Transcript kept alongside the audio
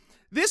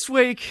This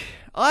week,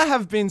 I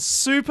have been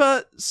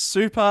super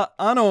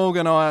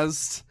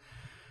unorganized.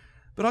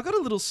 But I got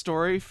a little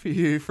story for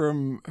you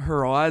from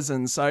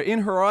Horizon. So in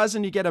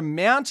Horizon, you get a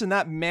mount, and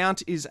that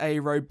mount is a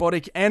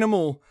robotic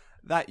animal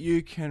that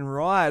you can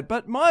ride.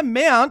 But my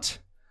mount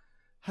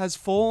has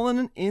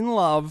fallen in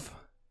love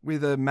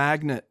with a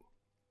magnet.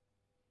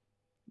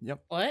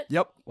 Yep. What?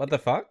 Yep. What the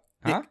fuck?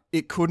 Huh?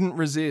 It couldn't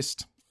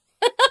resist.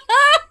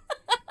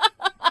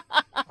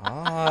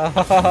 Oh.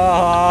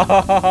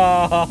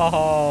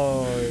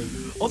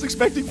 I was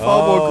expecting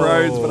far more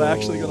groans, but I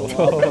actually got a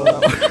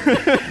laugh at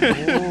that.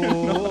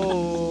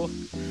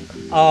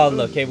 Oh,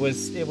 look, it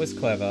was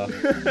clever.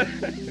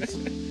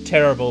 It's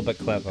terrible, but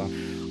clever.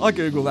 I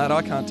Google that.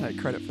 I can't take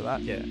credit for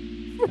that. Yeah.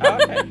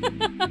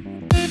 Okay.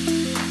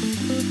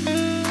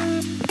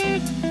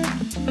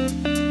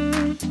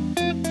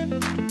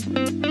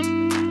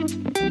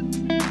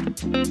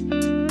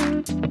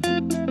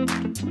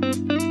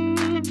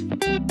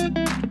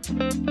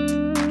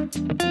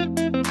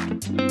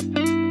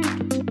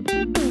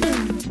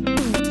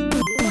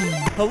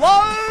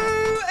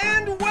 Hello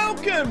and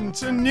welcome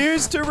to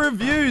News to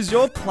Reviews,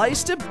 your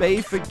place to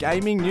be for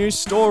gaming news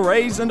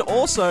stories and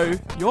also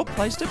your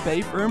place to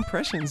be for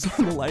impressions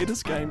on the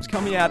latest games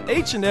coming out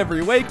each and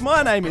every week.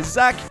 My name is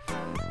Zach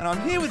and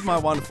I'm here with my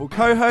wonderful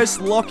co-host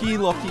Lockie.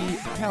 Lockie,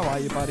 how are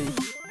you, buddy?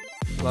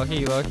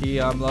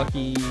 Lucky, I'm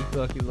lucky.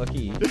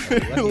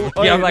 Oh,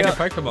 Yeah, I'm like yeah. a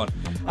Pokemon.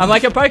 I'm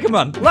like a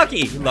Pokemon.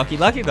 Lucky.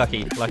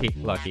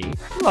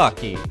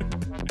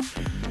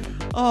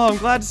 Oh, I'm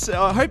glad to see.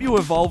 I hope you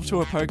evolve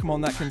to a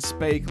Pokemon that can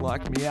speak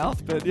like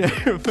Meowth, but yeah,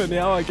 for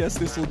now I guess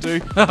this will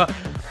do.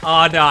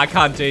 Oh no, I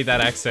can't do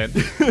that accent.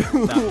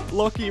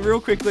 Lockie,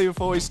 real quickly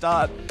before we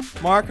start,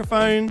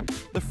 microphone,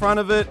 the front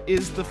of it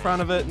is the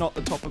front of it, not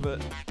the top of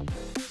it.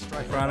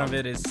 Straight Front of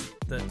it is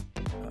the.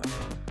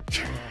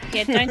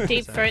 Yeah, don't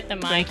deep throat the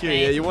mic. Thank you.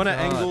 mate. Yeah, you want to God.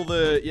 angle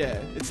the.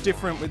 Yeah, it's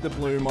different with the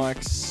blue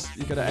mics.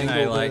 You got to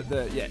angle like-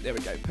 the. Yeah, there we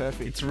go.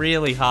 Perfect. It's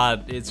really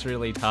hard. It's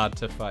really hard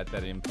to fight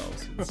that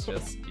impulse. It's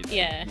just.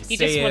 Yeah, you see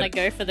just want to it.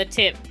 go for the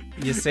tip.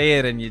 You see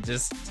it and you're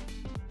just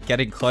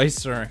getting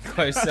closer and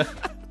closer.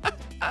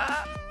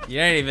 you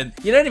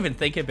don't even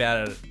think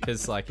about it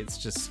because like it's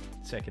just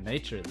second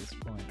nature at this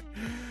point.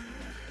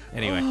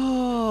 Anyway,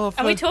 Oh,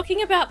 Are we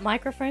talking about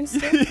microphones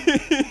still?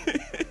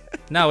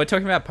 no, we're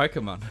talking about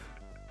Pokemon.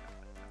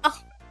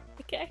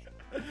 Okay.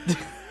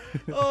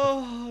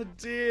 Oh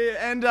dear.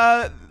 And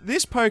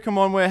this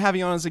Pokemon we're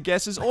having on as a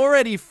guest is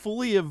already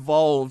fully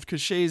evolved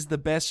because she's the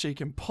best she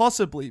can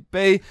possibly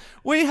be.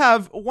 We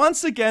have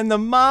once again the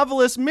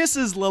marvelous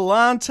Mrs.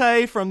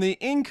 Lalante from the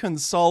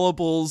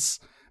Inconsolables.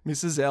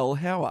 Mrs. L,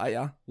 how are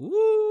ya?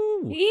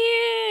 Woo!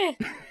 Yeah,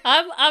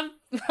 I'm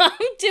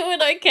doing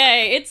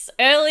okay. It's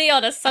early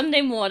on a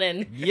Sunday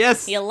morning.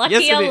 Yes. You're lucky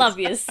yes, it I is. love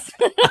yous.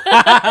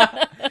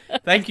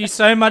 Thank you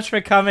so much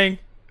for coming.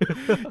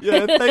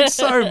 Yeah, thanks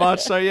so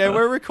much. So yeah,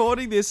 we're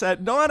recording this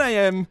at 9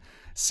 a.m.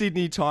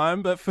 Sydney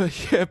time, but for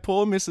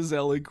poor Mrs.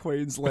 L in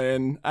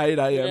Queensland, 8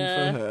 a.m.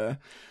 Yeah. for her.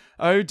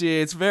 Oh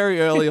dear, it's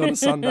very early on a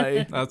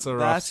Sunday. That's a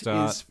rough That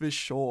start. is for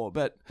sure.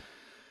 But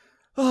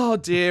oh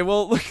dear,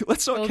 well look,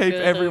 let's not All keep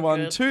good, all everyone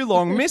good. too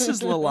long.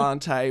 Mrs.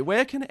 Lalante,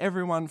 where can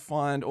everyone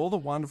find all the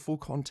wonderful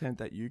content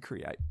that you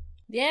create?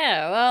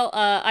 Yeah, well,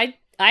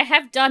 I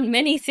have done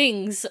many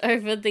things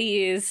over the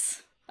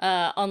years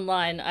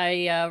online.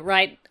 I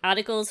write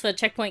articles for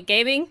Checkpoint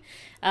Gaming.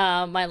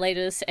 My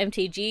latest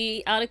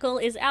MTG article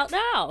is out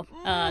now,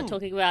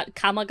 talking about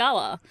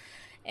Kamigawa.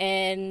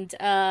 And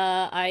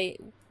I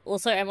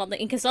also am on the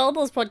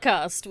Inconsolables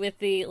podcast with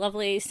the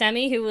lovely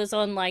Sammy, who was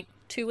on like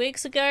 2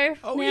 weeks ago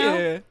Oh now.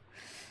 yeah.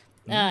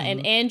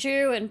 And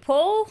Andrew and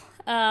Paul.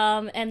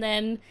 And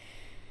then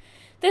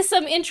there's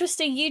some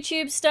interesting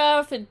YouTube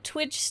stuff and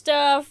Twitch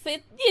stuff.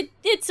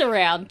 It's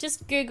around.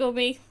 Just Google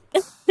me.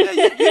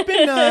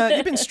 Yeah,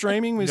 you've been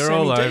streaming with You're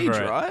Sammy all Deej,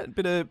 over it. right?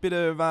 Bit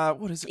of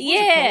what is it? What's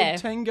Yeah. it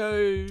called?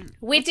 Tango.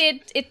 We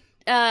did it.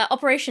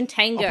 Operation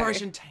Tango.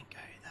 Operation Tango.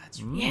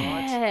 That's right.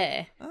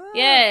 Yeah, Ah.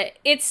 yeah.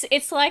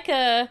 It's like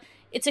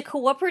it's a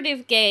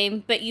cooperative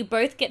game, but you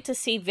both get to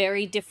see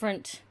very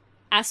different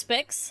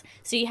aspects.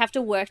 So you have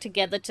to work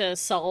together to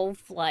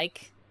solve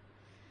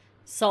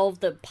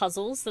the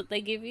puzzles that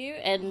they give you,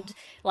 and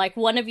like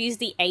one of you's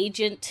the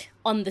agent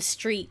on the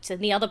street and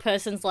the other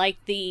person's like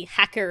the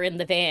hacker in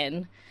the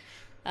van.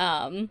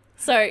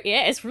 So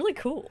yeah, it's really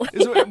cool.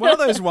 Is it one of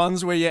those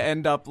ones where you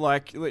end up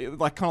like kind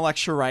of like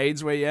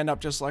charades, where you end up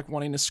just like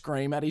wanting to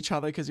scream at each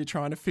other because you're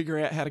trying to figure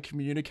out how to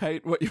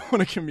communicate what you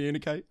want to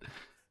communicate?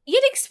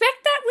 You'd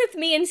expect that with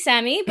me and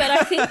Sammy, but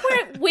I think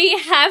we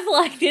have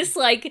like this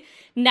like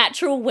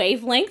natural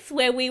wavelength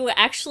where we were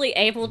actually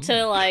able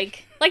to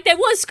like there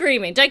was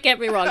screaming, don't get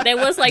me wrong, there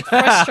was like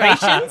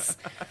frustrations,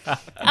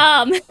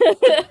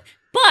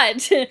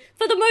 but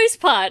for the most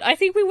part I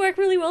think we work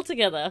really well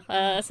together.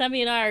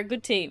 Sammy and I are a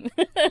good team.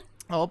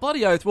 Oh,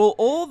 bloody oath. Well,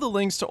 all the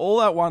links to all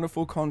that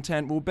wonderful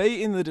content will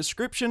be in the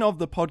description of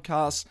the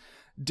podcast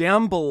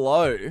down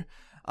below.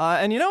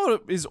 And you know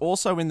what is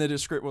also in the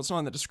description? Well, it's not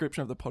in the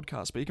description of the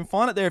podcast, but you can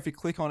find it there if you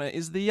click on it,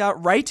 is the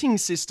rating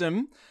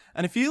system.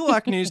 And if you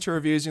like News to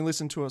Reviews, you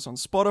listen to us on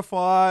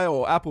Spotify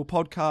or Apple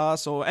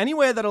Podcasts or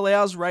anywhere that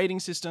allows rating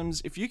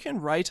systems, if you can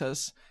rate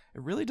us,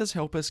 it really does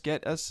help us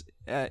get us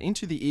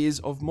into the ears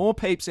of more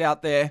peeps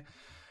out there.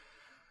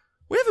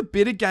 We have a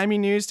bit of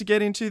gaming news to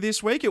get into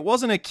this week. It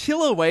wasn't a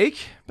killer week,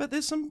 but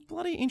there's some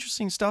bloody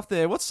interesting stuff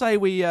there. What say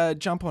we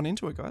jump on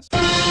into it, guys?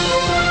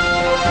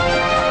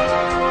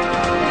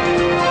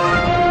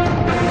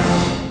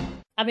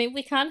 I mean,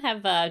 we can't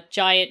have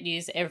giant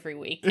news every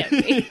week, can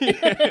we?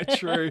 Yeah,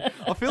 true.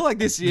 I feel like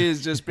this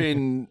year's just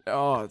been,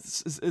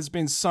 it's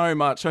been so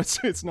much.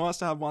 It's nice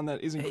to have one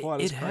that isn't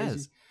quite as crazy.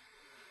 Has.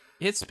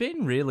 It's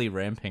been really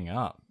ramping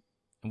up.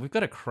 And we've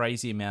got a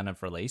crazy amount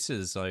of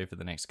releases over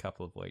the next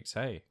couple of weeks,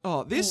 hey?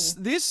 Oh,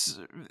 this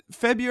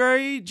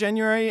February,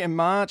 January, and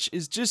March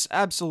is just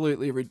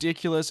absolutely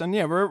ridiculous. And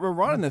yeah, we're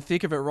right in the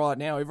thick of it right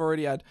now. We've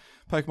already had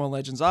Pokemon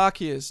Legends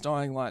Arceus,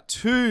 Dying Light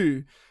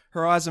 2,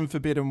 Horizon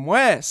Forbidden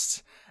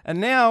West, and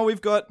now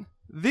we've got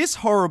this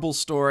horrible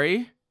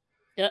story.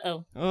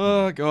 Uh-oh.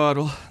 Oh, God.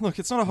 Well, look,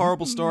 it's not a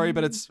horrible story,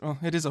 but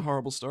it is a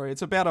horrible story.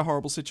 It's about a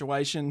horrible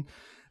situation.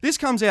 This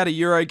comes out of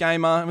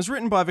Eurogamer and was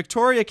written by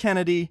Victoria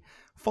Kennedy.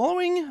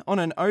 Following on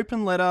an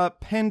open letter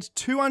penned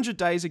 200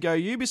 days ago,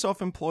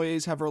 Ubisoft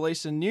employees have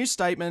released a new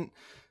statement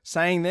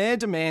saying their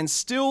demands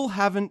still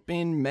haven't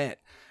been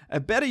met. A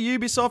better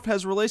Ubisoft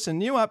has released a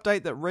new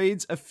update that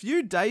reads, a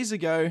few days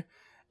ago,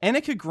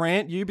 Annika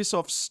Grant,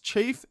 Ubisoft's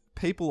chief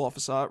people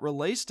officer,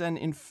 released an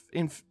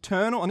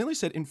internal, I nearly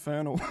said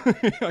infernal,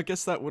 I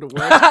guess that would have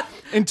worked,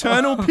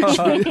 internal pitch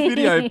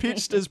video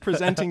pitched as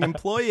presenting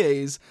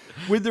employees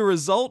with the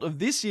result of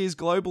this year's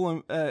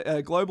global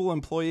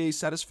employee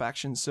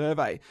satisfaction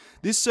survey.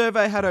 This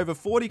survey had over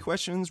 40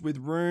 questions with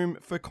room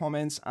for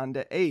comments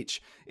under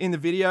each. In the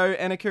video,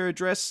 Annika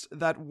addressed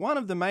that one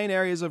of the main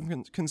areas of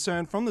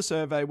concern from the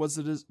survey was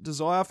the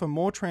desire for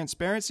more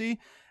transparency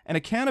and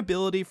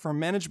accountability from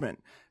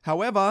management.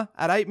 However,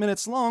 at 8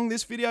 minutes long,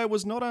 this video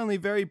was not only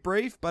very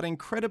brief, but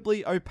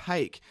incredibly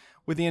opaque,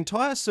 with the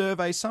entire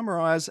survey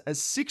summarised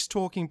as 6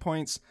 talking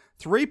points,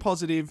 3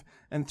 positive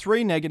and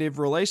 3 negative,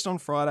 released on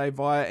Friday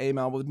via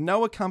email with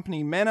no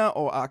accompanying meta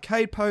or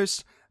arcade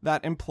posts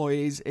that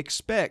employees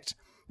expect.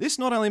 This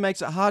not only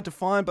makes it hard to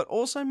find, but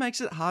also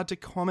makes it hard to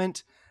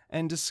comment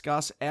and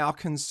discuss our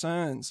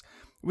concerns.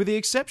 With the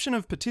exception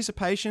of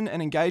participation and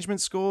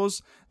engagement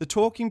scores, the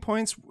talking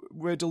points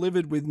were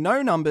delivered with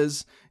no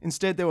numbers.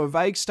 Instead, there were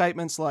vague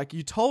statements like,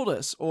 "You told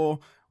us," or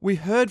 "We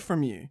heard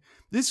from you."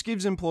 This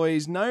gives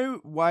employees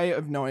no way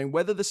of knowing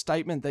whether the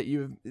statement that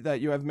you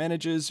have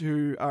managers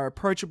who are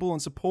approachable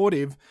and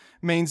supportive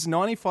means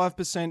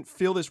 95%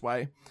 feel this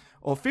way,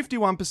 or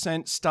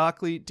 51%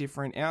 starkly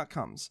different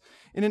outcomes.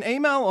 In an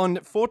email on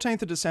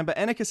 14th of December,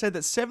 Annika said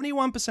that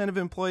 71% of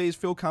employees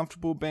feel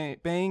comfortable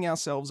being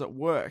ourselves at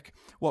work.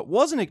 What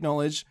wasn't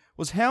acknowledged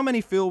was how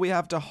many feel we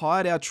have to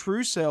hide our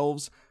true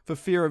selves for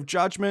fear of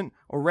judgment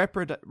or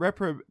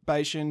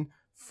reprobation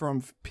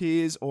from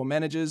peers or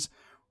managers.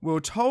 We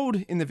were told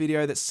in the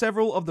video that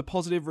several of the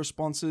positive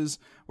responses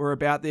were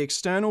about the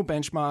external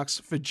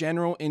benchmarks for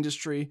general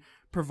industry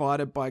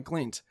provided by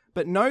Glint,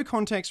 but no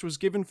context was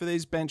given for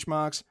these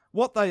benchmarks,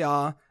 what they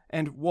are,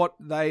 and what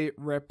they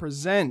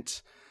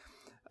represent.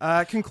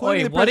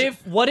 Concluding,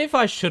 what if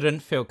I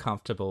shouldn't feel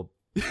comfortable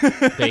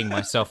being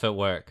myself at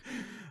work?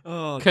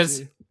 Oh,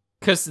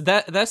 because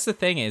that's the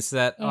thing is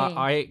that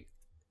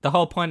the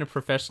whole point of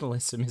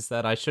professionalism is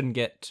that I shouldn't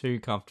get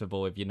too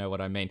comfortable, if you know what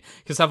I mean.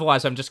 Because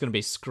otherwise, I'm just going to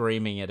be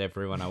screaming at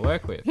everyone I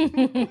work with.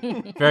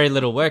 Very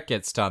little work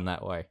gets done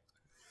that way.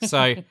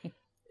 So,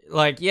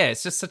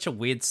 it's just such a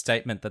weird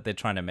statement that they're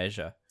trying to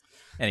measure.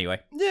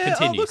 Anyway,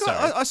 continue. Look,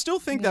 I still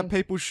think that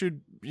people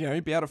should, be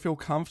able to feel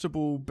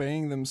comfortable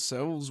being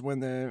themselves when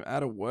they're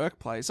at a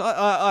workplace.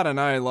 I don't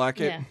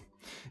know,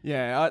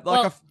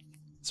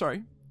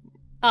 sorry.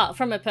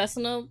 From a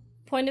personal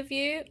point of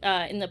view,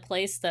 in the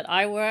place that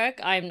I work,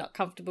 I'm not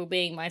comfortable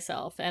being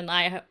myself, and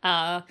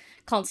I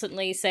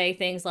constantly say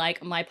things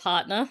like my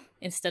partner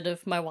instead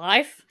of my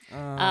wife,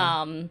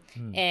 and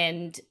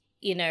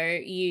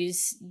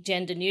use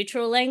gender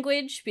neutral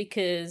language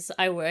because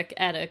I work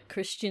at a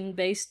Christian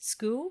based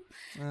school.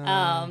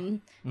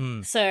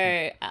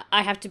 So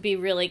I have to be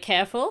really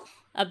careful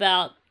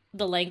about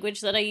the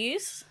language that I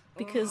use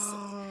because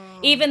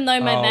even though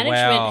my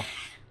management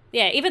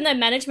even though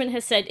management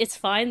has said it's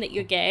fine that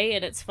you're gay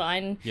and it's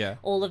fine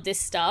all of this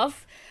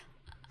stuff,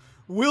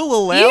 we'll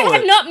allow you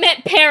have not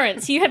met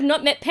parents.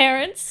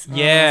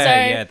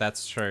 Yeah,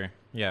 that's true.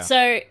 Yeah.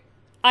 So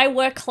I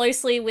work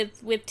closely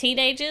with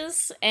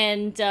teenagers,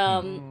 and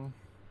the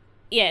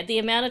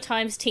amount of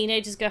times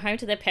teenagers go home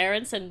to their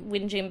parents and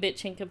whinge and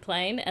bitch and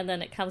complain, and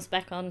then it comes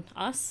back on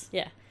us.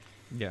 Yeah.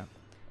 Yeah.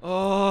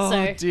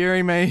 Oh,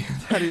 dearie me.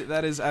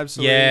 That is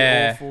absolutely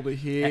awful to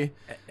hear.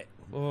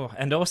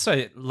 And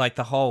also,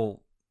 the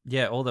whole,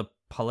 all the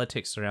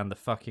politics around the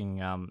fucking,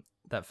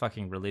 that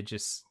fucking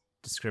religious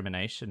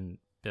discrimination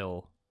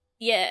bill.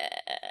 Yeah.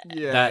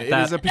 Yeah, it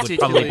is a would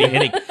probably be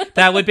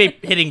particularly.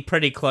 hitting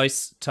pretty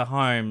close to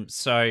home.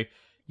 So,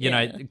 you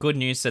know, good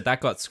news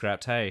that got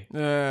scrapped. Hey,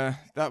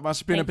 That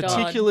must have been Thank a God.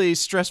 particularly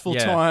stressful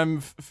Yeah.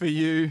 time for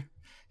you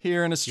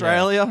here in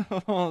Australia.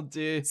 Oh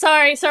dear.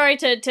 Sorry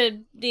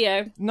to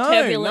No,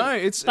 turbulent, no,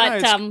 it's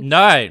but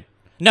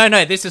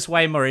no. This is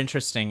way more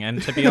interesting, and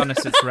to be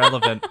honest, it's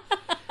relevant.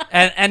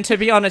 And to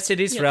be honest,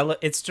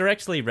 it's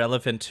directly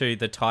relevant to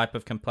the type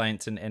of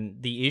complaints and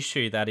the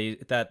issue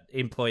that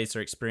employees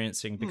are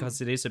experiencing, because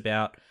it is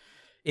about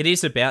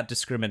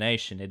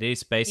discrimination. It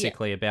is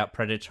basically about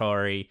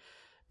predatory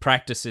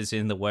practices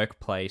in the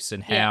workplace,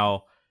 and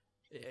how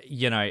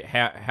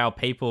how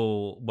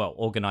people,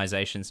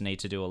 organizations need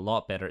to do a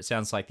lot better. It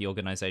sounds like the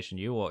organization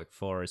you work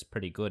for is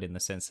pretty good in the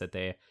sense that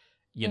they're,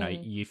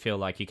 you feel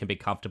like you can be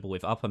comfortable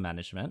with upper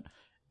management,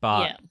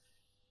 but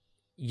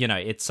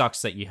it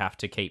sucks that you have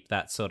to keep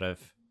that sort of,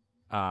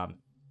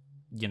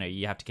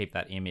 you have to keep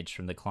that image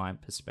from the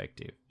client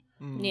perspective.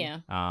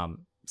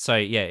 So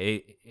yeah,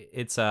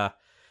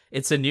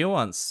 it's a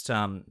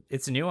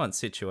nuanced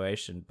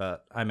situation,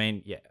 but I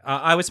mean,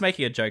 I was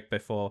making a joke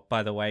before,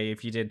 by the way,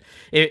 if you didn't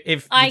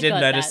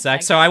notice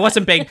that. So I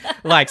wasn't being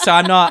so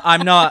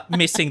I'm not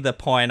missing the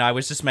point. I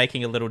was just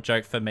making a little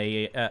joke for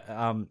me,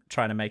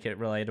 trying to make it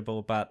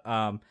relatable, but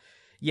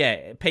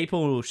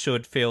people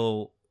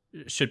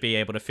should be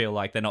able to feel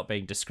like they're not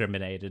being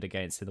discriminated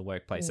against in the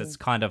workplace. It's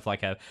kind of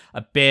like a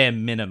bare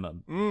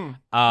minimum.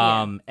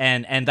 And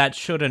that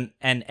shouldn't,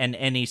 and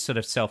any sort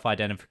of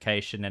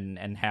self-identification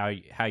and how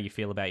you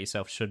feel about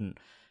yourself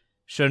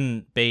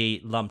shouldn't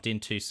be lumped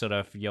into sort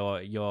of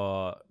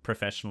your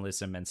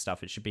professionalism and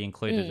stuff. It should be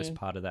included as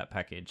part of that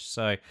package.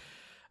 So,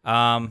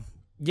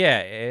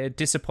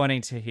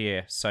 disappointing to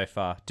hear so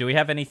far. Do we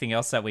have anything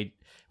else that we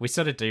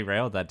sort of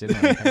derailed that,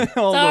 didn't we?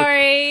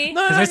 Sorry.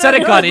 Because we sort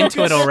of got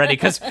into it already.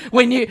 Because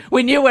we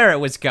knew where it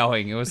was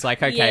going. It was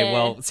like, okay,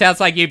 well, it sounds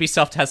like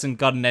Ubisoft hasn't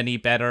gotten any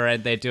better,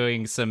 and they're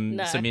doing some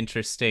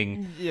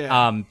interesting,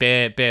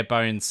 bare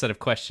bones sort of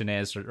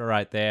questionnaires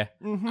right there.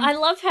 Mm-hmm. I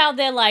love how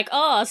they're like,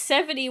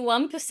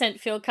 71%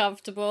 feel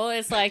comfortable.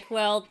 It's like,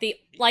 well,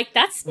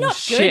 that's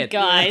not good,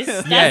 guys.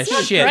 That's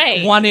not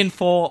great. 1 in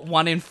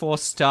 4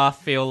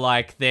 staff feel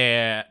like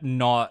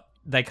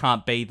they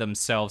can't be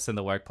themselves in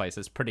the workplace.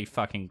 It's pretty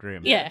fucking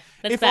grim. Yeah,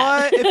 that's If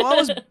bad. I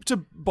was to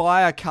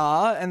buy a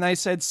car and they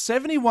said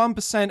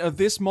 71% of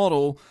this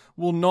model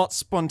will not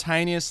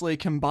spontaneously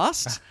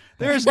combust,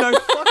 there is no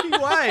fucking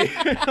way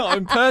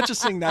I'm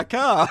purchasing that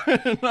car.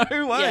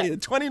 No way. Yeah.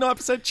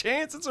 29%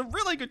 chance. It's a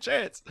really good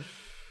chance.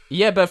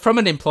 Yeah, but from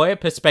an employer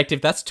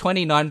perspective, that's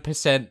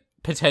 29%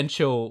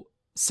 potential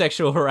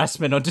sexual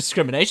harassment or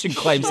discrimination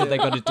claims that they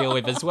got to deal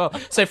with as well.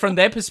 So from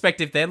their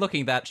perspective, they're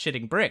looking at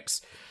shitting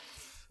bricks.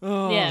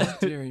 Oh, Yeah.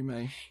 dearie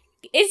me.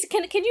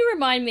 Can you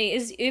remind me,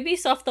 is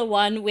Ubisoft the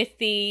one with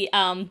the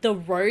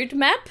road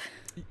map?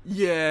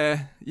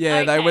 Yeah,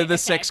 Okay, they were the okay,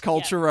 sex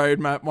culture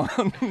roadmap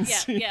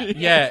ones.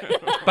 Yeah.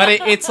 But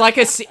it's like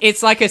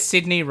a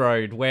Sydney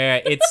road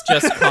where it's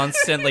just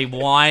constantly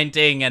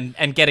winding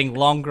and getting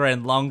longer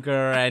and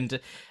longer,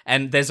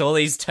 and there's all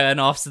these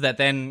turnoffs that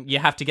then you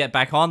have to get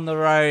back on the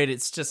road.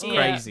 It's just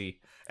crazy.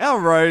 Our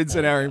roads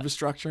and our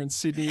infrastructure in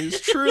Sydney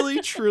is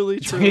truly, truly,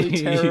 truly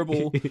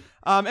terrible.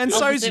 And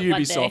so is visit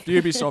one Ubisoft. day.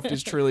 Ubisoft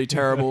is truly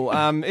terrible.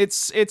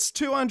 It's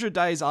 200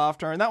 days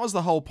after, and that was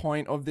the whole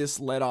point of this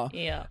letter.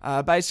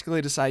 Yeah.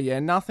 Basically to say,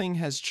 nothing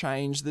has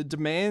changed. The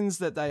demands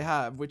that they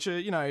have, which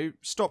are,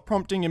 stop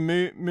prompting and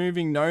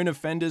moving known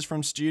offenders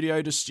from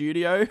studio to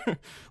studio,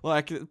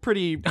 like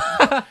pretty,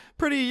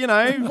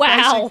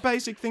 Wow.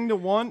 basic thing to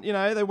want.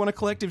 They want a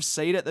collective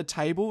seat at the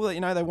table. They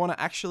want to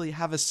actually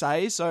have a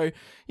say. So,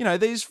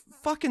 these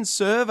fucking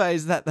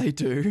surveys that they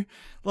do,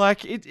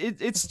 like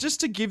it's just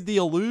to give the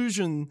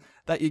illusion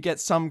that you get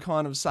some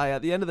kind of say.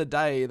 At the end of the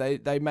day,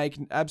 they make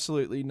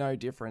absolutely no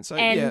difference. So,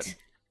 And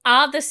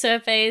are the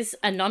surveys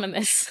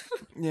anonymous?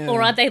 Yeah.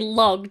 Or are they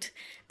logged?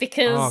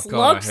 Because Oh, God, I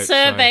logged hope so.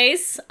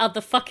 surveys are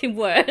the fucking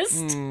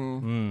worst.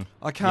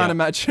 I can't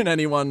imagine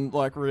anyone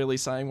like really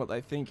saying what they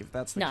think if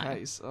that's the No.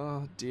 case.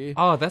 Oh dear.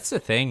 Oh, that's the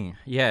thing.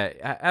 Yeah,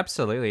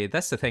 absolutely.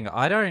 That's the thing.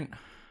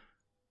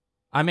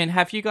 I mean,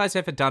 have you guys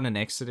ever done an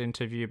exit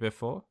interview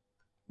before?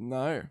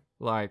 No.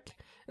 Like,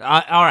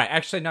 all right,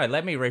 actually, no,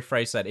 let me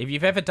rephrase that. If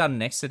you've ever done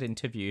an exit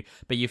interview,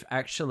 but you've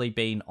actually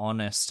been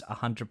honest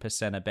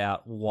 100%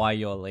 about why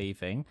you're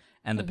leaving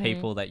and the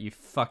people that you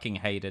fucking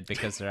hated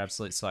because they're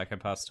absolute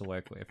psychopaths to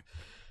work with,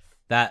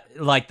 that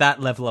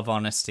level of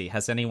honesty,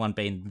 has anyone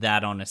been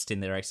that honest in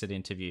their exit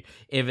interview?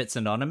 If it's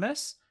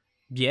anonymous,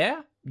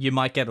 yeah, you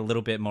might get a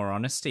little bit more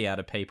honesty out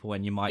of people,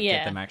 and you might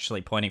get them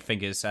actually pointing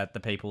fingers at the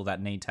people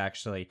that need to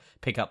actually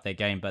pick up their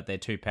game, but they're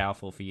too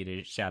powerful for you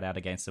to shout out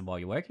against them while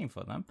you're working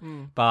for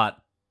them. But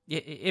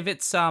if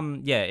it's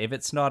if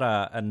it's not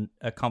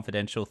a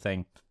confidential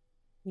thing,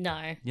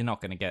 No. you're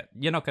not gonna get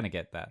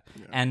that,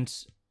 and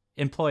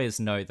employers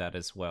know that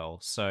as well.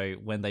 So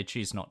when they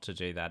choose not to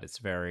do that, it's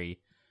very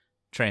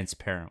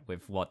transparent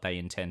with what they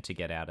intend to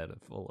get out of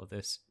all of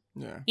this.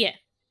 Yeah. Yeah.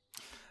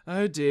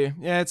 Oh dear.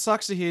 Yeah, it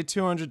sucks to hear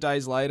 200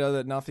 days later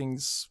that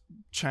nothing's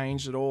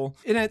changed at all.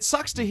 And it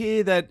sucks to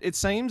hear that it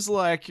seems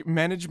like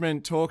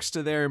management talks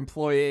to their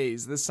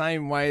employees the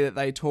same way that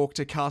they talk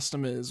to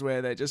customers,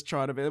 where they're just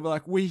trying to be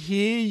like, we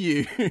hear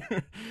you.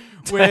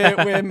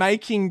 we're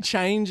making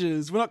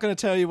changes. We're not going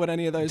to tell you what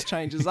any of those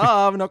changes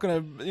are. We're not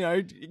going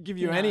to, give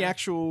you any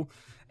actual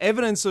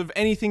evidence of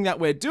anything that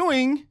we're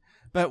doing.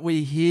 But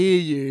we hear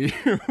you.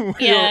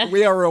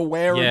 we are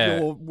aware of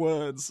your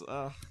words.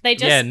 They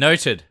just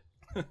noted.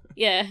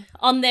 Yeah,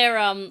 on their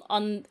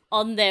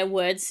their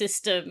word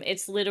system,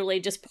 it's literally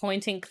just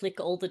point and click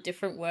all the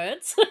different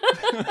words.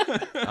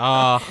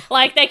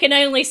 Like they can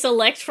only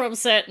select from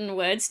certain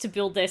words to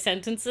build their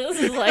sentences.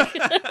 It's like,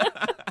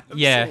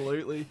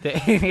 absolutely.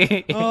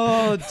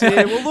 Oh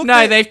dear. Well, look.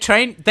 No, they've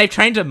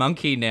trained a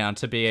monkey now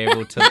to be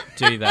able to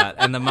do that,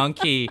 and the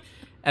monkey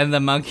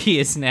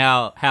is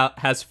now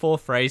has 4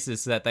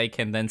 phrases that they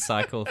can then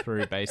cycle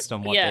through based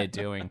on what they're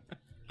doing.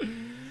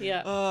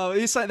 Yeah. Oh,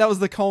 you say that was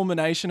the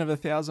culmination of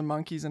 1,000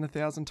 monkeys and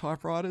 1,000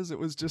 typewriters? It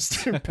was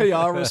just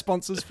PR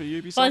responses for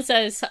Ubisoft. One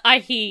says, "I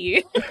hear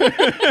you."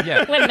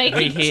 We're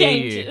making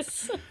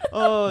changes. You.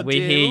 Oh,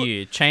 we hear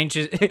you.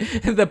 Changes.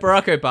 The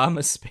Barack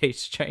Obama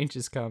speech. Change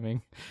is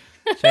coming.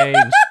 Change.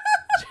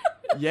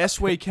 Yes,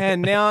 we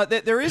can. Now,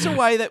 there is a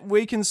way that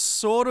we can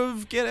sort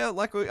of get out,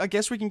 I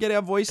guess we can get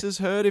our voices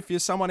heard if you're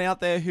someone out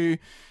there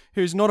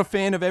who's not a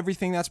fan of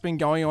everything that's been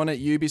going on at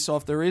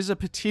Ubisoft. There is a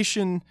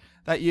petition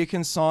that you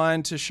can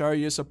sign to show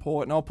your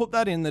support, and I'll put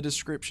that in the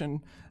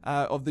description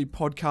of the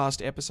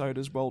podcast episode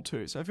as well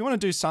too. So if you want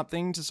to do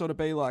something to sort of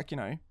be like,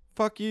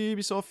 fuck you,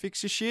 Ubisoft,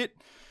 fix your shit,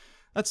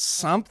 that's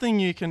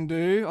something you can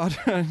do. I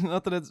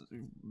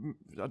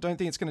don't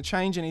think it's going to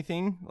change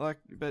anything, but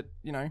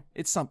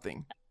it's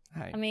something.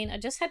 Hey. I mean, I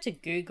just had to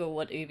Google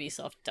what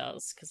Ubisoft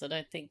does because I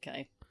don't think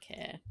I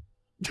care.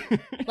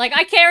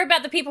 I care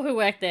about the people who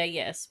work there,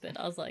 yes, but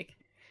I was like,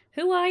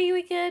 who are you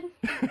again?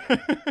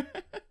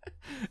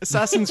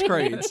 Assassin's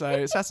Creed. So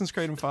Assassin's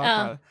Creed and Far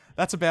Cry.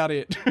 That's about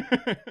it.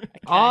 Okay.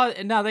 Oh,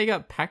 no, they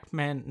got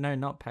Pac-Man. No,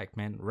 not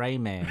Pac-Man.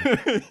 Rayman.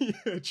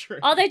 Yeah, true.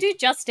 Oh, they do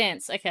Just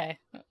Dance. Okay.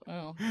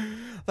 Oh.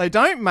 They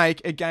don't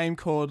make a game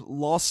called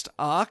Lost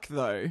Ark,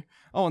 though.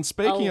 Oh, and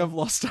speaking of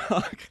Lost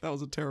Ark, that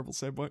was a terrible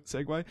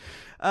segue.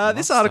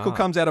 This article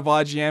comes out of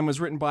IGN, was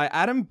written by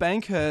Adam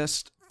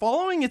Bankhurst.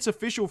 Following its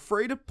official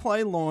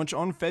free-to-play launch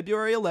on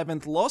February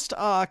 11th, Lost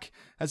Ark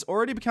has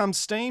already become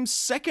Steam's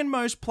second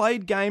most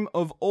played game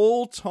of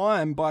all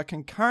time by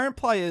concurrent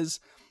players,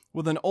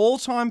 with an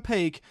all-time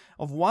peak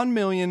of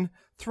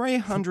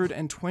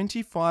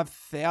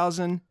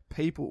 1,325,000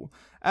 people.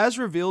 As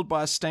revealed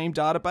by a Steam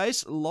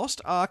database,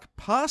 Lost Ark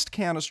passed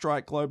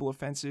Counter-Strike Global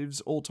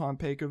Offensive's all-time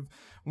peak of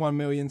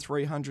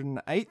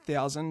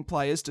 1,308,000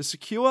 players to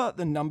secure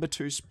the number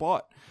 2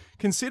 spot.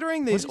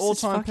 Considering these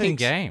all-time peaks,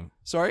 game.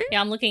 Sorry? Yeah,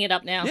 I'm looking it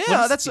up now.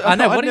 Yeah, I've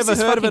never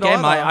heard of it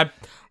game? either.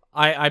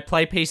 I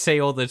play PC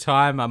all the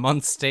time. I'm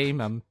on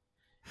Steam.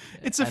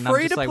 It's a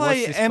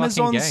free-to-play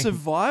Amazon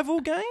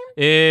survival game?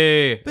 But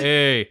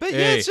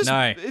yeah,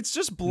 it's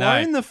just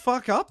blown the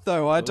fuck up,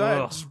 though. I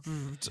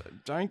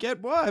don't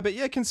get why. But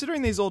yeah,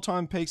 considering these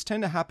all-time peaks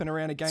tend to happen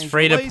around a game's It's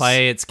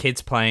free-to-play, it's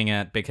kids playing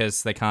it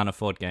because they can't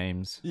afford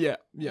games. Yeah.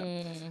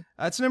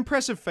 It's an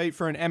impressive feat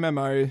for an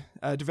MMO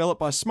developed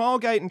by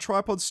Smilegate and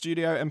Tripod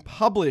Studio and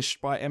published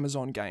by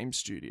Amazon Game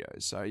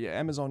Studios. So yeah,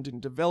 Amazon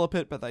didn't develop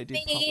it, but they did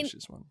publish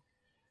this one.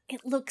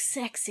 It looks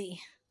sexy.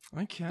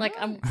 Okay.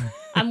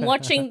 I'm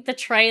watching the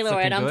trailer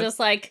and I'm good? just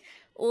like,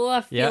 oh, I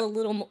feel a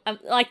little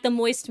like the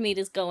moist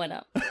meter's going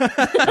up. All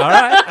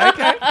right,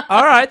 okay.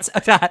 All right.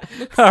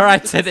 All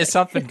right, so there's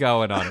something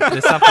going on.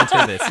 There's something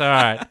to this. All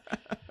right.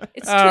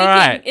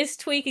 It's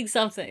tweaking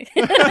something.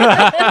 Well,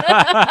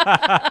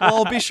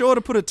 I'll be sure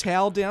to put a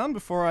towel down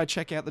before I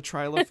check out the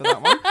trailer for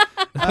that one.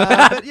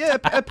 But yeah,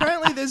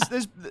 apparently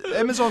there's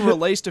Amazon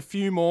released a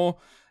few more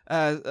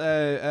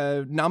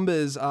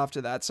numbers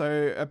after that.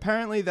 So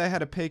apparently they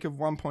had a peak of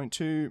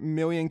 1.2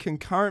 million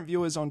concurrent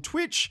viewers on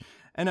Twitch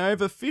and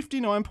over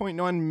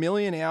 59.9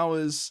 million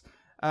hours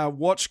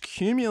watched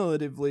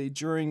cumulatively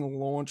during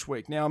launch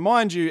week. Now,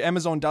 mind you,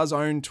 Amazon does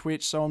own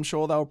Twitch, so I'm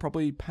sure they were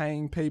probably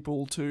paying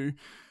people to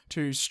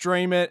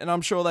stream it, and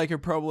I'm sure they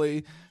could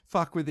probably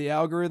fuck with the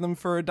algorithm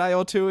for a day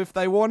or two if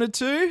they wanted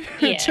to,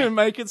 to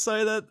make it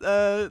so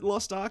that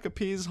Lost Ark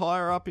appears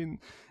higher up in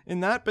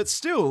that. But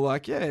still,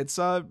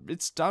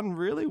 it's done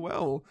really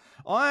well.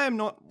 I am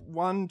not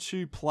one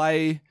to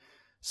play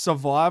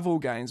survival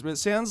games, but it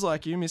sounds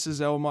like you,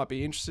 Mrs. L, might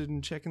be interested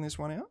in checking this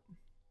one out.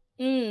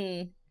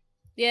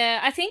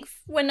 Yeah, I think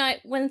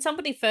when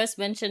somebody first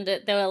mentioned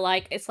it, they were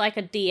like, it's like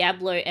a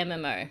Diablo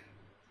MMO.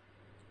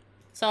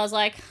 So I was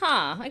like,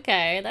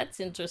 okay,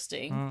 that's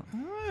interesting.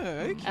 Oh,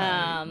 okay.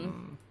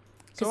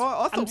 So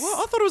I thought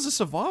it was a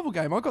survival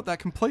game. I got that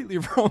completely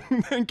wrong.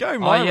 Go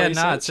my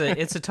research. No,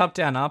 it's a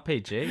top-down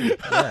RPG.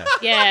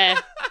 Yeah.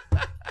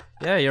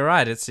 Yeah, you're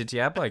right. It's a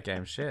Diablo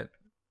game. Shit.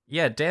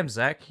 Yeah, damn,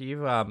 Zach,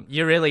 you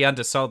really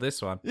undersold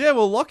this one. Yeah,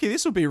 well, Lockie,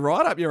 this will be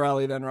right up your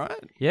alley then,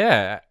 right?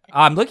 Yeah,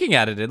 I'm looking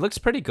at it. It looks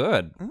pretty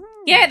good.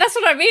 Yeah, that's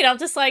what I mean. I'm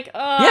just like,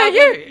 oh, Yeah,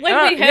 yeah, when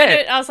we heard yeah.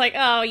 it, I was like,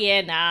 oh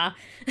yeah, nah.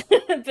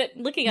 But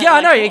looking at Yeah, it,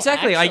 I know like, oh,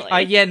 exactly. I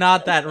actually.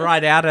 nod that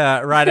right out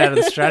of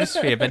the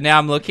stratosphere. But now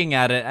I'm looking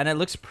at it, and it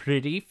looks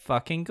pretty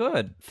fucking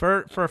good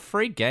for a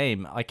free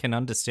game. I can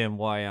understand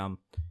why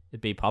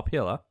it'd be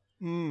popular,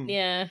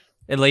 Yeah.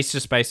 at least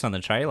just based on the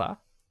trailer.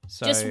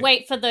 So Just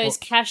wait for those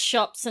cash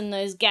shops and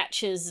those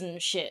gachas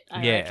and shit,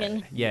 I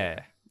reckon.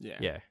 yeah.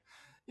 Yeah.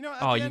 You know,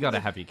 at Oh, the you end got of to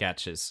the- have your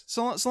gachas.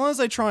 So long as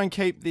they try and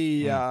keep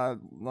the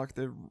like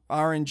the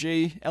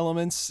RNG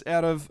elements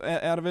out of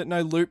it,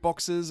 no loot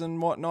boxes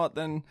and whatnot,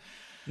 then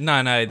No,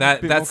 a bit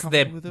more that's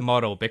their comfortable with it.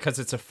 model because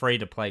it's a free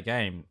to play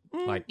game.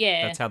 Like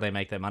Yeah. that's how they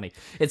make their money.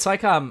 It's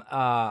like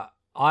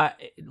I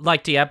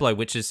like Diablo,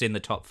 which is in the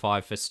top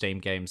 5 for Steam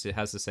games. It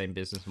has the same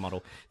business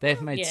model.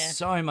 They've made Yeah.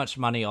 so much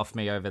money off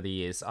me over the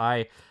years.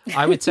 I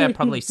would say I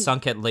probably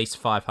sunk at least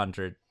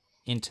 500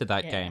 into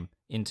that Yeah. game,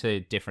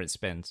 into different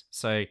spends.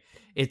 So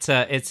it's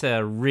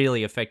a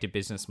really effective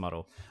business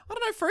model. I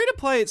don't know, free to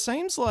play. It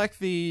seems like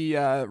the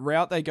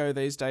route they go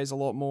these days a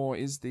lot more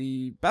is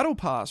the battle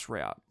pass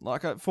route.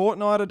 Like at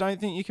Fortnite, I don't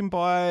think you can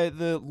buy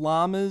the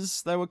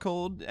llamas they were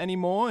called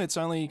anymore. It's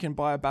only you can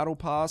buy a battle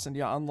pass and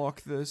you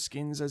unlock the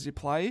skins as you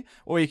play,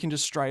 or you can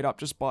just straight up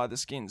just buy the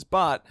skins.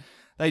 But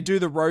they do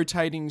the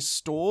rotating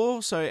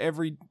store, so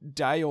every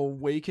day or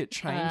week it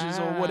changes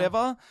or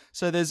whatever.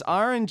 So there's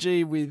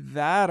RNG with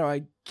that,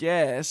 I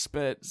guess,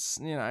 but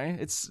you know,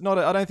 it's not.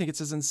 I don't think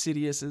it's as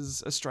insidious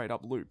as a straight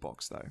up loot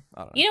box, though. I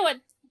don't know. You know what?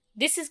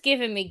 This is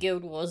giving me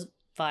Guild Wars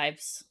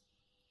vibes.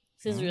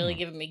 This is really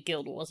giving me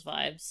Guild Wars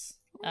vibes.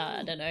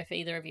 I don't know if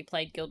either of you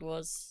played Guild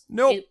Wars.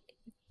 Nope.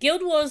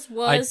 Guild Wars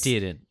was... I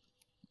didn't.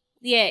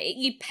 Yeah,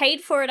 you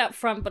paid for it up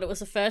front, but it was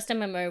the first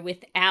MMO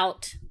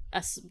without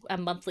a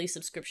monthly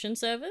subscription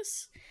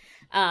service.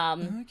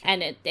 And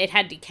it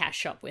had the cash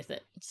shop with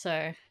it.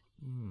 So,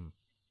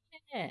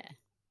 yeah.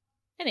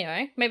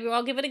 Anyway, maybe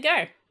I'll give it a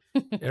go.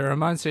 It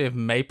reminds me of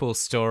Maple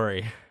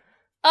Story.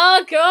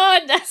 Oh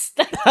god, that's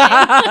the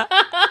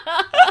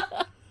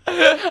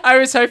I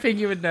was hoping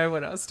you would know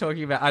what I was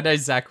talking about. I know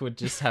Zach would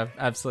just have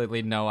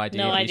absolutely no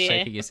idea. No He's idea.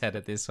 shaking his head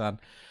at this one.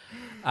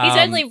 He's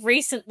only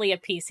recently a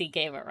PC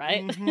gamer,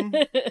 right?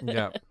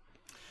 Yeah.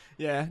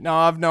 Yeah, no,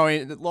 I've no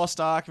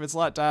Lost Ark. If it's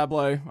like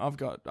Diablo, I've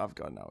got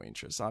no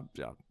interest.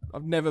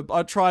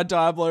 I tried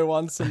Diablo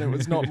once and it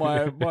was not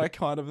my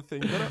kind of a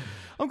thing. But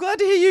I'm glad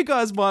to hear you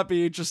guys might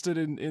be interested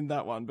in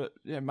that one. But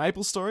yeah,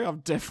 Maple Story,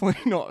 I've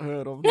definitely not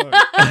heard of. No.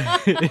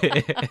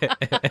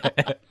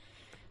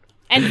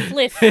 And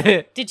Fliff.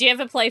 Did you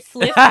ever play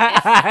Fliff?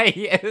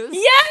 Yes.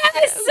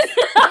 Yes!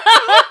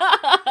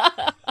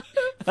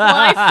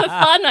 Fly for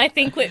fun, I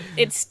think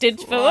it stood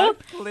for.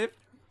 Flip.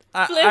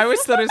 I always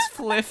thought it was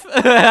Fliff.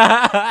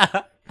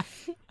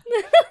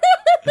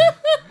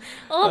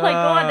 Oh my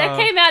god, that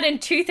came out in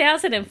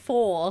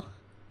 2004.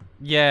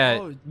 Yeah,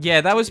 Oh,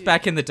 that was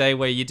back in the day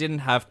where you didn't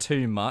have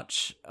too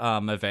much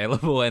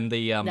available, and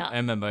the No.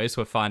 MMOs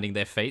were finding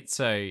their feet.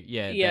 So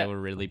yeah, Yeah. they were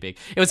really big.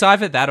 It was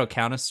either that or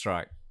Counter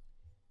Strike.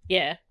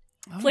 Yeah.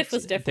 Fliff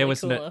was definitely There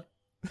was cooler.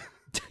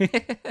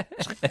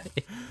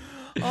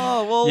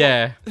 Oh well.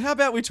 Yeah. How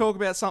about we talk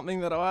about something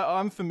that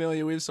I'm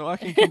familiar with, so I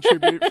can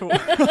contribute.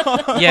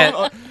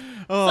 Yeah.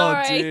 Oh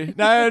Sorry.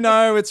 dear.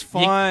 No, it's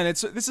fine.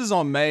 This is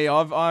on me.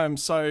 I'm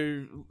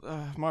so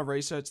my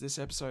research this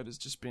episode has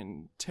just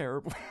been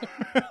terrible.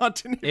 I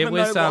didn't even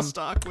was, know Lost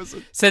Ark was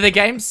a... So the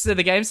games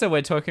that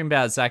we're talking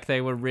about, Zach,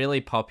 they were really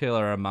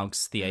popular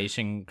amongst the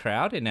Asian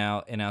crowd in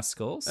our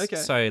schools. Okay.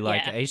 So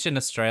like Yeah. Asian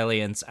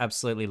Australians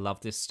absolutely love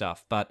this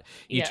stuff, but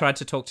you Yeah. tried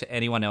to talk to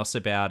anyone else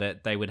about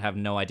it, they would have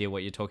no idea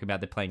what you're talking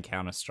about. They're playing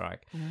Counter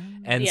Strike,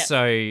 and Yeah.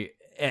 so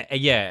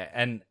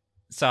and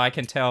so I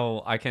can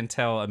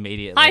tell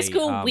immediately. High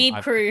school weeb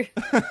I've- crew.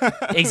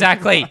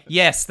 Exactly.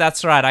 Yes,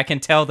 that's right. I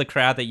can tell the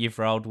crowd that you've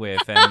rolled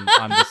with, and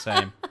I'm the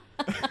same.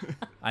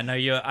 I know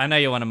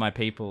you're one of my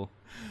people.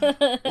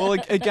 Well,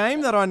 a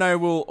game that I know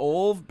we'll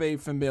all be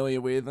familiar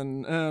with,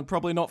 and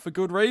probably not for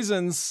good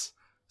reasons.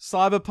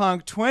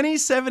 Cyberpunk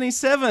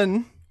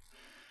 2077.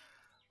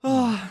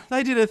 Oh,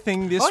 they did a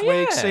thing this Oh,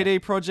 week. yeah. CD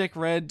Projekt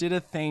Red did a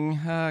thing.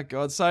 Oh,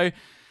 God. So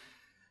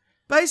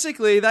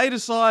basically, they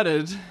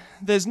decided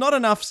there's not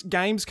enough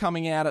games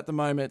coming out at the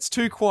moment. It's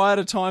too quiet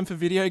a time for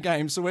video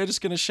games, so we're just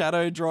going to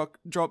shadow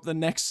drop the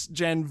next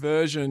gen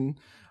version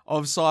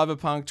of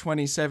Cyberpunk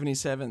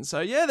 2077. So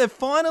yeah, they've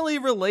finally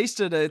released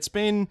it. It's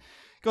been...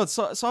 God,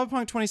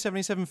 Cyberpunk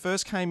 2077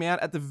 first came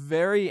out at the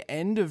very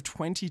end of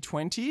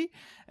 2020.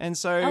 And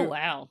so... Oh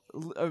wow.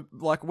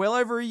 like well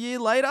over a year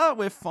later,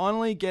 we're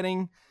finally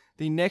getting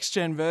the next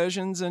gen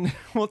versions, and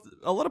what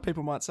a lot of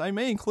people might say,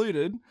 me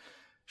included,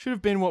 should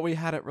have been what we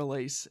had at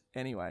release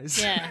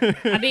anyways. Yeah.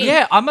 I mean,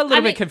 Yeah, I'm a little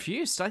I bit mean-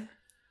 confused.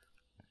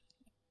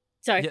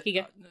 sorry,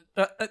 you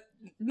go.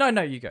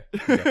 No, you go.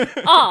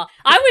 Oh,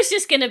 I was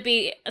just gonna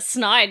be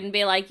snide and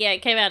be like, yeah,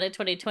 it came out in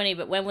 2020,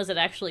 but when was it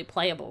actually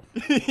playable?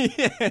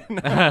 Yeah,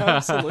 no,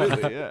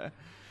 absolutely, yeah.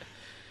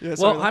 Yeah,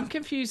 so Well, I'm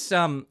confused.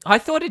 I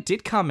thought it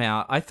did come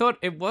out. I thought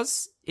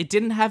it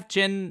didn't have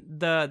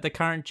the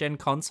current gen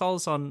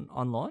consoles on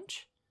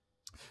launch.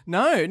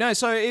 No.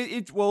 So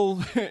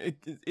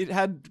it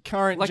had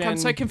current Like, gen I'm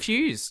so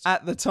confused.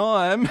 at the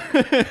time.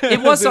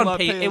 It was as in, on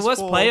like, it was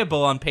PS4.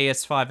 playable on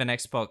PS5 and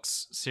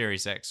Xbox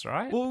Series X,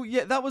 right? Well,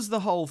 yeah, that was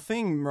the whole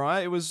thing,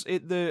 right?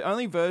 The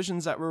only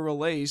versions that were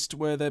released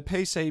were the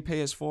PC,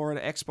 PS4,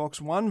 and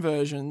Xbox One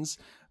versions.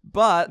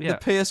 But Yeah. the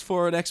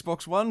PS4 and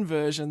Xbox One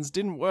versions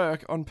didn't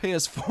work on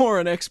PS4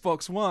 and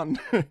Xbox One.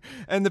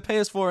 And the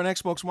PS4 and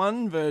Xbox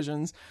One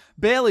versions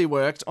barely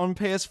worked on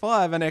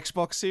PS5 and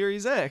Xbox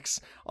Series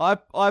X.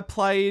 I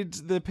played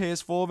the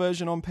PS4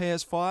 version on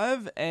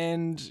PS5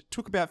 and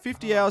took about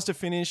 50 hours to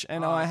finish,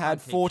 and I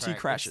had 40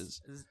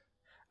 crashes.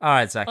 All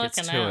right, Zach, it's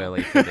Fucking too hell.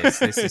 early for this.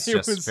 This is It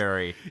just was-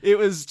 very... It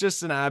was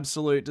just an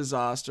absolute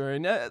disaster.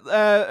 And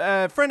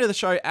a friend of the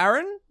show,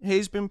 Aaron,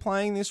 he's been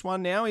playing this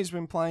one now. He's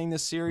been playing the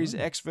Series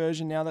X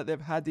version now that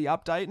they've had the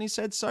update. And he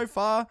said so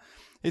far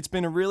it's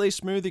been a really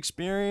smooth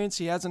experience.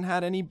 He hasn't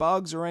had any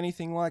bugs or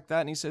anything like that.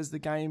 And he says the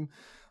game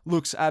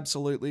looks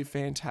absolutely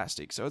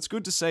fantastic. So it's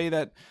good to see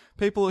that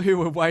people who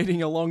were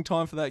waiting a long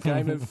time for that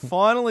game have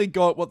finally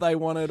got what they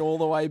wanted all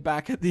the way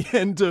back at the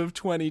end of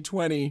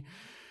 2020.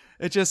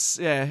 It just,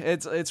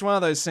 it's one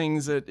of those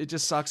things that it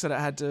just sucks that it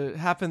had to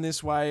happen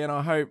this way, and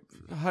I hope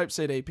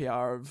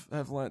CDPR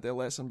have learnt their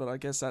lesson, but I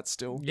guess that's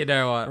still... You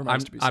know what?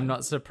 remains to be I'm seen.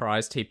 not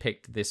surprised he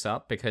picked this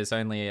up, because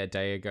only a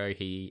day ago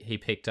he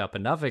picked up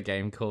another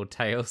game called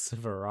Tales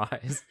of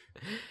Arise.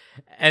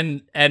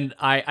 And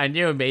I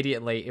knew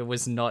immediately it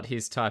was not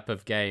his type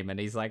of game, and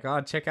he's like, "Oh,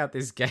 check out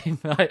this game.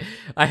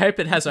 I hope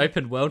it has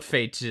open world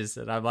features."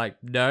 And I'm like,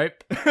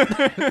 "Nope."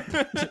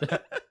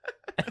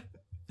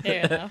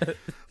 Fair enough.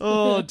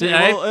 Oh, dear.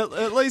 Yeah. Well,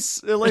 at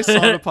least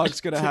Cyberpunk's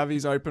going to have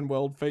his open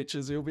world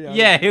features. He'll be able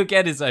Yeah, he'll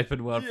get his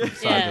open world from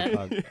Yeah.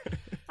 Cyberpunk.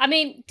 I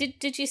mean,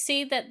 did you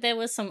see that there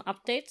was some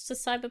updates to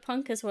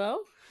Cyberpunk as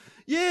well?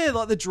 Yeah,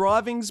 like the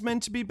driving's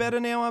meant to be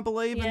better now, I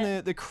believe, Yeah.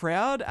 and the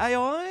crowd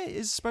AI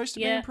is supposed to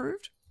be Yeah.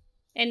 improved.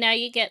 And now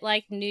you get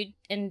like nude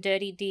and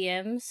dirty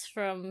DMs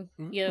from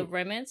your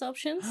romance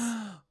options.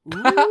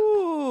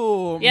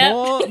 Ooh, Yep.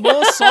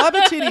 more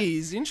cyber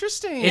titties.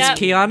 Interesting. Is Yeah.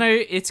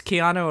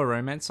 Keanu a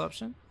romance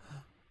option?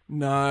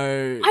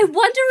 No. I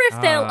wonder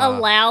if they'll Ah.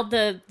 allow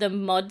the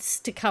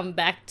mods to come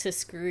back to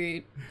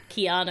screw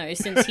Keanu,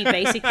 since he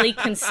basically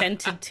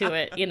consented to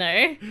it, you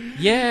know?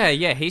 Yeah,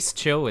 he's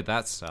chill with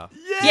that stuff.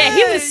 Yeah,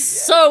 he was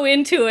so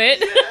into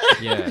it.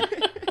 Yeah.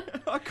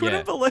 I couldn't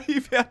Yeah.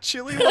 believe how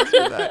chill he was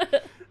with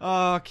that.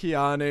 Oh,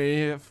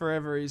 Keanu,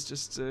 forever he's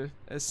just a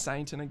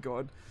saint and a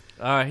god.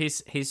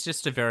 He's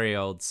just a very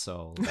old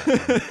soul.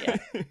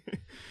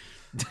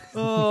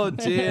 Oh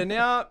dear.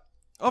 Now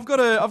I've got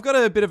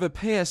a bit of a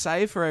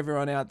PSA for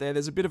everyone out there.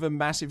 There's a bit of a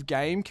massive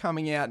game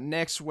coming out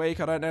next week.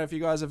 I don't know if you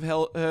guys have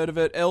heard of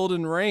it.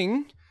 Elden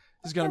Ring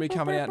is going to be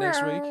coming out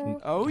next week.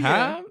 Oh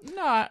yeah.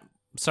 No.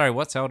 Sorry,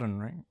 what's Elden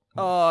Ring?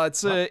 Oh,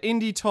 it's an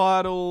indie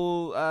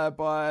title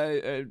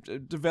by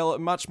a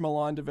much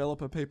maligned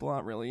developer. People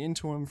aren't really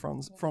into him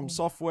from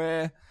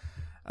Software.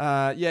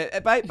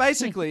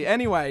 Basically,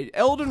 anyway,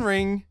 Elden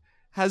Ring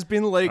has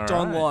been leaked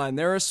All right. online.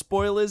 There are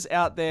spoilers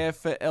out there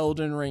for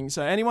Elden Ring.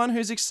 So anyone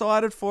who's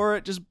excited for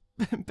it, just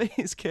be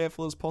as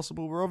careful as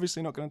possible. We're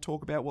obviously not going to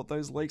talk about what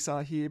those leaks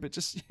are here, but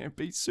just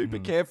be super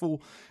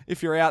careful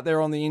if you're out there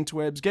on the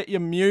interwebs. Get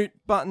your mute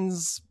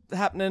buttons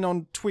happening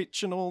on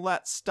Twitch and all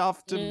that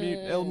stuff to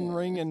mute Elden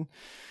Ring. And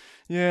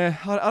yeah,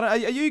 are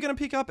you going to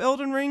pick up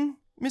Elden Ring,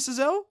 Mrs.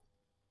 L?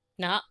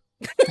 Nah.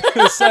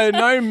 So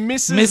no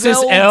Mrs.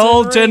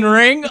 Elden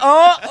Ring.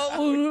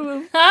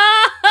 Oh.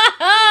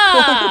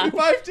 We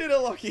both did it,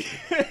 Lockie.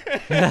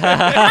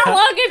 How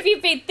long have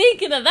you been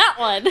thinking of that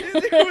one?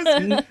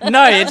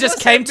 No, it just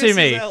came to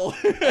me. L.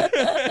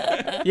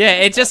 Yeah,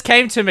 it just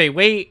came to me.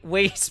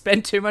 We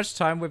spend too much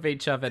time with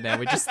each other now.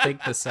 We just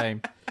think the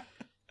same.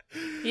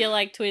 You're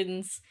like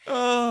twins.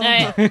 Oh.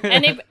 No,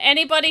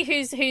 anybody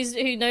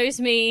who knows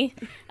me,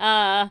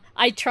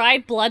 I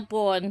tried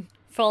Bloodborne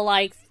for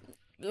like,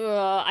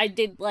 I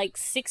did like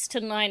 6 to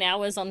 9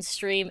 hours on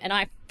stream, and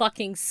I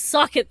fucking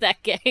suck at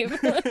that game.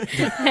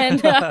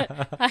 And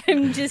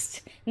I'm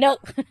just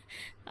nope.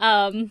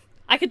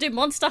 I could do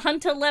Monster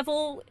Hunter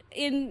level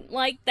in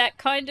like that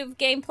kind of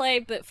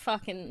gameplay, but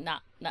fucking nah.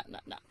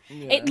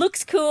 It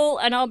looks cool,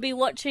 and I'll be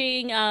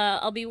watching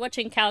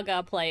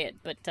Calgar play it,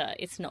 but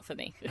it's not for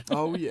me.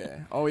 Oh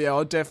yeah.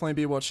 I'll definitely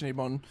be watching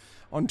him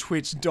on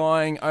Twitch,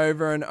 dying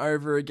over and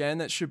over again.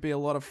 That should be a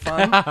lot of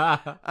fun.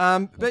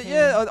 But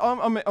yeah,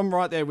 I'm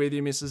right there with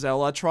you, Mrs.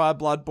 L. I tried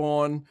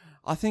Bloodborne.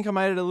 I think I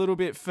made it a little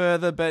bit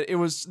further, but it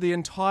was the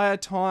entire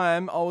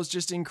time I was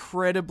just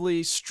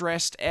incredibly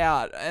stressed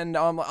out. And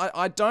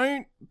I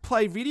don't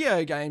play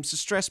video games to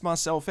stress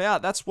myself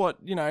out. That's what,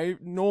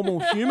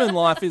 normal human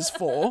life is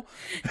for.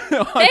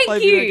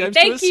 Thank you.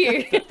 Thank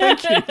you.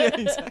 Yeah,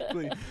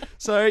 exactly.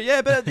 So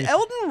yeah, but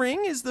Elden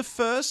Ring is the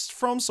first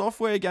From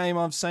Software game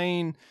I've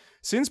seen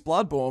since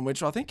Bloodborne,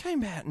 which I think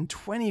came out in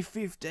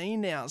 2015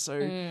 now. So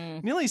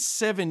nearly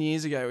 7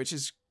 years ago, which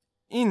is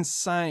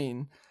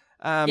insane.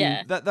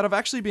 that I've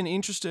actually been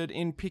interested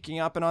in picking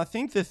up. And I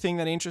think the thing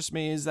that interests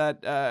me is that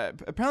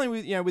apparently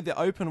with the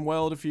open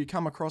world, if you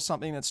come across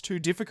something that's too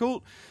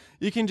difficult,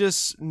 you can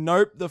just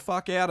nope the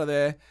fuck out of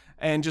there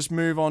and just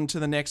move on to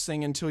the next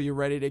thing until you're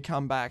ready to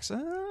come back. So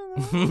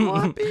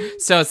might be.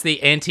 So it's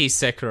the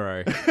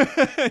anti-Sekiro.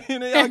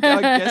 I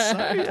guess so,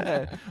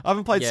 yeah. I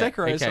haven't played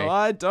Sekiro, so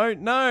I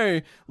don't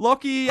know.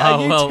 Lockie,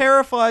 are you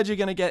terrified you're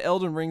going to get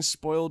Elden Ring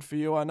spoiled for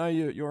you? I know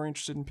you're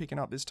interested in picking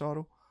up this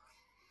title.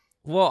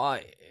 Well,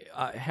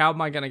 how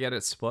am I going to get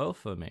it spoiled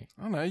for me?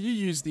 I don't know. You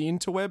use the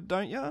interweb,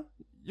 don't you?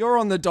 You're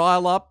on the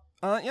dial-up,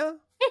 aren't you?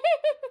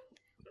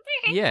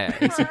 Yeah.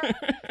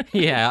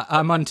 Yeah,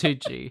 I'm on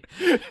 2G.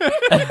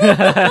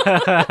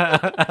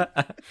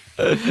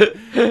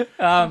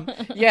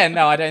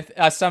 I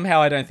don't.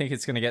 Somehow I don't think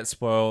it's going to get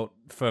spoiled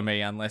for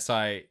me unless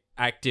I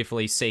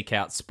actively seek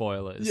out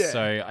spoilers. Yeah.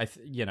 So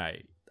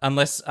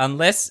unless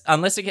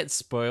it gets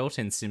spoiled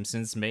in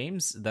Simpsons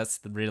memes, that's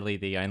really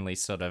the only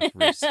sort of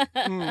risk.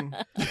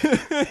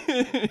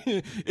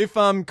 If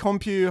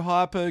Compu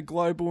Hyper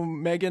Global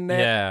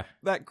Meganet,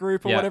 that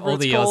group or whatever all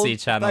it's the called, Aussie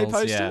channels, they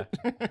post it.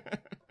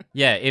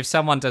 Yeah, if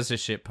someone does a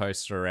shit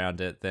poster around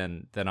it,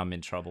 then I'm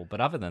in trouble.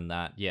 But other than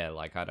that, I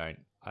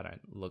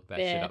don't look that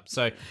shit up.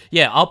 So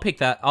I'll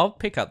pick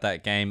up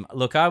that game.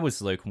 Look, I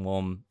was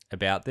lukewarm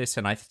about this,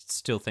 and I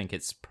still think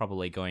it's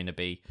probably going to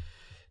be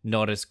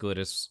not as good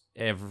as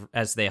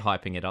they're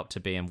hyping it up to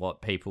be, and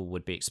what people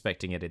would be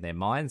expecting it in their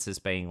minds as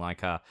being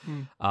like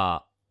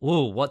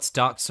what's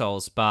Dark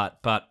Souls,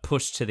 but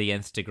pushed to the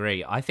nth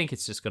degree. I think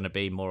it's just going to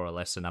be more or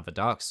less another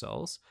Dark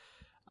Souls.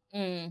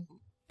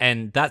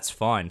 And that's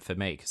fine for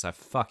me because I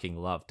fucking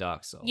love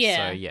Dark Souls.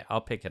 Yeah. So I'll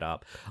pick it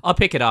up.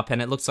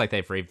 And it looks like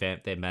they've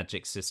revamped their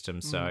magic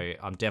system, so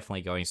I'm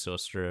definitely going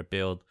Sorcerer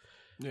build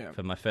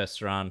for my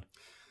first run.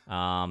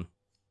 Well,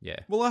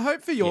 I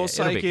hope for your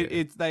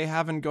sake they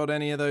haven't got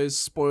any of those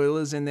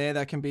spoilers in there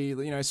that can be,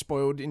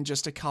 spoiled in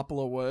just a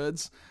couple of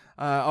words.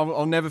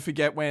 I'll never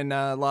forget when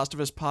Last of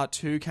Us Part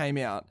 2 came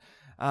out.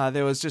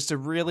 There was just a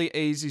really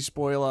easy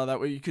spoiler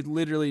that you could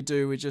literally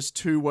do with just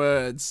 2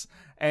 words.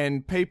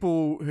 And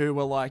people who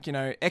were like,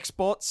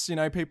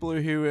 Xbots, people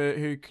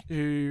who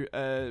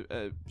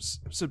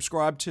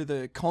subscribe to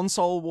the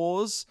console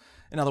wars,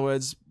 in other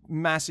words,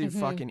 massive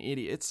fucking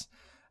idiots.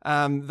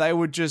 They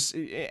would just,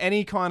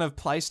 any kind of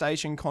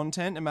PlayStation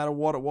content, no matter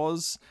what it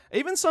was,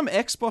 even some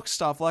Xbox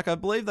stuff, like I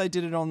believe they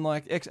did it on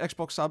like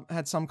Xbox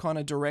had some kind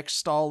of direct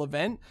style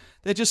event.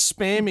 They're just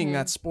spamming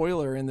that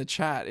spoiler in the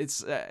chat.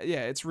 It's,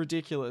 it's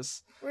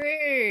ridiculous.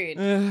 Rude.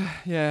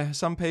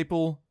 Some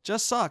people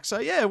just suck. So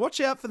watch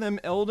out for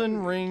them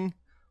Elden Ring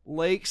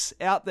leaks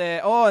out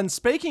there. Oh, and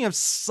speaking of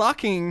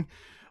sucking,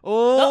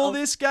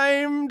 this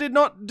game did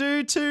not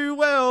do too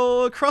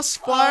well.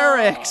 Crossfire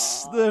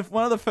X,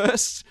 one of the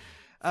first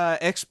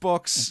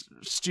Xbox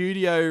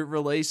Studio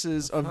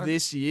releases of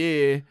this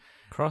year.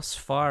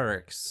 Crossfire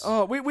X.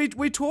 Oh,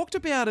 we talked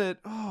about it.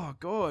 Oh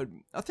god,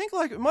 I think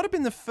like it might have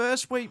been the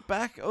first week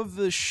back of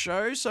the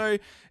show. So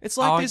it's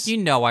like this.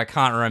 I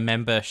can't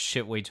remember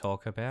shit we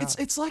talk about.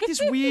 It's like this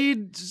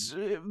weird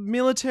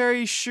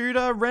military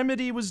shooter.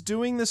 Remedy was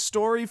doing the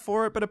story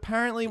for it, but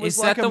apparently it was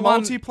like a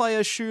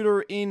multiplayer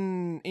shooter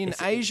in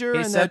Asia,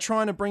 and they're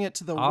trying to bring it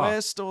to the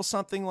West or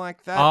something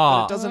like that.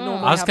 But it doesn't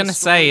normally. I was going to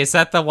say, is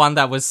that the one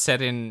that was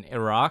set in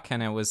Iraq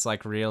and it was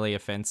like really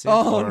offensive?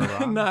 Oh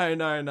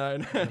no.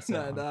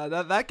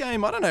 That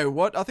game, I don't know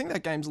what. I think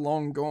that game's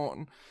long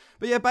gone.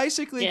 But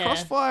basically,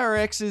 Crossfire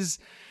X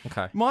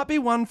might be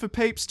one for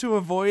peeps to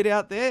avoid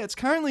out there. It's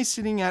currently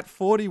sitting at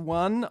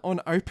 41 on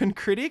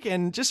OpenCritic,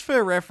 and just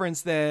for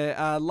reference, there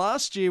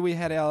last year we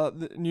had our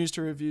News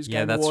to Reviews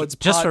Game Awards.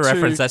 Just part for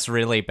reference, 2 that's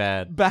really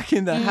bad. Back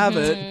in the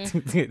habit,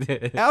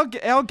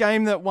 our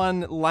game that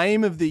won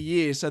Lame of the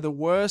Year, so the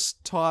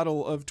worst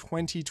title of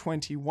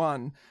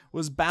 2021,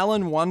 was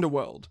Balan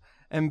Wonderworld.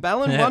 And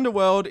Balan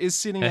Wonderworld is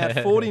sitting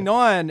at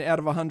 49 out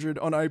of 100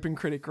 on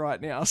OpenCritic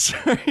right now. So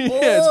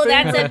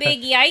that's a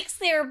big yikes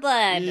there,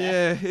 bud.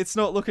 Yeah, it's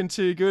not looking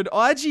too good.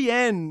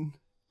 IGN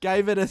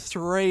gave it a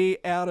 3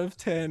 out of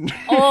 10.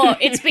 Oh,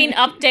 it's been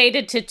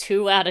updated to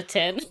 2 out of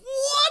 10.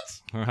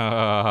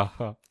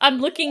 What? I'm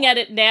looking at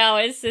it now.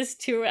 It says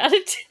 2 out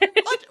of 10.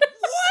 What?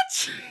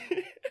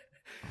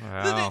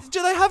 Wow.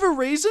 Do they have a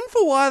reason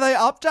for why they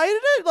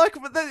updated it? Like,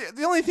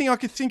 the only thing I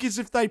could think is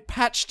if they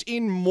patched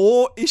in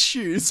more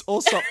issues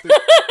or something.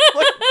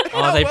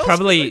 They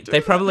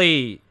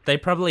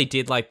probably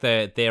did like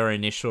their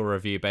initial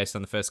review based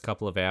on the first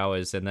couple of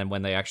hours, and then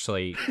when they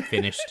actually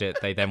finished it,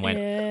 they then went,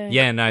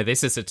 no,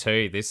 this is a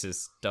 2. This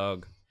is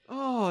dog.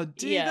 Oh,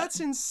 dude,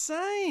 that's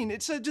insane.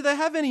 So, do they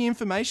have any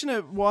information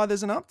of why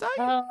there's an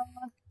update?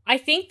 I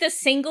think the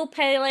single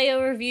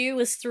player review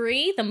was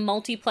 3, the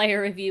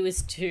multiplayer review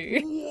is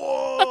 2.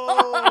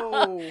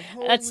 Whoa!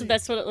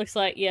 That's what it looks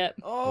like, yep.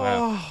 Oh,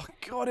 wow.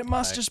 God, it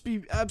must just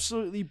be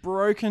absolutely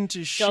broken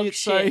to shit.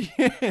 So,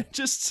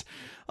 just,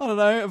 I don't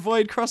know,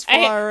 avoid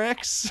Crossfire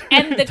X.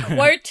 And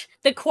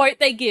the quote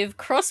they give,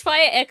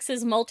 Crossfire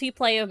X's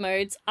multiplayer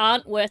modes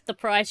aren't worth the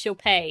price you'll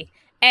pay,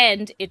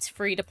 and it's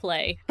free to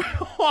play.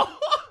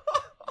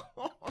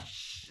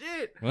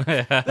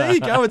 shit. There you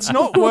go. It's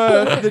not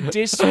worth the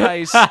disk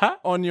space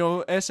on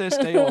your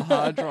SSD or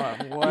hard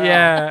drive. Wow.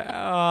 Yeah.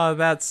 Oh,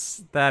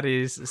 that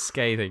is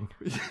scathing.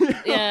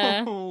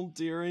 Yeah. Oh,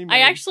 dearie me. I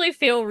actually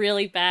feel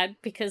really bad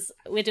because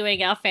we're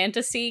doing our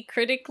Fantasy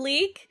Critic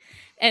League,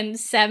 and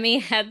Sammy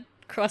had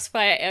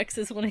Crossfire X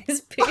as one of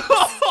his picks.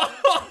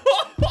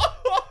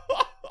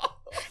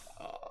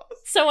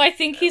 So I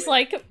think he's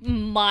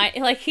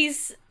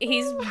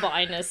he's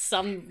minus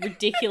some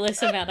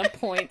ridiculous amount of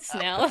points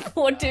now.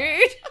 Poor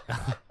dude.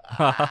 And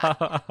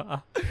I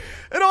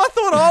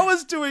thought I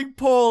was doing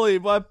poorly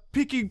by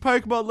picking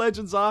Pokemon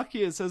Legends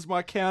Arceus as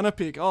my counter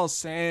pick. Oh,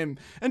 Sam.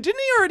 And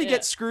didn't he already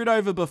get screwed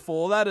over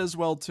before that as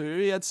well, too?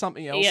 He had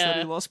something else that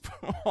he lost.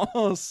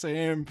 Oh,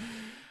 Sam.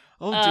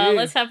 Oh, dear.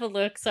 Let's have a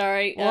look.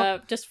 Sorry.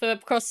 Just for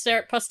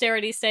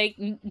posterity's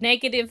sake,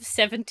 negative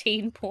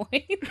 17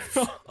 points.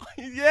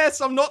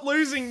 Yes, I'm not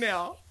losing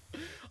now.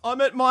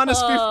 I'm at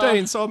minus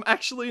 15, so I'm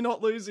actually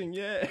not losing.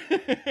 Yeah.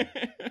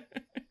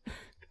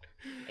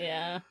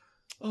 Yeah.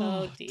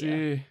 Oh,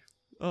 dear.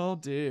 Oh,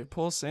 dear.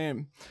 Poor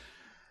Sam.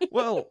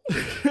 Well,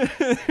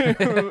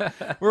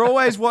 we're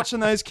always watching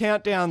those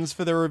countdowns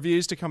for the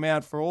reviews to come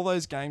out for all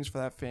those games for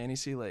that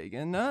fantasy league.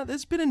 And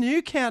there's been a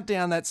new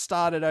countdown that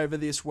started over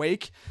this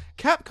week.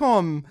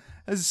 Capcom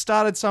has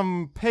started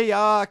some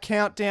PR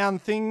countdown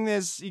thing.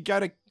 You go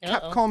to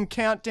Capcom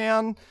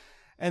Countdown,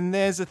 and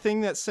there's a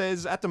thing that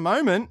says, at the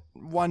moment,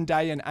 1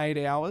 day and 8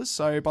 hours.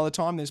 So by the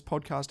time this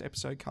podcast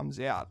episode comes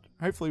out,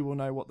 hopefully we'll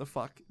know what the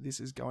fuck this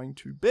is going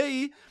to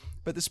be.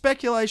 But the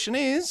speculation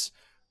is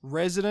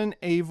Resident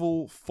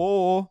Evil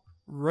 4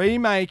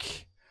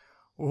 Remake.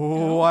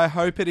 Oh, I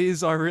hope it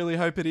is. I really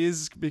hope it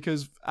is,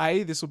 because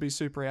A, this will be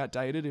super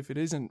outdated if it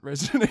isn't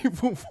Resident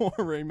Evil 4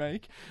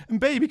 Remake. And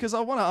B, because I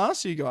want to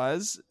ask you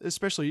guys,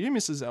 especially you,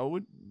 Mrs. L,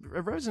 would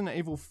a Resident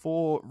Evil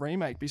 4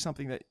 Remake be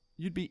something that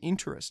you'd be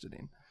interested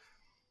in?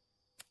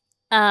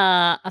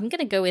 I'm going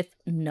to go with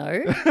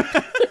no.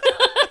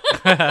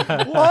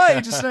 Why?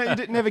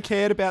 You never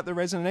cared about the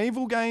Resident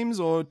Evil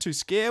games, or too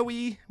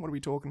scary? What are we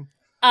talking?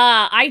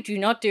 I do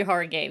not do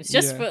horror games.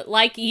 Just for,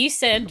 like you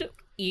said,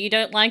 you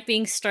don't like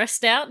being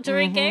stressed out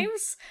during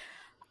games.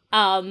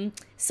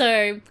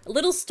 So,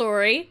 little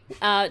story.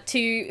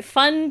 To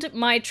fund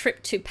my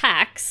trip to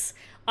PAX,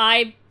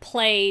 I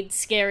played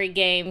scary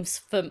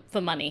games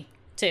for money.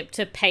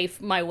 To pay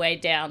my way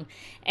down.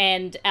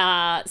 And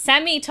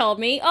Sammy told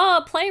me,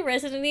 play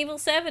Resident Evil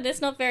 7. It's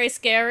not very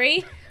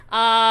scary.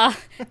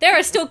 There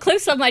are still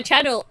clips on my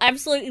channel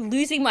absolutely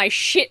losing my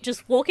shit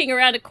just walking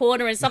around a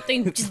corner and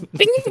something just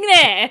bing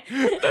there.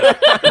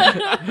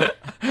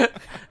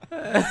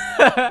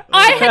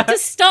 I had to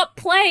stop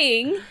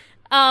playing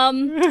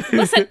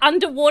what's that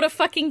underwater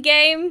fucking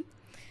game?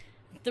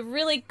 The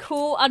really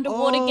cool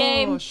underwater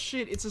game. Oh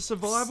shit, it's a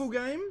survival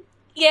game?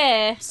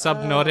 Yeah.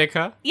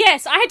 Subnautica?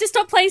 Yes, I had to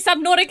stop playing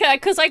Subnautica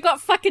because I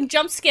got fucking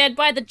jump scared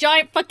by the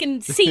giant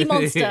fucking sea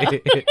monster.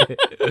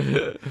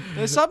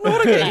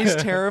 Subnautica is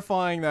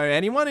terrifying though.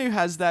 Anyone who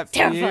has that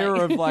fear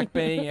of like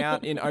being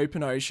out in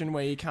open ocean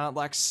where you can't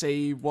like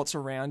see what's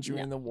around you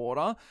in the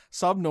water,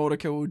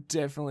 Subnautica will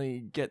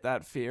definitely get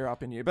that fear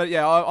up in you. But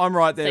yeah, I'm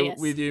right there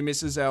with you,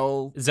 Mrs.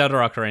 L. Zelda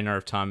Ocarina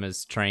of Time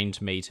has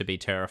trained me to be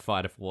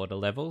terrified of water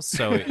levels,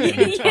 so an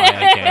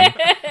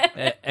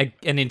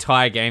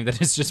entire game that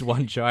is just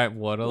one giant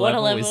water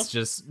level is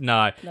just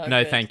no,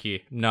 thank you.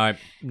 No,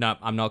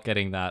 I'm not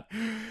getting that.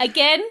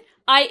 Again,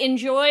 I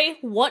enjoy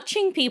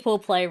watching people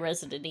play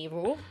Resident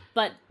Evil,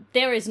 but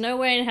there is no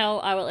way in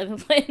hell I will ever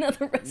play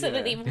another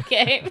Resident Evil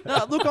game.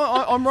 No, look,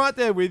 I'm right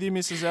there with you,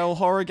 Mrs. L.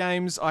 Horror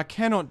games I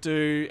cannot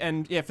do,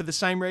 and for the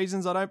same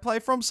reasons I don't play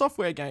From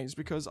Software games,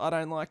 because I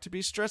don't like to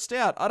be stressed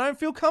out. I don't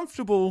feel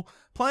comfortable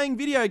playing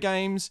video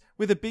games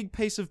with a big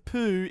piece of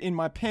poo in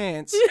my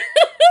pants.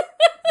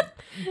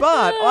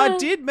 But I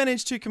did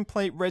manage to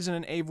complete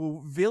Resident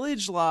Evil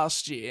Village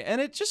last year,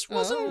 and it just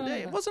wasn't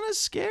as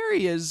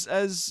scary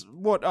as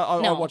what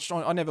I watched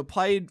on. I never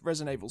played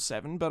Resident Evil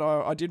 7, but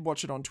I did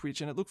watch it on Twitch,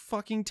 and it looked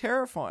fucking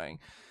terrifying.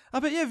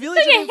 But yeah,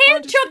 Village. So your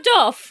hand chopped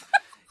off.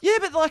 Yeah,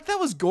 but like that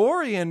was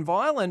gory and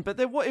violent, but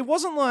it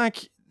wasn't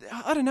like,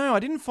 I don't know,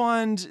 I didn't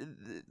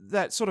find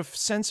that sort of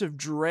sense of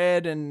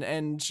dread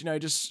and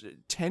just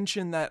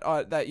tension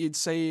that you'd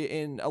see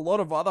in a lot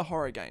of other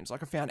horror games.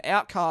 Like I found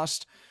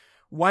Outcast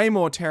way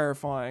more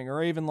terrifying,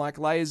 or even like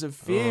Layers of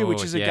Fear,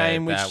 which is a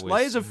game which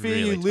Layers of Fear,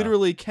 you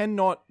literally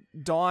cannot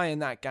die in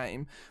that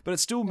game, but it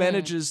still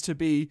manages to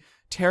be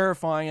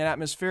terrifying and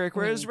atmospheric.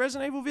 Whereas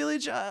Resident Evil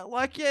Village, I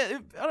don't know,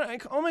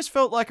 it almost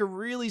felt like a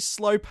really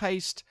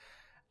slow-paced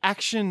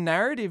action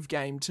narrative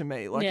game to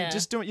me. Like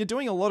you're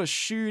doing a lot of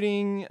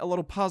shooting, a lot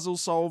of puzzle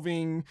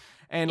solving,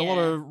 and a lot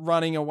of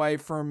running away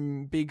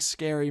from big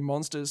scary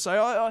monsters.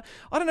 So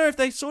I don't know if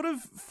they sort of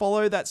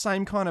follow that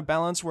same kind of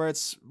balance where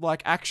it's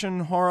like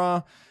action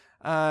horror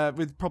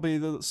with probably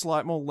the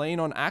slight more lean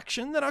on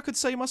action that I could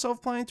see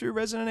myself playing through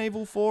Resident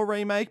Evil 4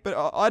 Remake. But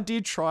I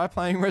did try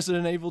playing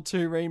Resident Evil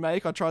 2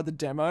 Remake. I tried the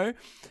demo.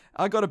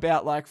 I got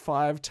about like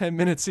 5-10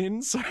 minutes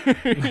in. So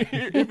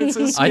if it's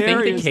as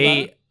scary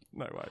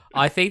No way.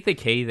 I think the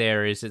key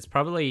there is it's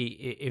probably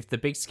if the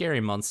big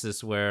scary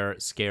monsters were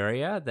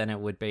scarier, then it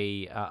would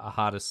be a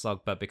harder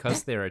slog. But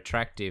because they're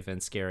attractive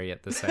and scary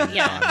at the same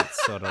time,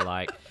 it's sort of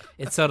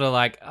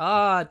like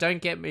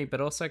don't get me,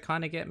 but also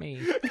kind of get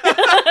me.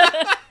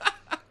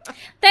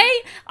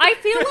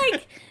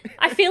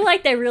 I feel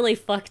like they really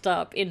fucked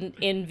up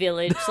in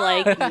Village.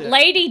 Like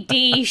Lady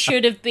D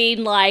should have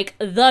been like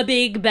the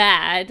big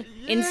bad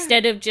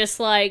instead of just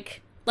like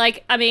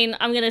I mean,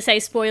 I'm gonna say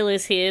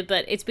spoilers here,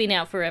 but it's been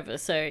out forever,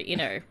 so you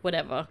know,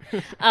 whatever.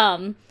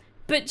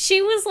 But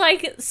she was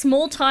like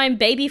small time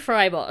baby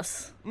fry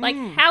boss. Like,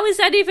 how is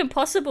that even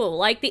possible?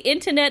 Like, the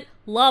internet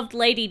loved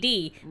Lady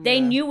D.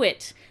 They knew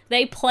it.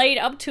 They played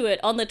up to it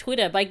on the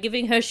Twitter by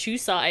giving her shoe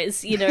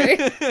size, you know?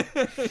 Take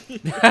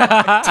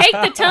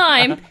the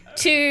time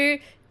to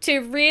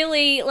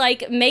really,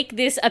 like, make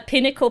this a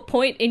pinnacle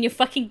point in your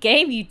fucking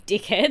game, you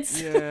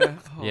dickheads. Yeah.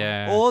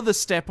 Yeah. Or the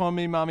step on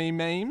me mummy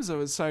memes. It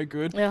was so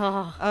good.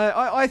 Oh.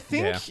 I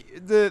think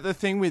the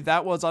thing with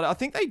that was I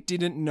think they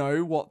didn't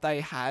know what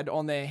they had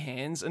on their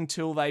hands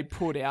until they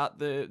put out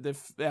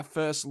their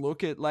first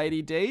look at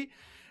Lady D.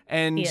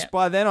 And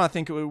by then, I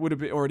think it would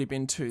have already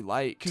been too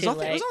late. Because I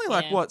think it was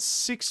only like,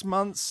 6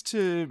 months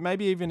to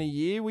maybe even a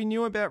year we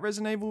knew about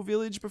Resident Evil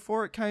Village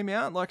before it came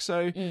out. Like,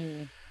 so,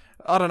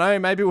 I don't know,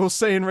 maybe we'll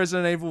see in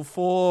Resident Evil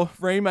 4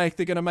 Remake,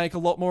 they're going to make a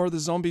lot more of the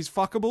zombies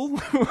fuckable.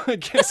 I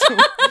guess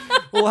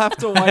we'll have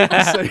to wait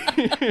and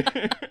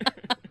see.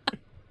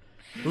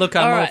 Look,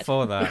 I'm all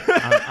for that.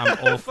 I'm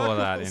all for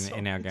that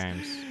in our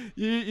games.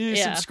 You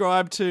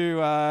subscribe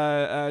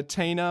to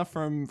Tina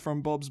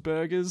from Bob's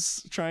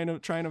Burgers train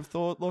of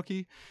thought,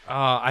 Lockie?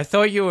 I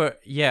thought you were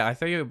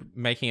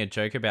making a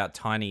joke about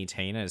Tiny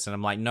Tinas, and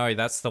I'm like, no,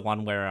 that's the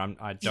one where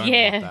I don't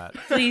want that.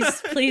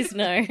 Please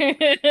no.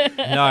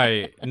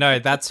 No,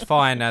 that's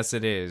fine as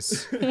it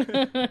is.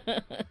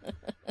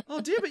 Oh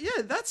dear, but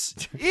yeah,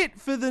 that's it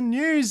for the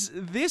news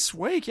this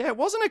week. Yeah, it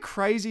wasn't a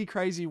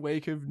crazy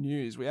week of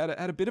news. We had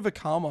a bit of a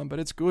calm one, but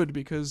it's good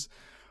because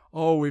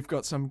we've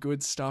got some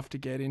good stuff to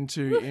get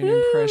into in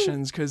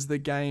impressions because the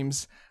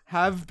games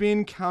have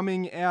been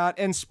coming out.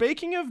 And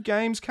speaking of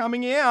games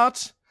coming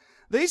out,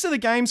 these are the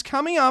games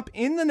coming up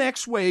in the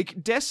next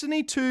week.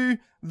 Destiny 2: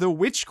 The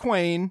Witch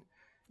Queen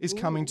is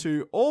coming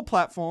to all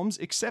platforms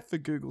except for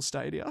Google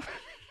Stadia.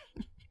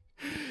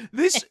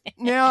 This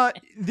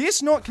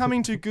not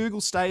coming to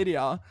Google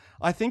Stadia,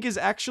 I think is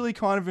actually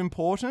kind of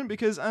important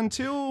because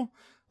until,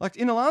 like,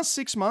 in the last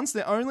 6 months,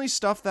 the only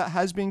stuff that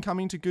has been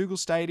coming to Google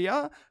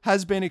Stadia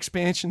has been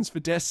expansions for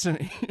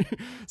Destiny.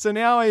 So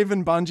now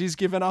even Bungie's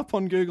given up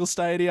on Google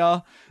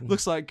Stadia.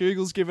 Looks like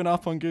Google's given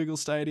up on Google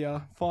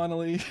Stadia.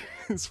 Finally,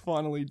 it's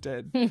finally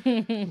dead.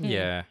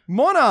 Yeah.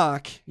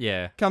 Monarch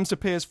comes to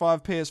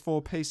PS5,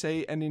 PS4,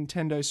 PC, and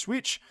Nintendo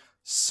Switch.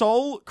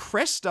 Soul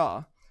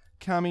Cresta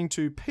coming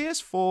to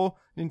PS4,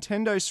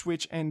 Nintendo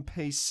Switch, and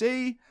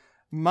PC.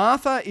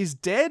 Martha is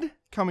Dead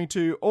coming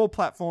to all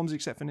platforms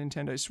except for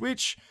Nintendo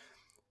Switch.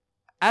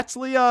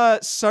 Atelier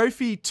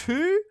Sophie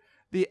 2,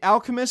 The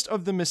Alchemist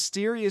of the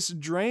Mysterious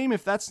Dream.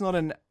 If that's not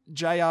an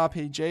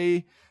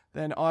JRPG,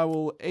 then I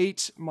will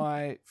eat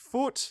my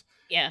foot.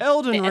 Yeah,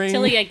 Elden Ring.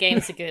 Atelier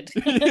games are good.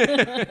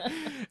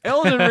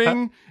 Elden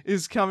Ring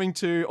is coming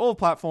to all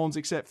platforms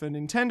except for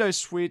Nintendo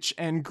Switch,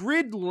 and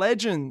Grid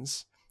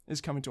Legends is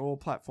coming to all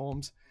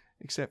platforms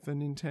except for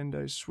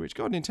Nintendo Switch.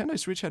 God, Nintendo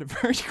Switch had a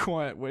very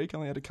quiet week.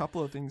 Only had a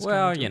couple of things.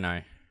 Well, they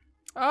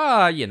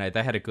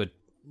had a good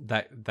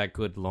that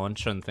good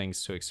launch and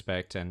things to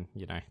expect, and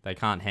they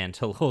can't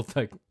handle all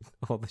the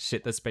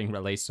shit that's being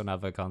released on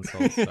other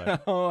consoles. So.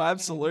 Oh,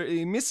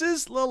 absolutely,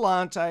 Mrs.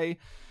 Lalante.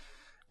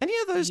 Any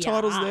of those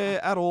titles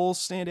there at all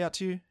stand out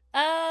to you?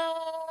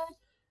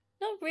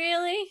 Not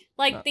really.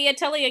 Like, the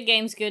Atelier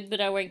game's good, but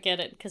I won't get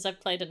it because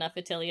I've played enough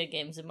Atelier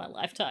games in my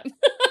lifetime.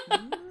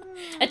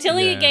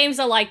 Atelier games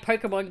are like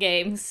Pokemon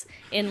games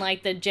in,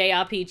 like, the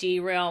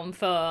JRPG realm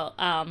for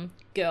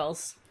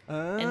girls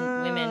and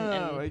women.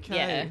 And, okay.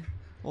 Yeah.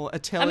 Well,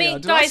 Atelier. I mean,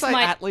 Did guys I say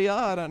might... Atelier?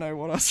 I don't know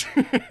what else.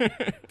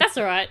 That's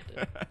all right.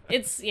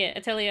 It's,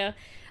 Atelier.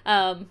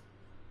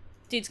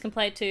 Dudes can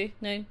play it too.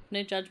 No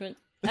judgment.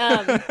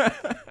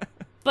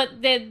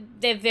 But they're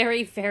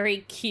very,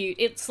 very cute.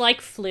 It's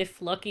like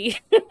Fliff, Lockie.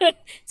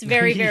 It's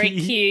very, very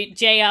cute.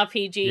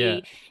 JRPG. Yeah.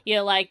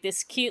 You're like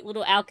this cute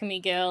little alchemy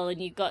girl,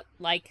 and you've got,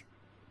 like,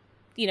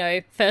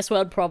 first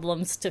world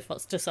problems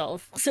to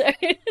solve. So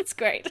it's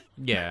great.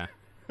 Yeah.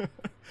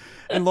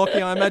 And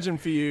Lockie, I imagine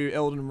for you,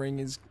 Elden Ring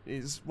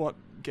is what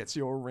gets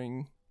your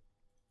ring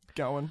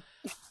going.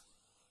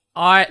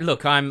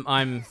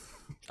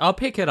 I'll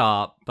pick it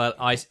up, but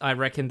I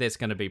reckon there's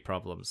going to be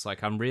problems.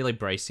 Like, I'm really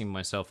bracing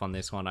myself on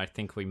this one. I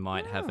think we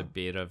might have a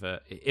bit of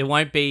it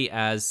won't be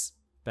as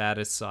bad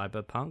as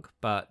Cyberpunk,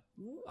 but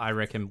I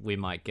reckon we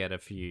might get a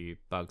few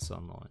bugs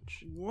on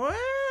launch. Wow,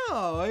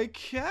 Oh,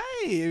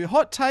 okay.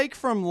 Hot take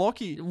from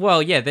Lockie.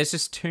 Well, yeah, there's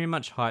just too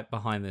much hype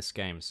behind this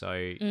game, so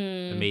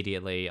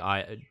immediately,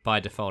 by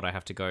default, I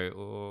have to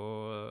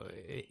go,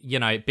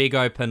 big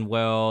open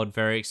world,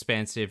 very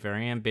expansive,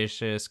 very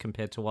ambitious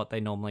compared to what they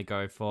normally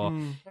go for.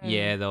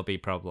 Yeah, there'll be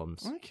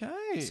problems.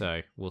 Okay.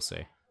 So, we'll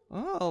see.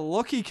 Oh,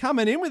 Lockie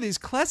coming in with his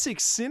classic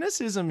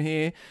cynicism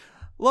here.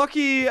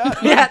 Lockie,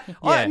 Yeah.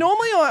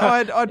 normally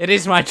I'd It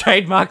is my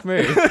trademark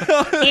move.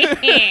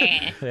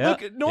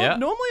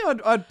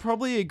 Normally I'd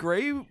probably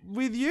agree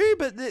with you,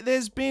 but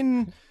there's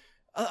been,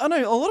 I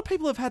know a lot of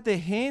people have had their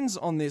hands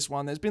on this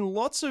one. There's been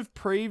lots of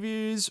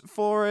previews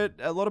for it.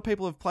 A lot of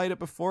people have played it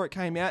before it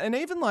came out, and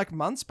even like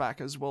months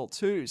back as well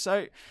too.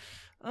 So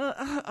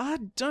I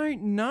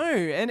don't know.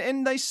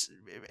 And they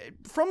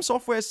From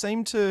Software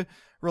seem to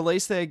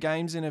release their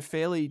games in a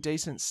fairly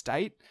decent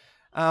state.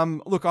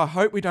 Look, I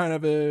hope we don't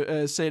have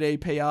a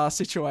CDPR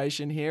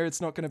situation here.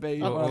 It's not going to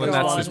be one of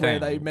those ones where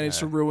they manage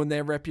to ruin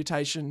their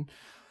reputation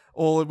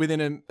all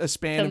within a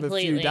span of a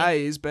few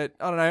days. But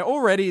I don't know.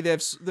 Already,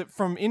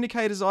 from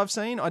indicators I've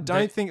seen, I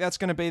don't think that's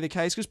going to be the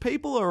case because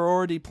people are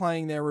already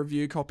playing their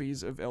review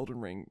copies of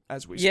Elden Ring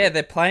as we speak. Yeah,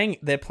 they're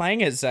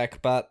playing it,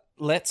 Zach. But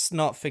let's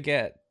not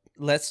forget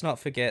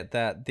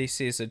that this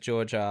is a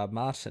George R. R.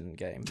 Martin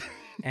game,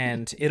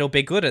 and it'll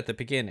be good at the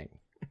beginning.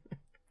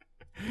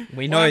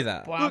 We know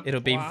that.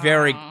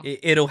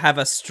 It'll have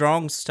a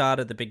strong start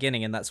at the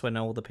beginning, and that's when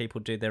all the people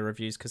do their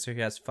reviews, because who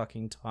has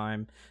fucking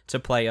time to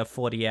play a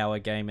 40-hour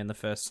game in the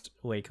first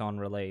week on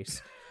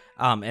release,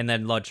 and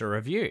then lodge a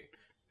review.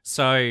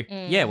 So,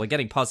 yeah, we're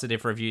getting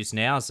positive reviews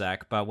now,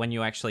 Zach, but when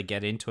you actually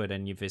get into it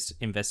and you've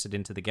invested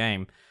into the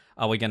game,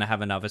 are we going to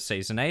have another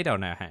Season 8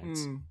 on our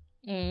hands?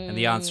 And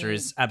the answer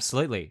is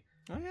absolutely.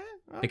 Okay.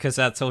 Because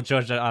that's all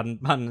George R. R.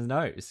 Martin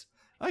knows.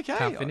 Okay.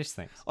 Can't finish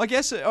things. I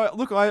guess,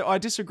 look, I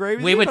disagree with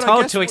you. We were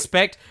told to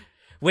expect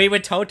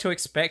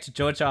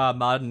George R. R.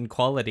 Martin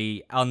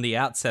quality on the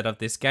outset of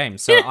this game,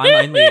 so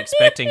I'm only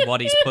expecting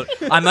what he's put.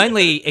 I'm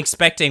only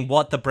expecting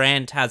what the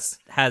brand has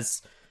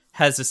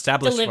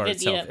established for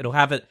itself. Yeah. It'll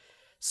have a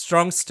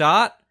strong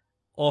start,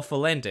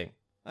 awful ending.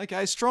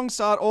 Okay, strong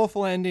start,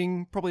 awful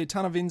ending, probably a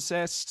ton of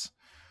incest.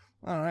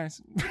 I don't know.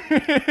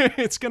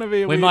 It's going to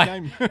be a weird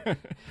game.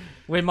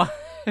 We might.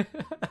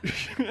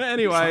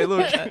 Anyway,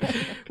 look.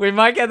 We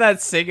might get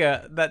that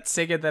singer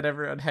that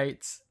everyone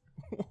hates.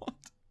 What?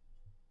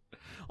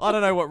 I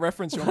don't know what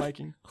reference you're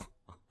making.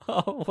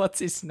 Oh, what's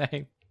his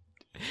name?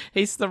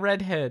 He's the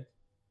redhead.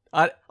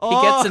 He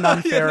gets an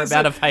unfair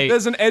amount of hate.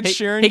 There's an Ed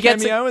Sheeran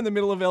cameo in the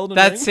middle of Elden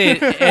Ring. That's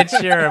it, Ed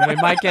Sheeran. We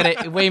might get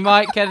it. We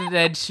might get an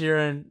Ed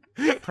Sheeran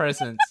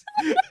presence.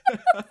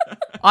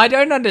 I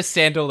don't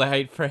understand all the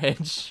hate for Ed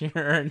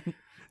Sheeran.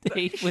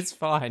 He was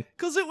fine.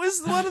 Because it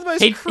was one of the most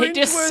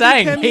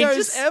cringe-worthy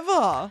cameos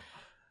ever.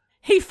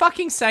 He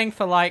fucking sang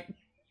for like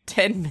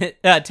 10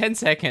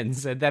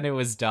 seconds and then it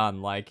was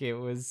done. Like, it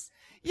was...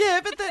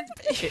 Yeah, but then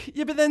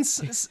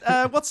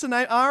what's the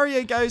name?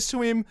 Arya goes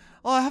to him,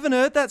 "Oh, I haven't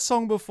heard that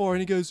song before." And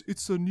he goes,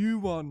 "It's a new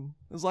one."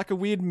 It was like a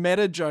weird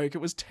meta joke. It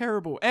was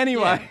terrible.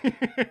 Anyway,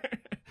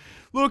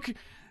 look,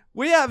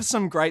 we have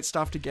some great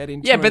stuff to get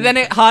into. Yeah, but then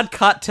it hard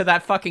cut to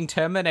that fucking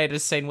Terminator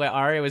scene where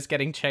Arya was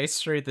getting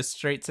chased through the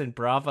streets in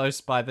Bravos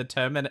by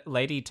the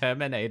Lady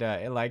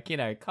Terminator. Like,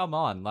 come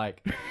on,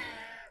 like...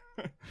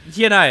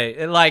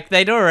 like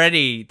they'd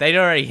already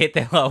hit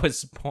their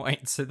lowest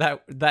point, so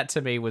that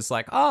to me was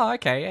like, oh,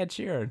 okay, Ed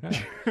Sheeran.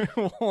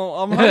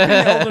 Well, I'm hoping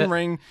Elden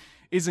Ring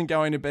isn't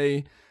going to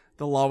be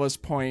the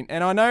lowest point,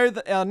 and I know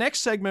that our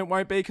next segment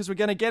won't be, because we're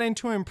going to get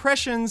into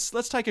impressions.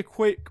 Let's take a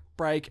quick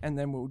break and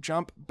then we'll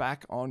jump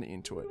back on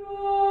into it.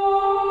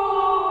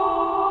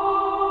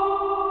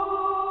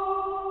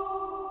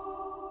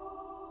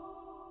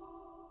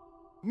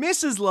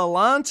 Mrs.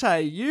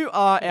 Lalante, you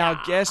are our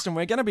guest, and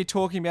we're going to be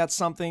talking about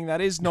something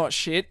that is not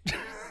shit.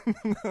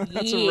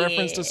 That's a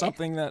reference to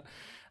something that,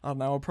 I don't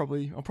know, I'll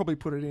probably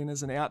put it in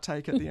as an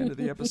outtake at the end of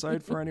the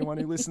episode for anyone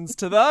who listens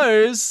to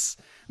those.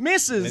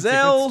 Mrs.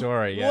 L,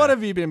 what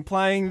have you been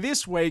playing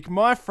this week,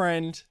 my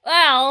friend?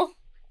 Well,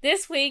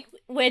 this week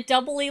we're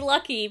doubly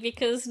lucky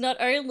because not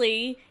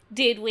only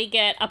did we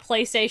get a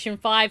PlayStation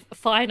 5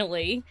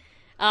 finally,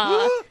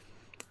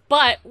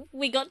 but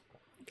we got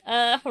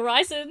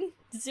Horizon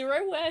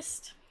Zero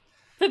West.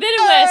 Forbidden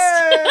West.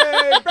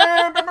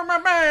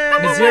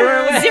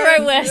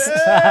 Zero West.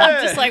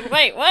 I'm just like,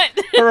 wait, what?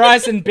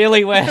 Horizon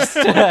Billy West.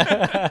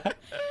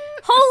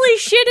 Holy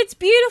shit, it's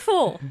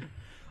beautiful.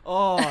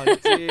 Oh,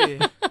 dear.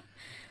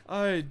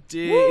 Oh,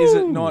 dear. Woo. Is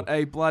it not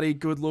a bloody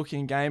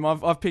good-looking game?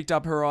 I've picked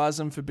up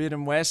Horizon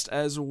Forbidden West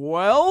as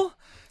well.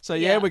 So,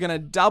 yeah. We're going to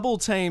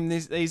double-team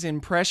these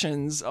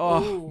impressions.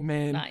 Oh, ooh,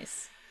 man.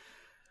 Nice.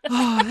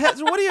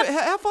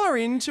 How far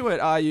into it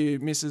are you,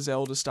 Mrs.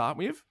 L, to start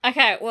with?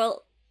 Okay,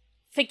 well,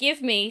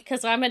 forgive me,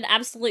 because I'm an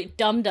absolute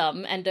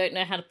dum-dum and don't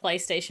know how to play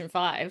PlayStation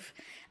 5.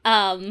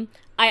 I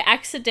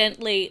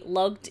accidentally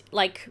logged,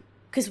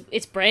 because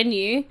it's brand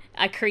new,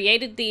 I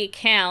created the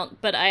account,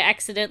 but I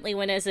accidentally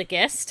went as a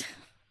guest.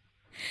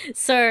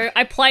 So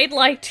I played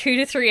 2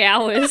 to 3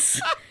 hours,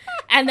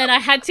 and then I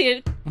had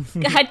to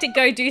had to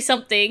go do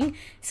something,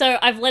 so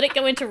I've let it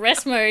go into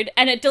rest mode,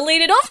 and it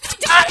deleted off the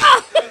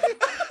data!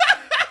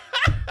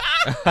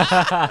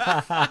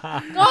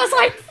 I was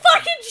like,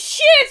 fucking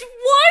shit,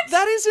 what?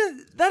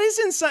 That is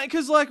insane,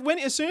 because like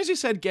as soon as you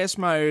said guest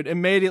mode,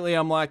 immediately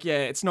I'm like, yeah,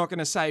 it's not going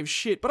to save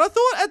shit. But I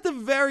thought at the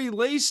very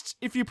least,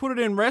 if you put it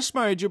in rest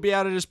mode, you'll be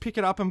able to just pick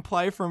it up and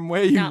play from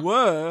where you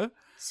were.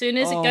 Soon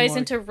as it goes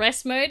into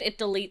rest mode, it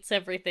deletes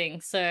everything.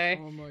 So,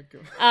 oh my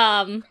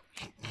god.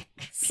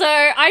 So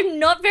I'm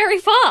not very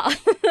far.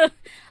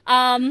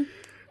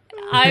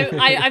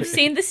 I've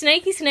seen the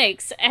snaky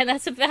snakes, and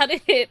that's about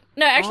it.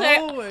 No,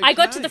 actually, I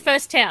got to the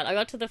first town.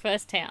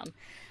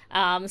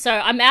 So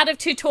I'm out of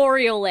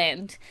tutorial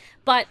land.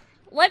 But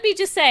let me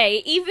just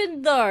say,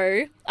 even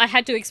though I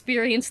had to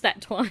experience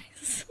that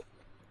twice,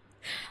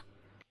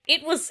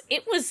 it was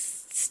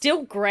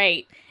still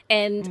great.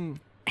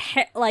 And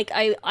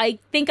I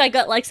think I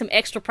got like some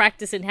extra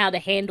practice in how to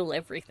handle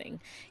everything.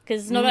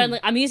 Because not only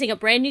I'm using a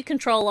brand new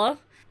controller,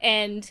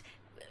 and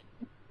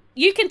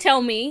you can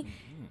tell me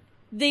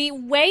the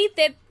way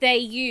that they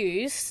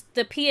use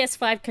the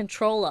PS5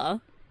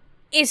 controller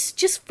is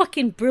just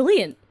fucking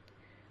brilliant.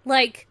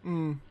 Like,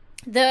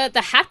 the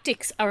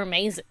haptics are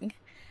amazing.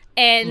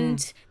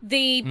 And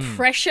the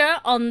pressure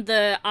on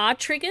the R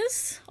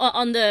triggers,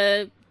 on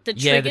the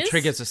triggers. Yeah, the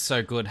triggers are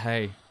so good,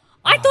 hey.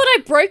 I thought I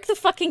broke the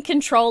fucking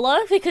controller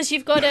because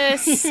you've got to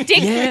stick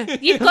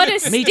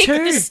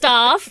the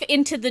staff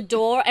into the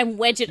door and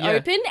wedge it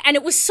open, and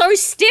it was so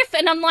stiff,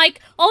 and I'm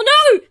like, oh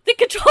no, the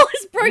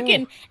controller's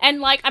broken. Ooh.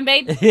 And like I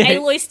made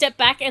Aloy step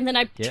back, and then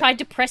I tried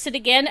to press it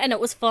again, and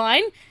it was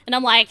fine. And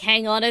I'm like,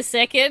 hang on a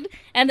second,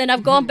 and then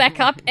I've gone back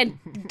up and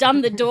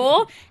done the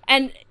door,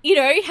 and you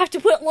have to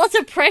put lots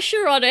of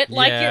pressure on it,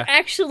 like you're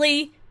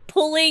actually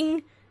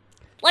pulling.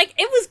 Like,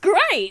 it was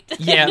great.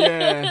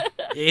 Yeah.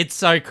 It's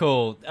so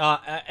cool.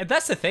 And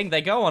that's the thing.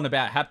 They go on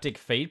about haptic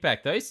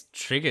feedback. Those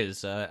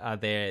triggers are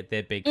their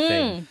big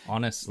thing,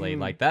 honestly.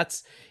 Like,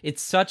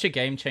 it's such a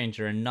game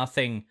changer, and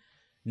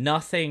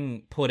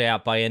nothing put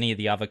out by any of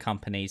the other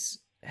companies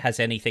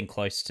has anything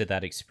close to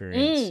that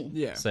experience.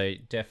 Yeah. So,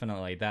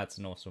 definitely, that's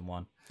an awesome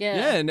one.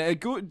 Yeah, and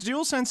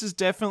DualSense is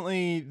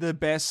definitely the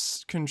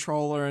best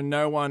controller, and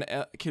no one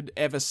could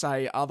ever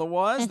say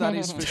otherwise. That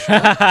is for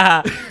sure.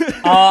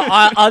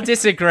 I'll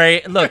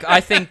disagree. Look, I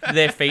think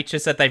their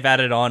features that they've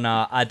added on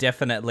are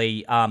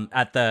definitely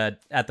at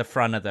the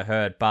front of the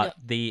herd, but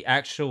the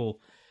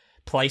actual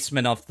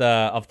placement of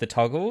the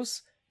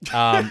toggles,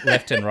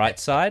 left and right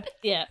side.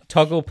 Yeah.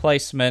 Toggle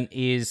placement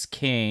is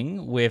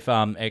king with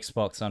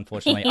Xbox,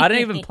 unfortunately. I don't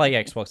even play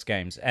Xbox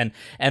games. And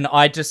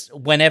I just,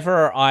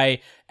 whenever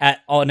I,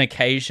 on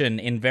occasion,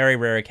 in very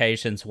rare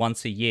occasions,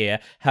 once a year,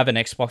 have an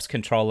Xbox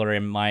controller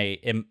in my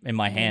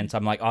hands,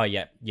 I'm like, oh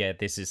yeah,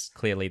 this is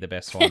clearly the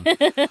best one.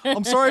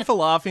 I'm sorry for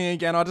laughing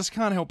again. I just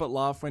can't help but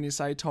laugh when you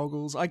say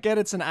toggles. I get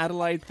it's an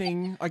Adelaide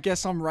thing. I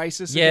guess I'm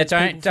racist. Yeah,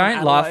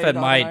 don't laugh at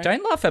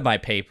my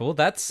people.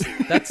 That's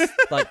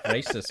like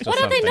racist or what something. What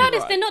have they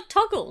noticed? They're not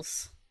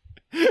toggles.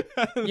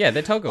 Yeah,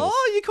 they're toggles.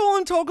 Oh, you call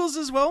them toggles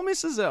as well,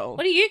 Mrs. L?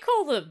 What do you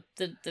call them?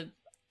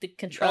 The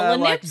controller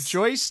like nips?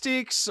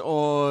 Joysticks,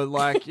 or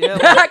like or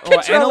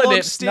analog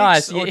nips. sticks,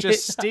 Nice. or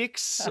just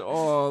sticks,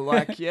 or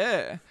like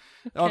Okay.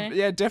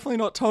 Definitely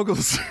not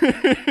toggles.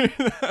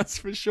 That's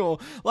for sure.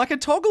 Like a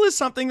toggle is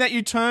something that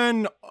you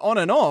turn on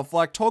and off.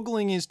 Like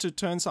toggling is to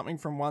turn something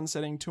from one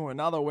setting to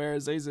another,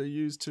 whereas these are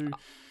used to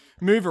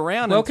move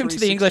around. Welcome to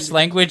the English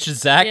language,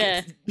 Zach.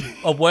 Yeah.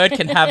 A word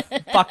can have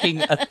fucking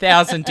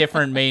 1,000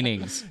 different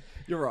meanings.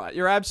 You're right.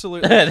 You're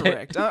absolutely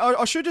correct.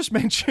 I should just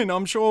mention,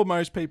 I'm sure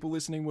most people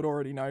listening would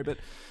already know, but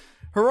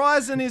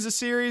Horizon is a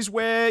series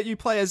where you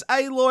play as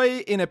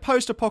Aloy in a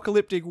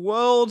post-apocalyptic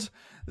world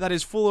that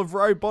is full of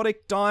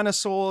robotic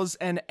dinosaurs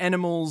and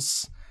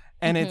animals,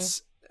 and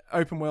it's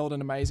open world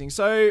and amazing.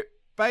 So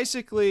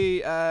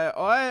basically,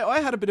 I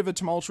had a bit of a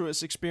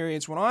tumultuous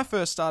experience when I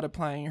first started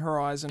playing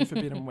Horizon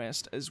Forbidden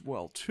West as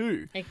well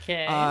too.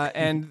 Okay.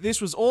 And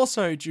this was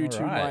also due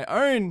to my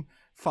own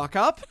fuck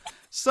up.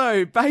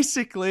 So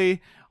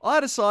basically,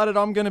 I decided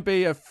I'm going to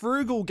be a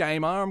frugal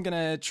gamer. I'm going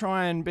to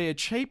try and be a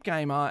cheap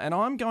gamer, and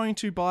I'm going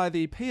to buy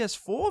the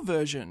PS4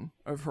 version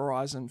of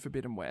Horizon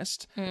Forbidden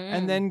West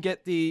and then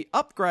get the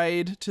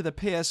upgrade to the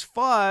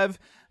PS5,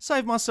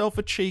 save myself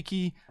a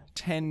cheeky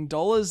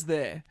 $10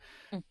 there.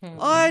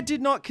 I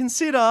did not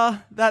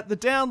consider that the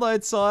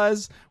download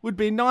size would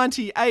be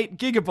 98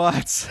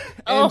 gigabytes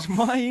and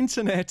my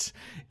internet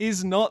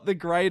is not the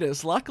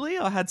greatest. Luckily,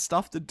 I had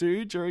stuff to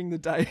do during the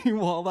day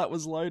while that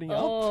was loading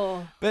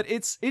up. But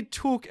it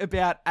took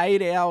about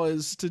 8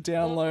 hours to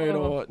download,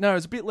 or no, it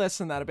was a bit less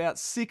than that, about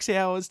 6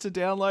 hours to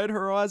download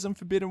Horizon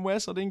Forbidden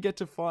West. I didn't get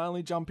to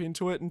finally jump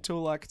into it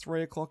until like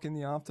 3 o'clock in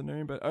the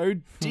afternoon, but oh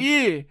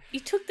dear. You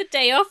took the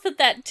day off for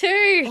that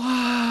too.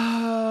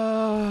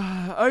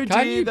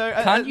 Dear, though.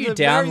 Can't you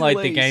download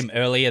the game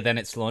earlier than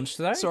it's launched,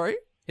 though? Sorry?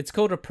 It's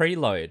called a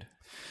preload.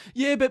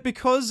 Yeah, but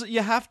because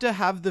you have to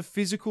have the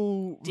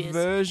physical Disc.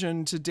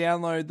 version to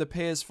download the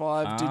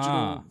PS5 Ah.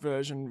 digital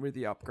version with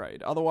the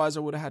upgrade. Otherwise, I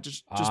would have had to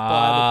just buy the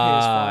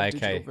Ah, PS5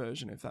 okay. digital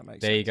version, if that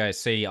makes There you sense. go.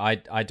 See, I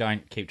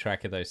don't keep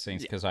track of those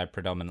things because I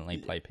predominantly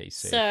play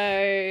PC. So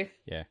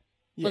yeah.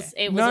 was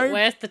Yeah. it No-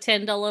 worth the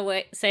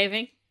 $10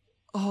 saving?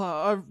 It Yeah,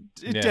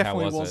 how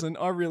definitely was it? wasn't.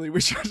 I really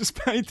wish I just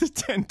paid the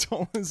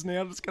 $10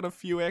 now. Just got a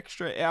few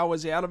extra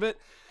hours out of it.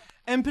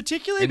 And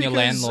particularly And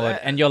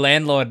because your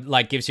landlord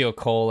like gives you a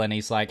call and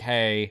he's like,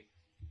 hey,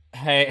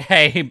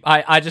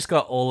 I just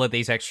got all of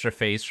these extra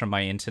fees from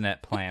my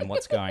internet plan.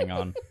 What's going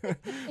on?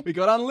 we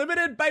got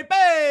unlimited,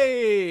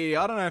 baby.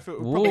 I don't know if it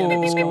will probably end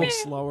up Ooh. going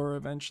slower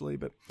eventually,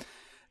 but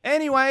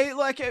anyway,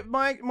 like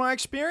my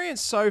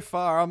experience so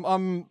far,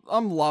 I'm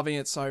loving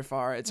it so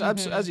far. It's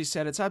as you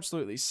said, it's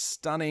absolutely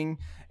stunning,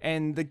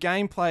 and the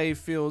gameplay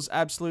feels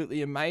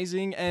absolutely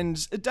amazing.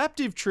 And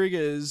adaptive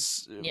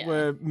triggers Yeah.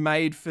 were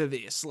made for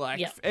this.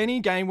 Like Yep. any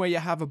game where you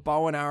have a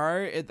bow and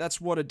arrow,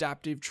 that's what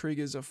adaptive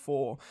triggers are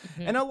for.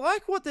 And I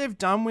like what they've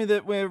done with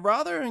it. Where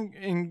rather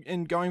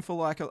in going for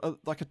like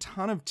a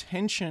ton of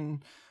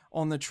tension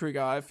on the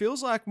trigger, it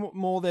feels like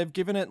more they've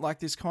given it like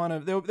this kind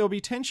of there'll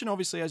be tension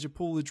obviously as you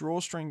pull the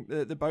drawstring,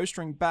 the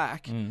bowstring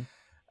back.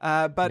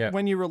 But Yep.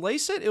 when you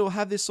release it, it'll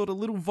have this sort of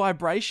little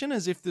vibration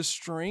as if the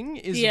string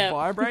is Yep.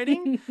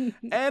 vibrating,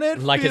 and it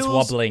Like it's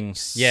feels wobbling.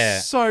 Yeah.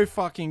 so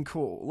fucking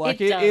cool.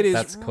 Like It does. it is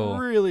That's cool.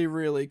 really,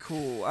 really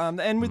cool.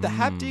 And with the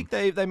haptic,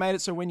 they made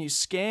it so when you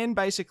scan,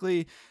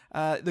 basically,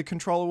 the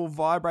controller will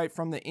vibrate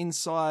from the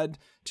inside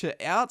to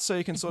out, so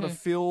you can sort of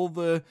feel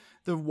the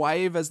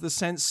wave as the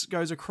sense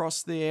goes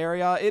across the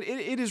area.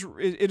 It is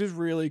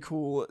really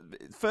cool.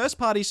 First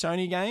party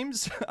Sony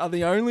games are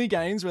the only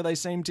games where they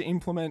seem to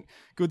implement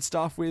good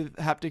stuff with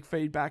haptic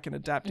feedback and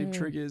adaptive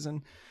triggers.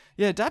 And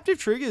yeah, adaptive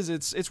triggers,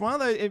 it's one of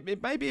those,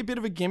 it may be a bit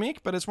of a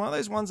gimmick, but it's one of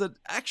those ones that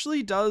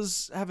actually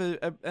does have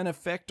an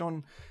effect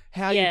on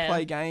how you Yeah.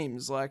 play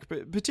games, like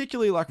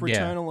particularly like Yeah.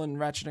 Returnal and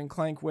Ratchet and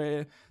Clank,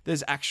 where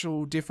there's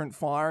actual different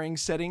firing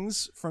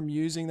settings from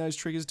using those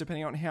triggers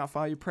depending on how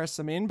far you press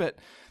them in. But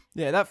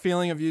yeah, that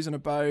feeling of using a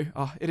bow,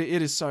 it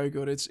is so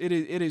good. It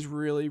is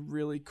really,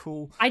 really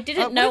cool. I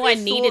didn't What know have I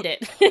you needed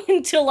it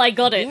until I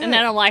got it, and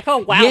then I'm like, oh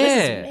wow, this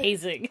Yeah. is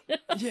amazing.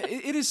 Yeah,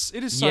 it is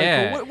so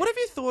Yeah. cool. What have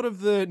you thought of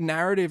the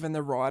narrative and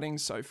the writing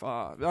so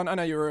far? I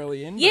know you're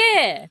early in. but-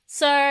 Yeah.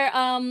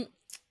 So,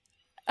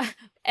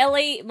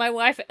 Ellie, my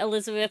wife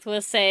Elizabeth,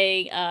 was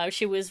saying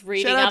she was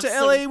reading Shout out up to some-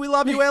 Ellie. We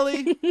love you,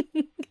 Ellie.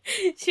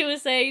 She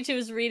was saying she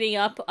was reading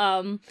up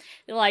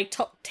like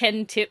top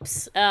 10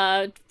 tips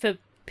for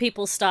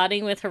people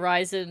starting with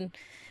Horizon.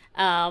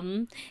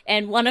 And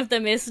one of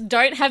them is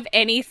don't have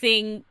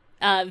anything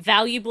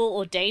valuable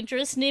or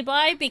dangerous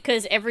nearby,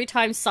 because every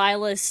time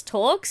Silas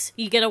talks,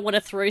 you're gonna want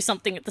to throw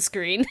something at the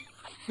screen.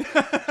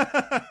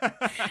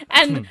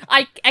 And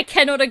I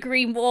cannot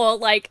agree more.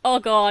 Like, oh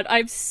god,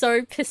 I'm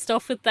so pissed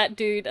off with that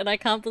dude, and I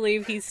can't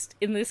believe he's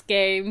in this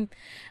game.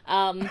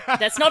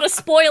 That's not a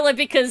spoiler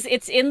because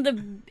it's in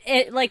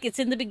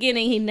the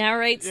beginning. He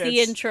narrates Yeah, the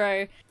it's-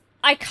 intro.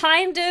 I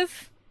kind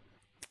of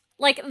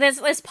like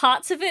there's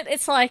parts of it.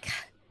 It's like,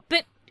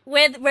 but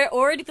we're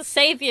already the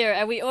savior,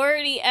 and we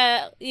already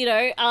are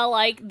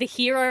like the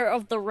hero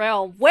of the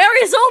realm.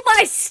 Where is all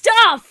my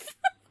stuff?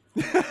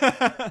 Where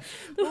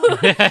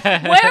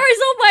is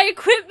all my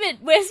equipment?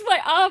 Where's my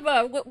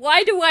armor?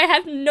 Why do I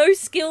have no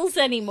skills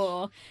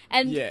anymore?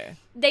 And Yeah.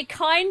 they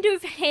kind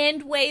of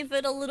hand wave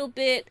it a little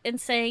bit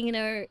and saying,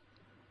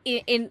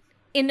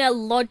 in a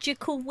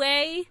logical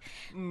way.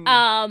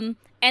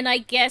 And I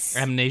guess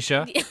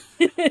Amnesia.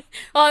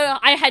 oh,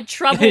 I had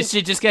trouble.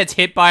 She just gets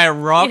hit by a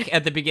rock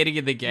at the beginning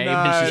of the game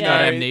and she's No,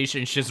 got no. amnesia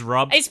and she's just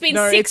robbed. It's been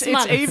No, 6 it's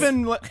months.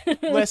 even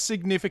less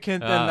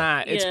significant than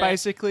that. It's Yeah.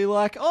 basically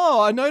like,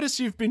 oh, I notice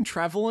you've been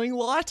traveling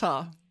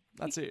lighter.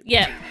 That's it.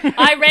 Yeah,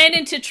 I ran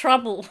into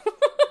trouble.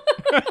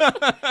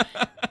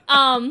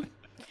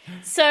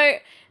 So,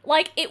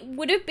 like, it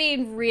would have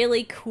been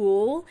really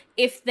cool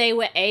if they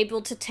were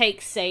able to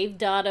take save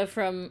data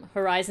from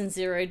Horizon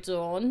Zero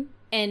Dawn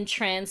and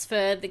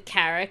transfer the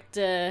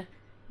character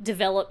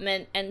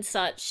development and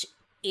such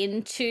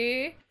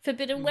into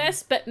Forbidden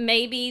West, but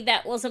maybe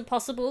that wasn't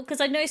possible, because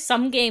I know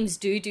some games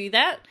do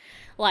that.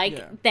 Like,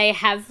 Yeah. they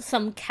have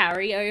some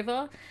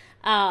carryover.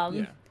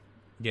 Yeah.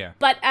 Yeah.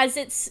 But as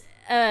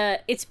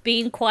it's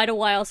been quite a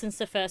while since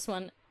the first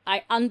one,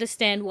 I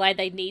understand why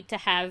they need to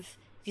have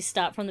you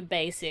start from the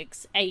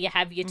basics and you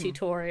have your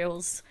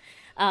tutorials.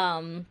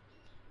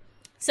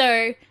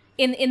 So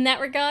in that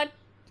regard,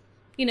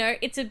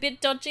 it's a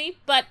bit dodgy,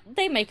 but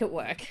they make it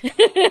work.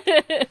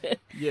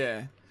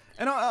 Yeah.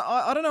 And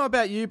I don't know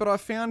about you, but I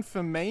found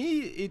for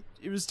me,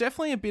 it was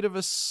definitely a bit of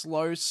a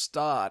slow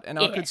start. And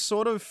I Yeah. could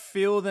sort of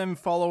feel them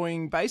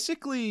following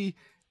basically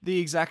the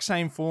exact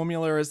same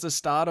formula as the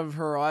start of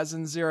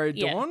Horizon Zero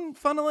Yeah. Dawn,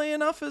 funnily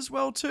enough, as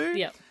well, too.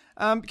 Yep.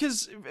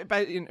 Because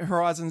in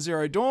Horizon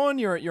Zero Dawn,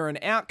 you're an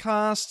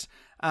outcast.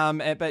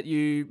 but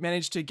you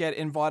manage to get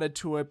invited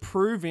to a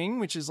proving,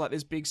 which is like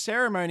this big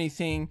ceremony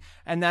thing,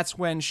 and that's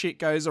when shit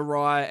goes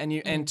awry and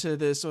you enter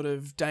the sort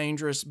of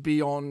dangerous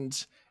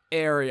beyond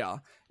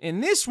area. In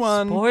this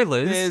one,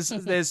 Spoilers.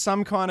 there's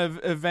some kind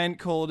of event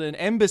called an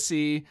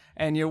embassy,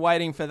 and you're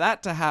waiting for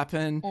that to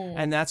happen,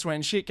 and that's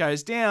when shit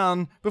goes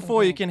down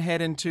before you can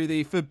head into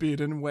the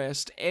Forbidden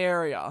West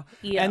area.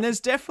 Yeah. And there's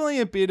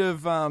definitely a bit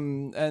of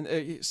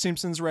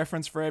Simpsons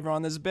reference for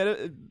everyone. There's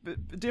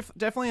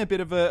definitely a bit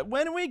of a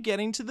when are we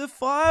getting to the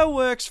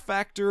fireworks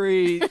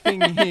factory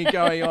thing here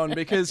going on,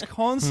 because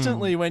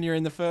constantly when you're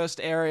in the first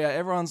area,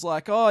 everyone's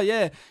like, oh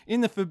yeah,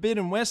 in the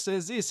Forbidden West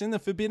there's this, in the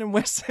Forbidden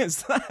West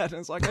there's that. And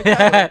it's like, okay,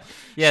 well,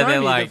 Yeah, show they're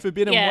me like- the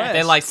Forbidden Yeah. West.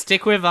 They're like,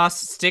 stick with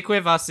us.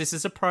 This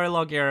is a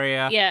prologue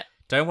area. Yeah.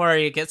 Don't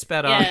worry, it gets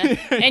better. Yeah.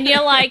 And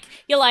you're like,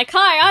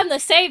 hi, I'm the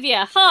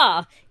savior.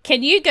 Ha!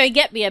 Can you go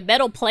get me a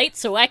metal plate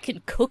so I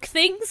can cook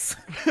things?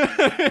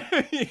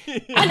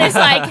 And it's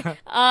like,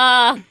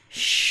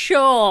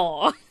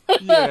 sure.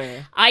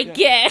 yeah. I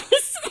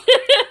guess.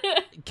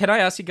 Can I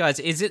ask you guys,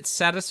 is it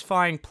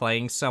satisfying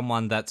playing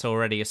someone that's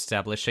already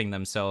establishing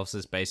themselves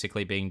as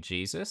basically being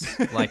Jesus?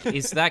 Like,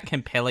 is that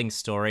compelling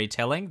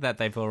storytelling that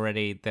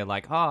they're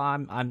like, oh,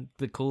 I'm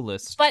the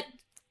coolest? But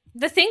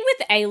the thing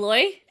with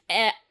Aloy,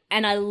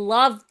 and I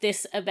love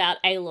this about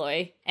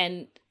Aloy,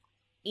 and,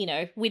 you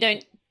know, we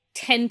don't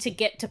tend to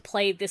get to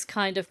play this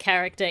kind of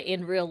character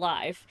in real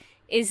life,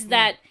 is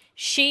that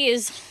she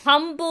is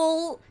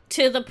humble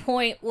to the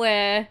point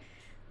where,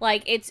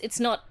 like, it's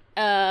not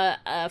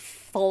a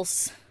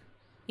false,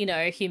 you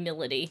know,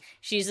 humility.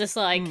 She's just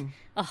like,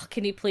 oh,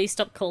 can you please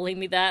stop calling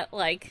me that?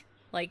 Like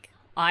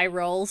eye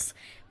rolls.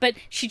 But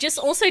she just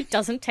also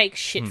doesn't take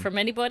shit from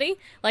anybody.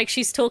 Like,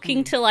 she's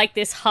talking to, like,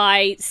 this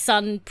high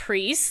sun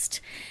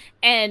priest,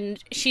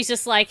 and she's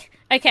just like,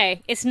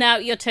 okay, it's now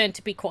your turn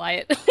to be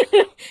quiet.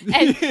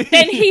 And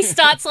then he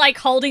starts, like,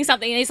 holding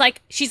something, and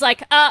she's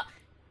like,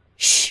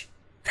 shh.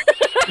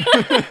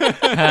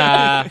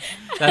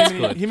 That's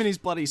good. Him and his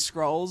bloody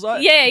scrolls.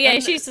 Yeah,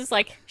 she's just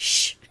like,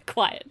 shh,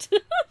 quiet.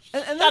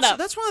 And Shut up.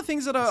 that's one of the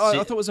things that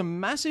I thought was a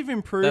massive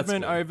improvement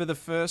That's good. over the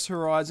first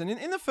Horizon.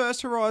 In the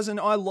first Horizon,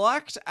 I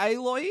liked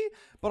Aloy,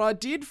 but I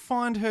did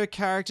find her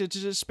character to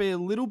just be a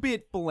little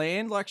bit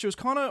bland. Like, she was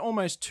kind of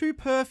almost too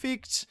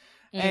perfect,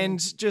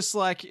 and just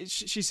like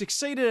she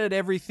succeeded at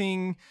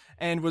everything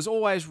and was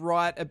always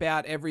right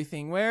about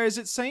everything. Whereas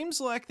it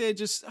seems like they're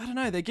just, I don't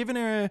know, they're giving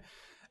her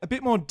a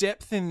bit more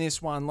depth in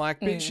this one. Like,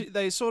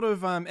 they sort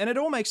of, and it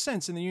all makes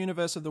sense in the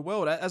universe of the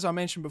world. As I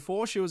mentioned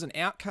before, she was an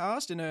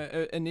outcast in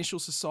her initial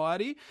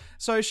society.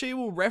 So she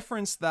will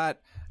reference that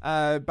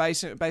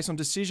based on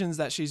decisions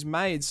that she's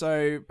made.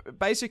 So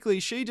basically,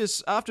 she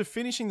just, after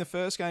finishing the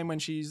first game when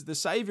she's the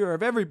savior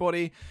of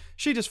everybody,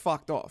 she just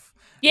fucked off.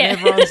 Yeah. And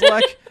everyone's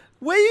like,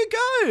 where you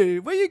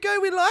go,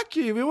 we like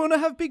you, we want to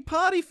have a big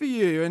party for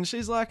you. And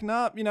she's like,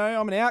 nah, you know,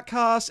 I'm an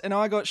outcast and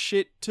I got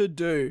shit to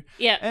do.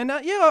 Yeah. And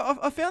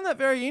I found that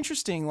very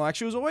interesting. Like,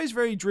 she was always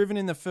very driven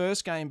in the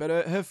first game, but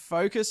her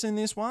focus in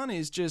this one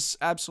is just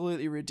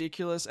absolutely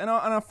ridiculous. And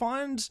I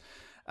find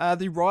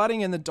the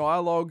writing and the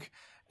dialogue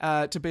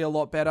to be a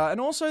lot better.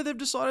 And also, they've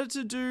decided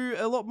to do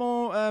a lot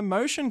more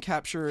motion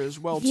capture as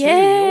well, too.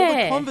 All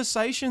the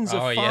conversations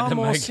are far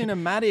more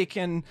cinematic.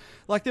 And,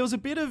 like, there was a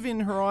bit of in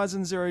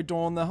Horizon Zero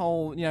Dawn, the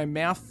whole, you know,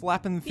 mouth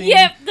flapping thing.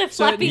 Yep, the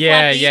flappy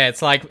Yeah, flappy. yeah,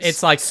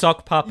 it's like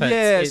sock puppets.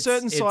 Yeah, It's-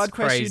 certain it's side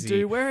quests crazy.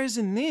 you do. Whereas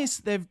in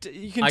this,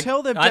 you can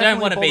tell they've I don't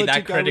definitely want to be bothered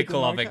that go with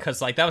critical the of it mocap.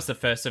 because, like, that was the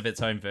first of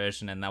its own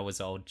version, and that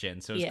was old gen,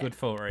 so it was Yeah. good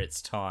for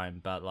its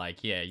time. But,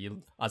 like, yeah, I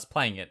was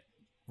playing it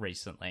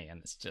recently,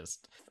 and it's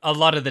just a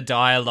lot of the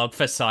dialogue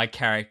for side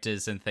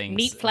characters and things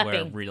Meat were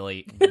flapping.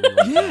 really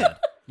bad.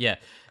 Yeah,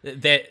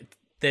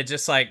 they're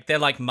just like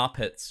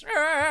Muppets,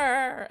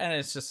 and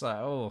it's just like,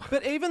 oh.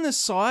 But even the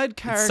side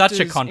characters such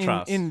a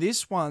contrast. In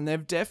this one,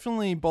 they've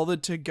definitely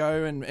bothered to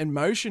go and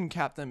motion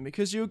cap them,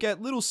 because you'll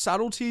get little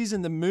subtleties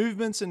in the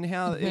movements and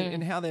how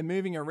and how they're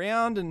moving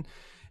around, and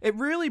it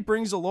really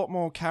brings a lot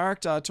more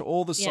character to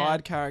all the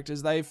side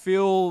characters. They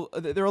feel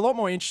they're a lot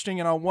more interesting,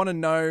 and I want to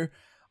know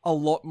a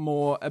lot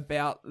more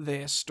about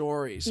their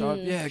story. So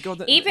yeah, God,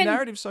 the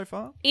narrative so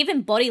far.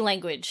 Even body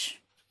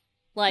language,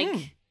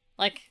 like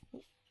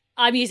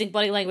I'm using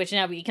body language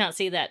now, but you can't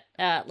see that,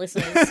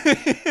 listeners.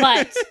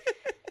 But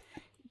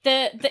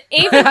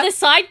even the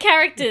side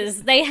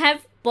characters, they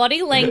have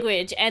body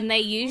language, and they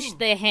use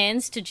their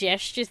hands to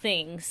gesture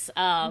things,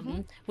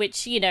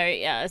 which, you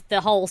know, the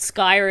whole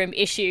Skyrim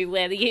issue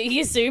where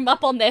you zoom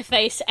up on their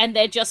face and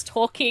they're just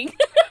talking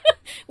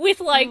with,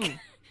 like,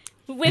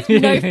 with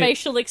no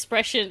facial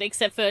expression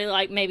except for,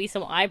 like, maybe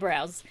some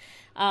eyebrows.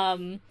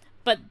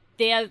 But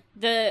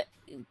the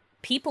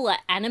people are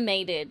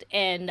animated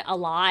and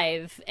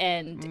alive,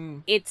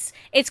 and it's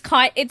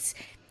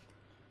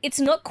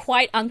not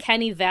quite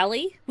Uncanny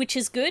Valley, which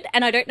is good,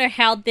 and I don't know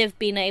how they've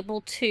been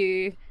able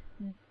to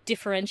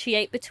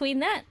differentiate between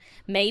that.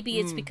 Maybe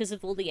it's because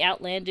of all the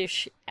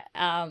outlandish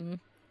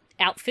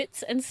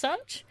outfits and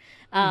such.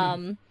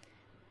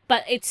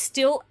 But it's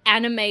still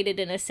animated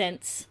in a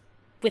sense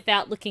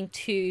without looking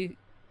too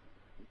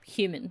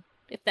human,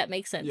 if that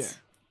makes sense. Yeah.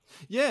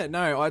 Yeah,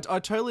 no, I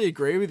totally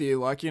agree with you.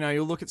 Like, you know,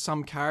 you look at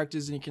some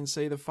characters and you can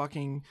see the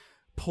fucking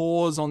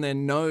pores on their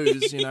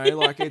nose, you know,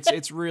 like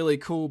it's really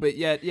cool, but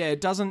yet, yeah,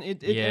 it doesn't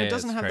have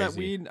that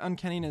weird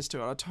uncanniness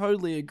to it. I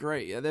totally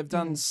agree. Yeah, they've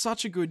done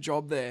such a good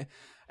job there.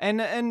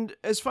 And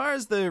as far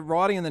as the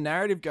writing and the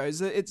narrative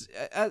goes, it's,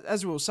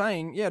 as we were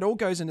saying, yeah, it all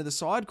goes into the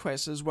side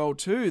quests as well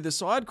too. The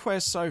side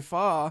quests so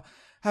far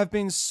have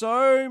been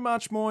so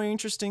much more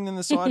interesting than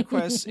the side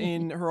quests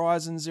in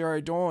Horizon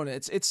Zero Dawn.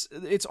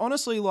 It's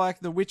honestly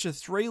like the Witcher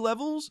 3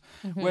 levels,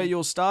 where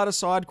you'll start a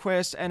side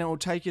quest and it will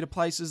take you to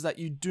places that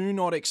you do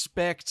not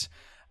expect.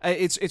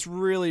 It's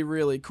really,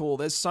 really cool.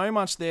 There's so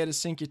much there to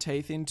sink your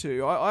teeth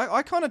into.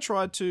 I kind of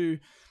tried to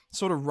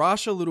sort of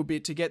rush a little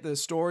bit to get the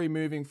story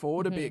moving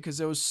forward a bit, because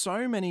there was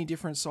so many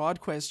different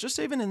side quests, just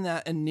even in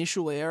that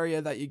initial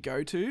area that you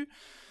go to.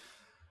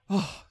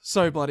 Oh,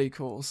 so bloody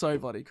cool. So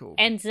bloody cool.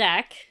 And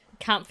Zach,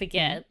 can't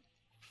forget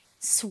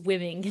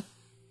swimming.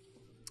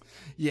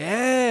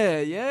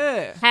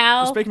 Yeah.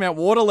 How? We were speaking about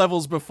water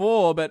levels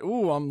before, but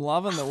I'm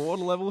loving the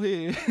water level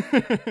here.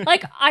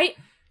 Like,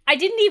 I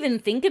didn't even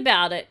think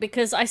about it,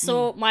 because I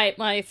saw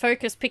my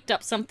focus picked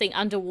up something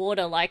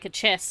underwater, like a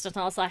chest, and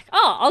I was like,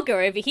 oh, I'll go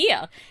over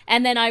here.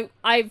 And then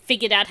I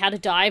figured out how to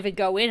dive and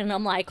go in, and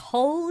I'm like,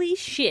 holy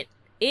shit,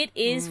 it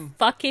is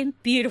fucking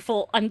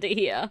beautiful under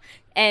here.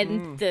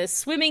 And the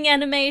swimming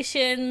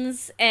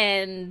animations,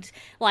 and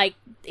like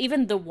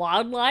even the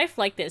wildlife,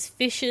 like there's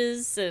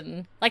fishes,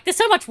 and like there's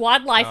so much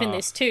wildlife in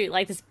this too.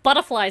 Like there's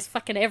butterflies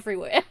fucking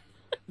everywhere.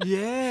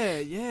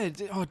 Yeah.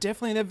 Oh,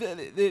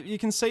 definitely. You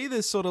can see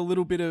this sort of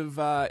little bit of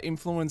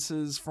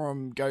influences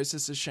from Ghost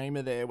of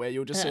Tsushima there, where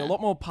you'll just see a lot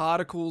more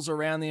particles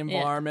around the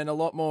environment, a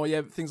lot more,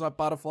 things like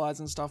butterflies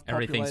and stuff.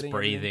 Everything's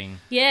breathing.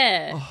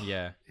 Yeah. Oh,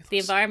 yeah. The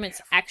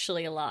environment's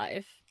actually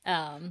alive.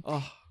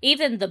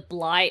 Even the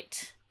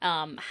blight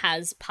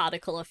has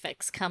particle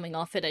effects coming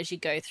off it as you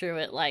go through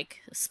it, like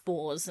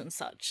spores and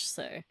such.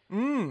 So.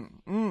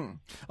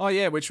 Oh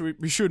yeah, which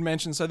we should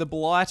mention. So the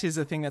blight is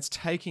the thing that's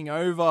taking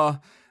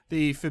over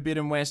the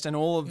Forbidden West and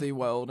all of the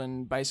world,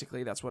 and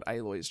basically that's what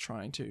Aloy is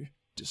trying to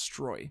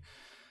destroy.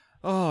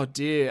 Oh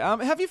dear.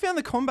 Have you found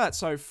the combat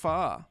so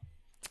far?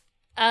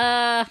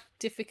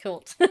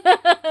 Difficult.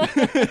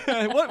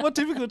 What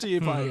difficulty are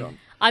you playing on?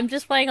 I'm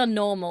just playing on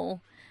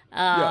normal.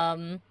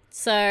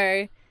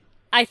 So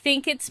I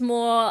think it's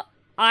more,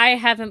 I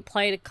haven't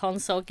played a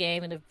console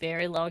game in a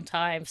very long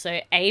time, so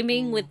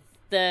aiming with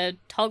the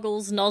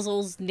toggles,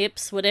 nozzles,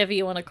 nips, whatever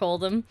you want to call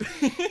them,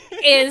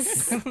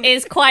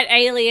 is quite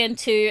alien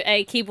to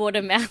a keyboard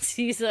and mouse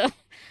user.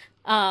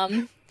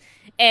 And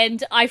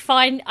I'm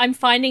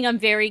finding I'm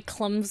very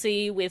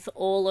clumsy with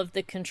all of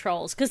the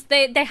controls, because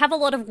they have a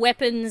lot of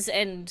weapons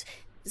and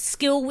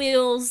skill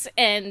wheels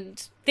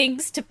and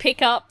things to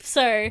pick up,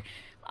 so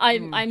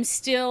I'm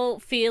still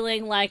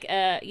feeling like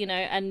a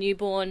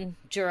newborn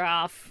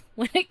giraffe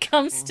when it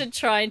comes to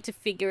trying to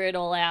figure it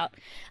all out.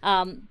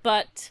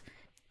 But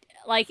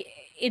like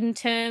in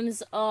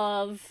terms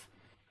of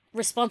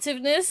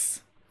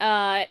responsiveness,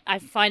 I'm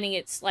finding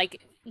it's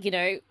like,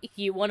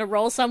 you want to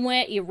roll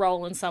somewhere, you're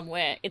rolling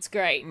somewhere. It's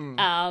great.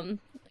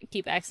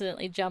 Keep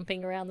accidentally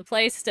jumping around the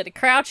place instead of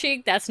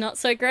crouching. That's not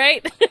so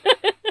great.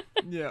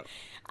 Yeah.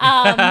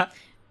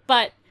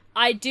 But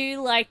I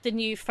do like the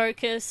new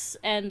focus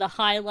and the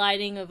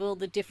highlighting of all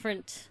the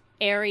different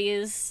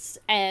areas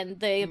and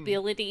the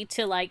ability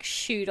to like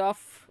shoot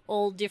off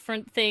all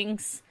different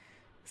things.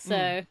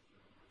 So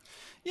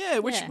yeah,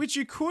 which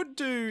you could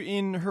do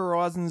in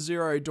Horizon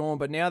Zero Dawn,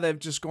 but now they've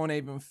just gone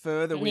even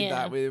further with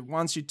that. Where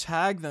once you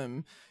tag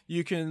them,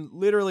 you can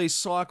literally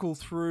cycle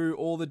through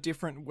all the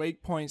different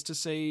weak points to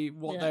see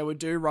what they would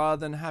do, rather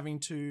than having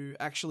to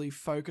actually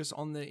focus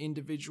on the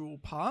individual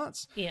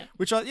parts. Yeah,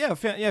 which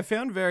I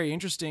found very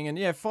interesting.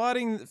 And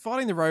fighting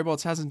the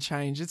robots hasn't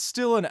changed. It's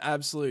still an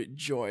absolute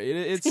joy.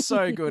 It's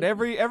so good.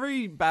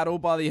 Every battle,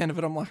 by the end of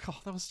it, I'm like, oh,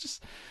 that was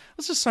just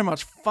so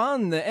much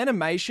fun. The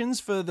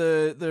animations for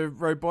the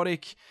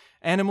robotic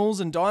animals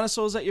and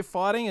dinosaurs that you're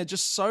fighting are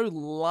just so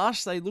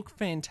lush. They look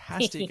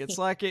fantastic. It's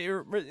like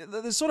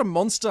they're sort of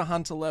Monster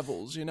Hunter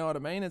levels. You know what I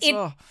mean?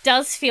 It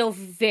does feel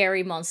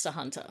very Monster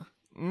Hunter.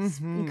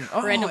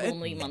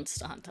 Incredibly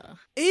Monster Hunter.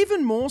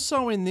 Even more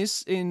so in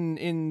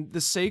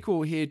the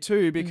sequel here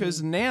too,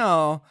 because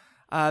now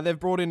they've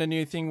brought in a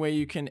new thing where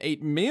you can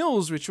eat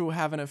meals, which will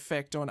have an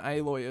effect on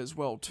Aloy as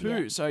well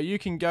too. So you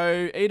can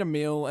go eat a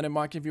meal and it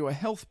might give you a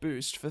health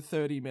boost for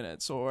 30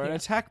 minutes or an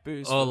attack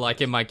boost. Or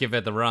like it might give her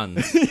the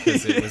runs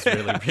because it was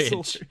really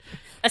rich.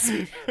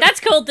 That's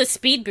called the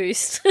speed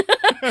boost.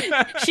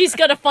 She's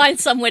got to find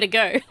somewhere to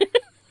go.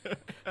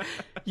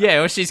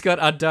 Yeah, or she's got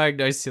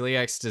undiagnosed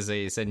celiac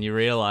disease, and you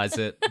realise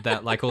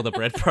that like all the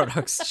bread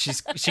products,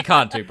 she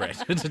can't do bread.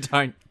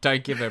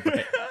 Don't give her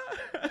bread.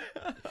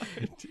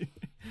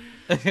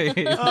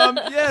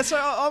 So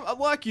I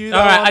like you. Though,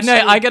 all right,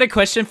 I got a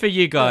question for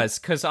you guys,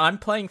 because I'm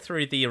playing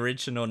through the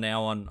original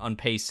now on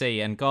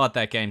PC, and God,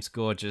 that game's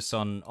gorgeous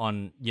on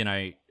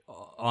a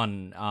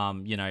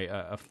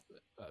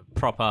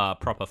proper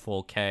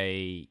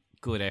 4K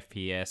good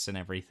FPS and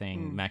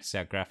everything, maxed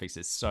out graphics.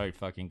 It's so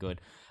fucking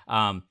good.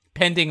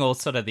 Pending all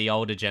sort of the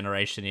older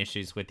generation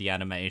issues with the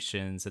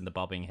animations and the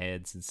bobbing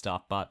heads and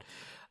stuff. But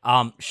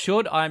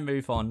should I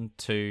move on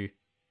to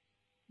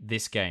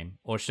this game,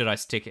 or should I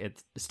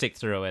stick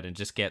through it and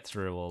just get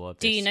through all of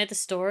this? Do you know the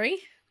story?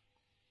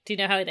 Do you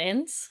know how it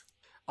ends?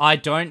 I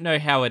don't know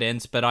how it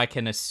ends, but I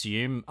can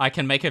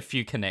make a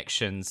few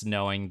connections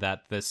knowing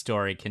that the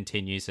story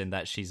continues and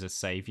that she's a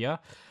savior.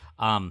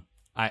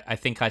 I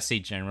think I see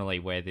generally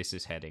where this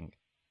is heading.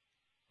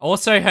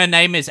 Also, her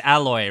name is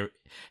Aloy.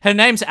 Her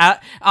name's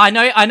I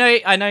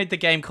know the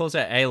game calls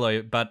her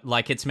Aloy, but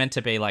like it's meant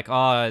to be like,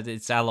 oh,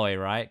 it's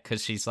Aloy, right?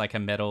 Because she's like a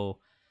metal.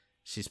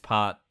 She's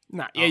part.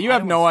 No, yeah, you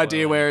have no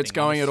idea where it's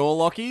going at all,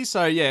 Lockie.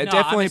 So yeah, No,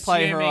 definitely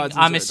play Horizon.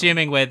 I'm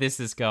assuming where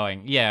this is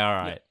going. Yeah, all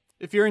right.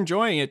 If you're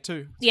enjoying it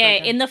too. Yeah,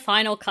 in the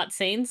final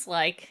cutscenes,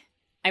 like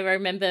I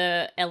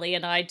remember Ellie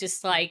and I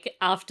just like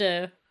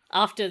after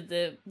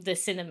the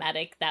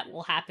cinematic that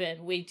will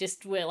happen,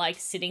 we're like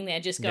sitting there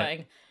just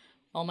going,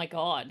 "Oh my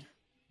god,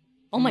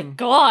 oh my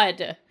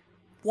god,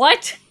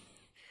 what?"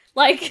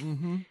 Like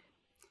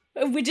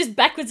we're just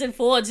backwards and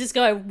forwards, just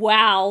going,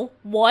 "Wow,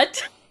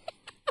 what?"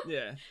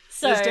 Yeah.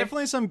 So there's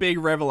definitely some big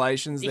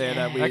revelations there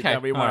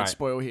that we won't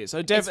spoil here.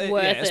 So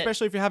definitely,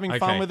 especially if you're having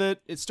fun with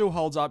it, it still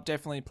holds up.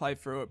 Definitely play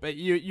through it, but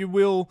you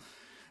will.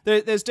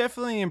 There's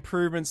definitely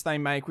improvements they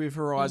make with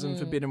Horizon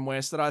Forbidden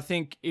West that I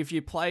think if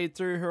you played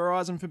through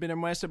Horizon Forbidden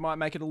West, it might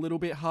make it a little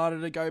bit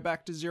harder to go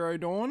back to Zero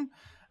Dawn.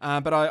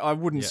 But I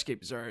wouldn't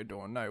skip Zero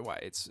Dawn. No way.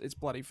 It's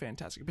bloody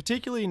fantastic,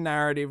 particularly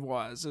narrative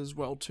wise as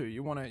well too.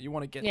 You want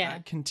to get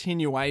that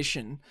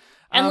continuation.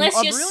 Unless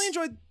I've really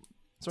enjoyed.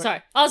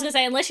 Sorry, I was gonna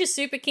say unless you're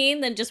super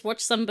keen, then just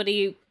watch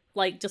somebody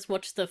just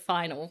watch the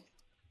final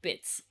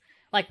bits,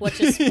 like watch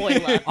a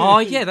spoiler. Oh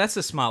yeah, that's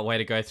a smart way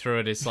to go through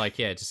it. Is like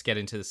just get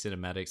into the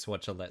cinematics,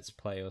 watch a let's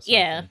play or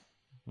something.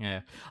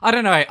 Yeah. I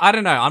don't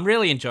know. I'm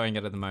really enjoying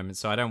it at the moment,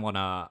 so I don't want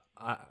to.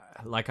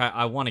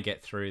 I want to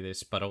get through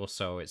this, but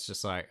also it's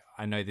just like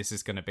I know this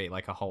is going to be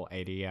like a whole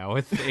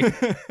 80-hour thing.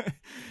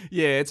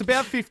 Yeah, it's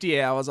about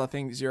 50 hours, I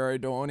think. Zero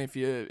Dawn. If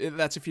you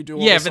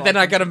do. But then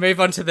I got to move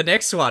on to the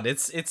next one.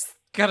 It's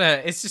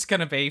just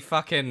gonna be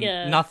fucking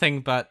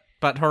nothing but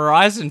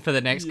Horizon for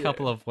the next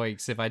couple of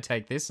weeks if I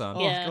take this on.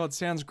 Oh god,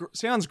 sounds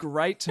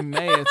great to me.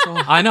 It's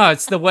all... I know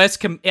it's the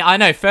worst. I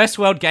know first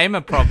world gamer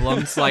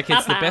problems. Like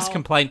it's the best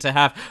complaint to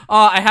have. Oh,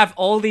 I have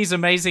all these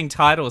amazing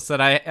titles that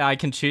I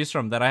can choose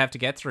from that I have to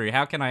get through.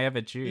 How can I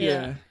ever choose?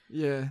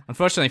 Yeah.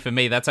 Unfortunately for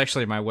me, that's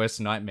actually my worst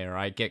nightmare.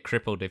 I get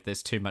crippled if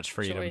there's too much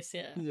freedom. Choice,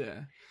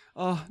 yeah.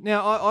 Oh,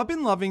 now I've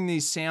been loving the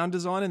sound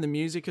design and the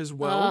music as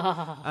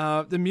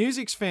well. The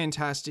music's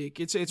fantastic.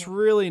 It's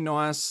really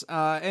nice.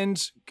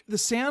 And the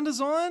sound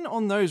design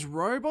on those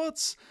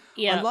robots.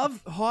 Yeah. I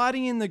love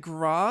hiding in the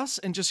grass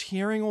and just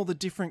hearing all the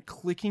different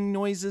clicking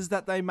noises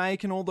that they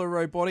make and all the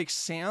robotic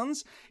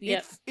sounds.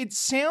 Yep. It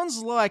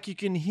sounds like you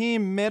can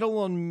hear metal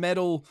on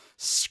metal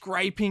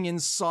scraping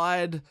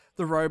inside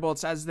the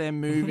robots as they're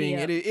moving.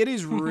 It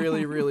is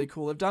really, really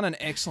cool. They've done an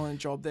excellent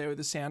job there with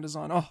the sound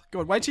design. Oh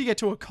god, wait till you get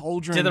to a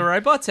cauldron. Do the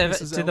robots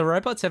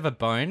ever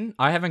bone?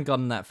 I haven't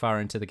gotten that far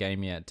into the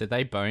game yet. Do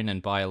they bone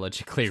and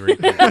biologically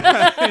reproduce?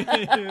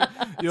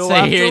 You'll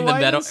have to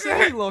wait and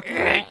see, look.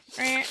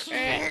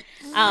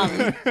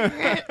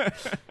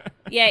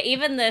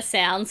 Even the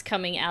sounds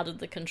coming out of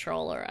the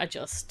controller are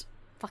just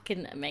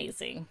fucking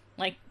amazing.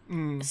 Like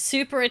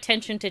super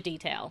attention to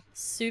detail.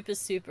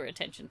 Super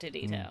attention to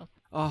detail.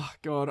 Oh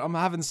god, I'm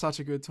having such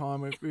a good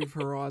time with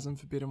Horizon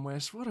Forbidden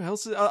West. What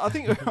else? I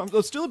think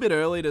it's still a bit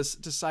early to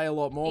say a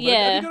lot more. But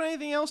have you got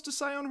anything else to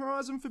say on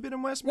Horizon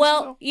Forbidden West?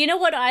 Well, you know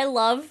what I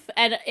love,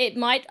 and it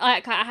might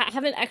I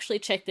haven't actually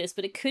checked this,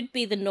 but it could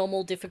be the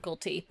normal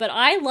difficulty. But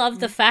I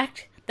love the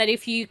fact that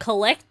if you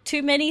collect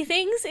too many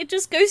things, it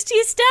just goes to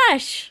your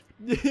stash.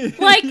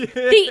 Like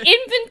the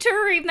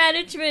inventory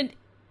management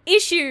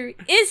issue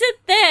isn't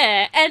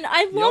there, and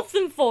I love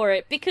them for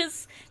it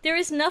because there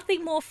is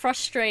nothing more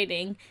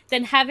frustrating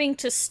than having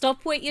to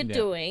stop what you're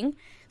doing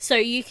so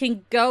you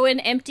can go and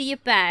empty your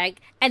bag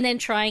and then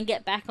try and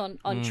get back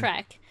on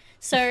track.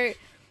 So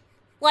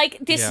like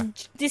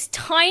this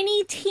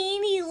tiny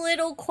teeny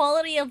little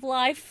quality of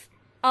life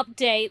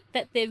update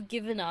that they've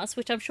given us,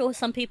 which I'm sure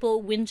some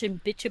people whinge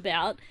and bitch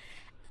about,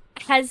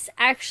 has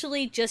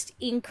actually just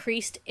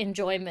increased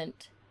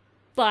enjoyment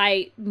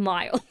by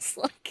miles.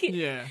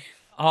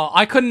 Oh,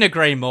 I couldn't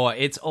agree more.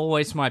 It's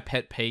always my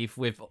pet peeve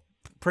with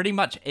pretty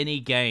much any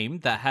game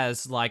that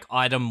has like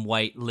item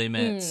weight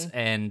limits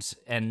and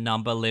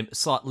number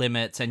slot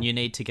limits, and you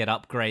need to get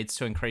upgrades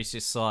to increase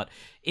your slot.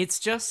 It's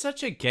just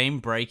such a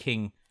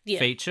game-breaking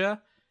feature,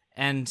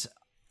 and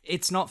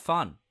it's not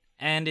fun.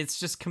 And it's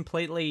just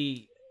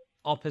completely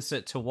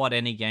opposite to what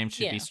any game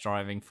should be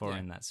striving for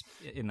in that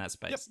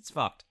space. It's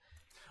fucked.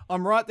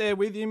 I'm right there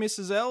with you,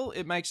 Mrs. L.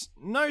 It makes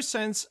no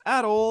sense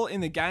at all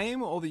in the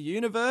game or the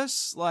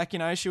universe. Like,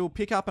 she'll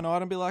pick up an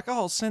item and be like, oh,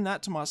 I'll send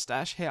that to my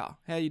stash. How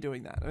are you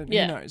doing that?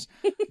 Yeah. Who knows?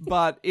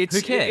 But it's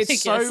Who cares?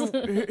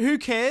 It's who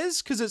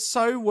cares? Because it's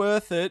so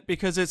worth it.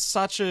 Because it's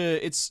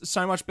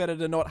so much better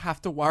to not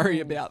have to worry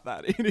about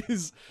that. It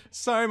is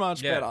so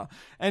much better.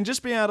 And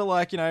just being able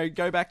to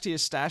go back to your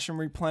stash and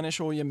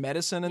replenish all your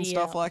medicine and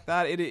stuff like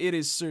that. It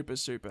is super,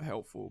 super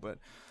helpful. But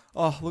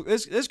oh, look,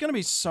 there's going to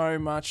be so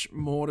much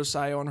more to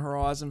say on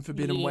Horizon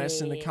Forbidden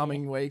West in the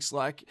coming weeks.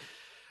 Like,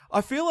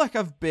 I feel like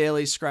I've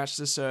barely scratched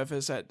the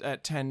surface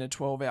at 10 to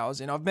 12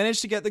 hours in. I've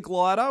managed to get the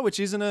glider, which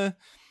isn't a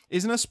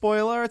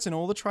spoiler. It's in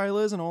all the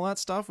trailers and all that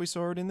stuff. We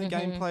saw it in the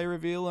gameplay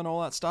reveal and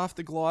all that stuff.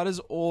 The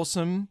glider's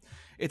awesome.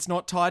 It's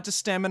not tied to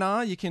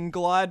stamina. You can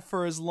glide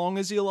for as long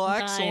as you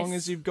like, so long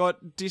as you've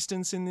got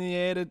distance in the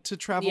air to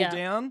travel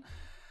down.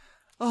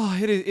 Oh,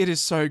 it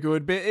is so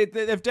good. But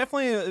they've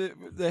definitely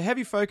the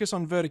heavy focus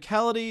on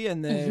verticality,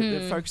 and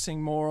they're focusing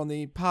more on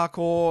the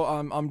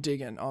parkour. I'm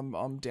digging.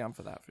 I'm down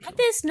for that for sure. But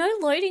there's no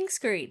loading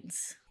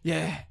screens.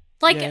 Yeah.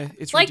 Like,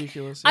 it's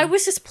ridiculous. I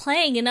was just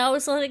playing, and I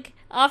was like,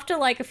 after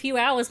like a few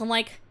hours, I'm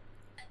like,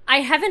 I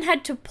haven't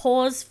had to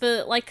pause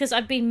for because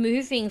I've been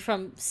moving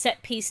from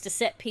set piece to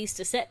set piece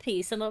to set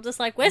piece, and I'm just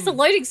like, where's the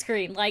loading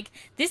screen? Like,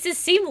 this is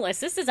seamless.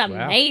 This is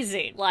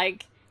amazing. Wow.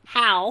 Like,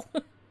 how?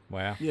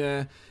 Wow.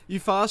 Yeah.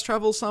 You fast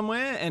travel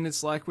somewhere and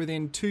it's like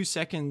within 2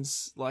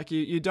 seconds, like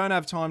you don't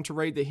have time to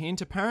read the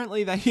hint.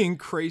 Apparently they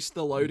increased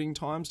the loading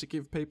times to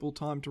give people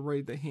time to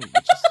read the hint,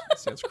 which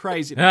sounds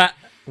crazy.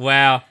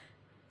 Wow.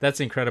 That's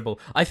incredible.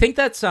 I think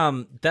that's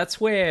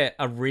where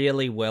a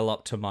really well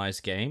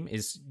optimized game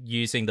is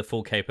using the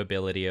full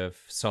capability of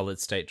solid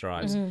state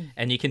drives.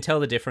 And you can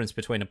tell the difference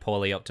between a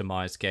poorly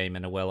optimized game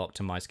and a well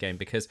optimized game,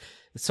 because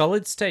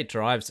solid state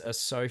drives are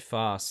so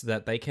fast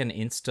that they can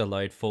insta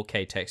load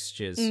 4K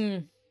textures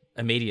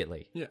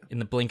immediately in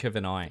the blink of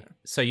an eye.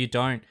 So you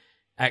don't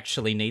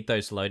actually need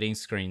those loading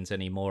screens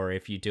anymore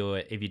if you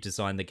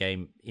design the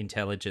game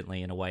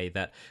intelligently in a way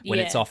that when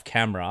it's off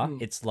camera,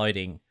 it's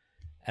loading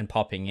and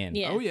popping in.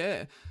 Oh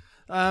yeah.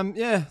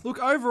 Look,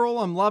 overall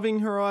I'm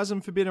loving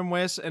Horizon Forbidden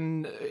West,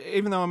 and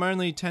even though I'm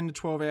only 10 to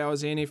 12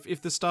 hours in,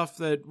 if the stuff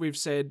that we've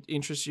said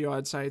interests you,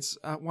 I'd say it's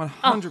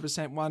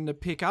 100% one to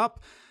pick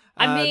up.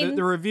 I mean,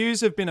 the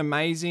reviews have been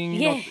amazing.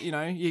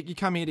 Yeah. You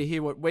come here to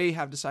hear what we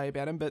have to say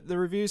about them, but the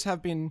reviews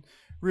have been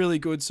really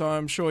good, so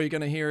I'm sure you're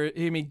going to hear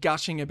me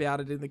gushing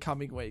about it in the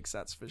coming weeks,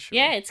 that's for sure.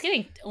 Yeah, it's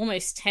getting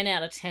almost 10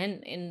 out of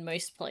 10 in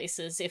most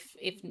places. If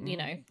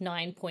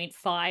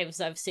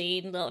 9.5s I've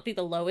seen, I think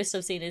the lowest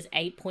I've seen is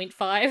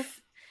 8.5.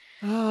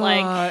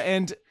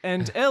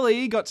 And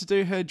Ellie got to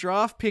do her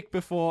draft pick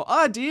before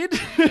I did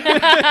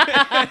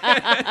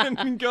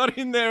and got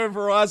in there of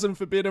Horizon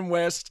Forbidden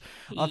West.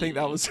 I think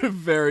that was a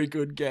very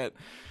good get.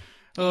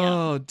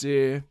 Oh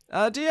dear.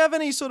 Do you have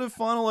any sort of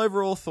final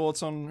overall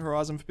thoughts on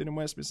Horizon Forbidden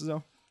West, Mrs.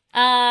 L?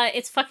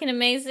 It's fucking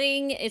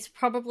amazing. It's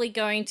probably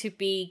going to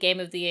be Game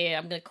of the Year.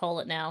 I'm going to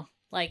call it now.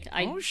 Like,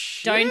 I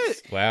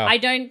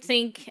don't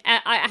think...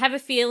 I have a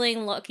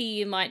feeling, Lockie,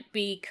 you might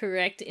be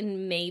correct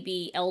in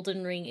maybe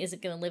Elden Ring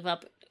isn't going to live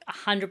up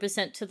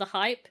 100% to the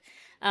hype.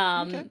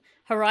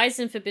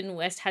 Horizon Forbidden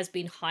West has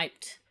been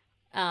hyped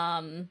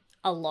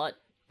a lot,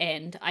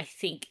 and I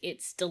think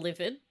it's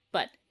delivered.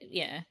 But,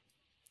 yeah,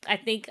 I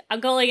think I'm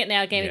calling it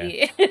now Game of the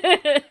Year.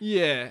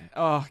 Yeah.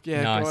 Oh,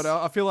 yeah, nice.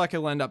 God. I feel like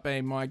it'll end up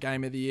being my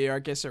Game of the Year. I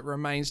guess it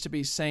remains to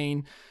be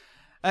seen.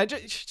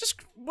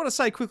 Just want to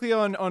say quickly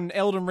on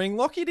Elden Ring,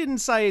 Lockie didn't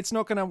say it's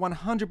not going to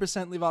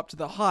 100% live up to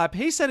the hype.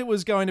 He said it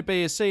was going to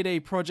be a CD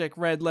Projekt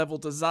Red level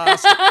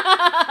disaster.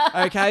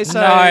 Okay,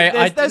 so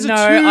there's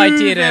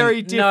two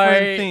very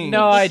different things.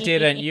 No, I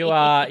didn't. You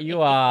are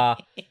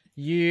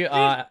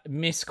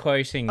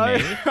misquoting me. All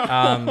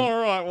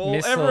right, well,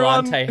 Miss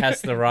Lolante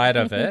has the right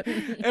of it.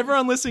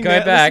 Everyone listening,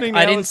 go back. Listening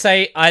I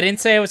didn't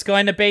say it was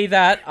going to be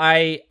that.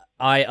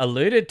 I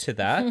alluded to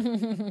that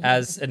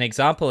as an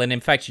example, and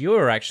in fact, you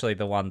were actually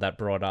the one that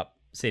brought up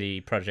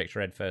CD Projekt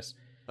Red first.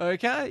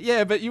 Okay,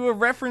 yeah, but you were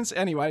referenced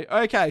anyway.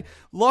 Okay,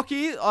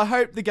 Lockie, I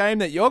hope the game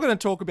that you're going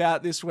to talk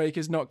about this week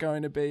is not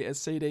going to be a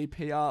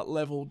CDPR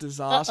level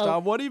disaster. Uh-oh.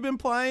 What have you been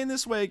playing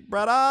this week,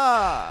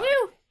 brother?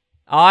 Woo!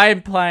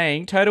 I'm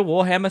playing Total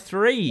Warhammer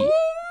 3. Ooh,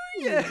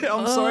 yeah,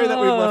 I'm sorry that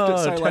we've left it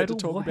so late to Total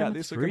talk about Warhammer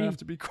this. We're 3. going to have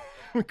to be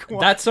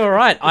quiet. That's all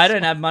right. I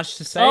don't have much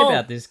to say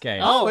about this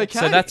game. Oh, okay.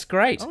 So that's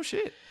great. Oh,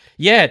 shit.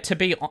 Yeah, to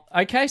be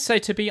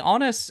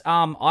honest,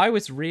 I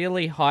was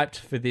really hyped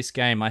for this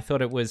game. I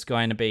thought it was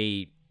going to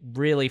be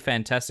really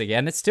fantastic,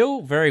 and it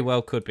still very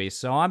well could be.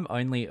 So I'm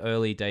only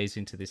early days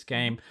into this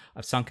game.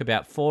 I've sunk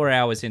about 4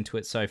 hours into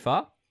it so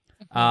far.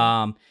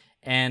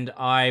 And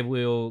I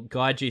will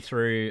guide you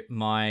through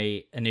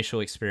my initial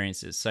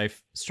experiences. So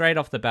straight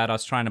off the bat, I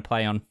was trying to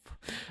play on...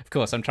 Of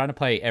course, I'm trying to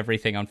play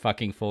everything on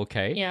fucking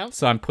 4K. Yeah.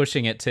 So I'm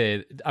pushing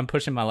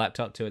my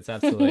laptop to its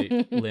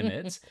absolute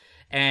limits.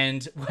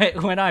 And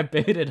when I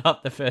booted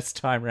up the first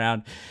time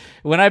round,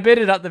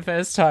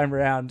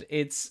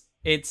 it's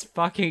It's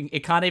fucking,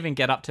 it can't even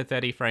get up to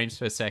 30 frames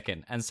per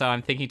second. And so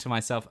I'm thinking to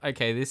myself,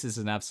 okay, this is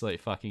an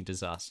absolute fucking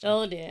disaster.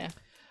 Oh dear.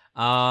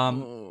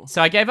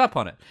 So I gave up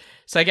on it.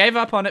 So I gave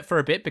up on it for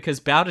a bit because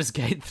Baldur's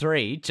Gate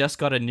 3 just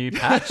got a new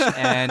patch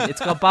and it's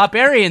got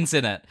barbarians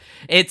in it.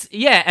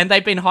 And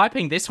they've been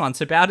hyping this one.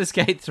 So Baldur's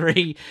Gate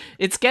 3,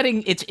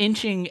 it's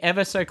inching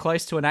ever so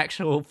close to an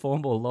actual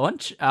formal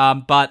launch.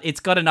 But it's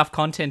got enough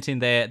content in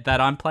there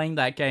that I'm playing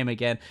that game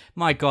again.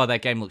 My God,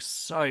 that game looks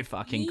so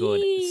fucking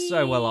good. It's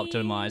so well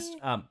optimized.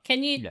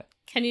 Can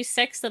you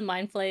sex the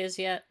mind flayers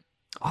yet?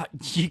 I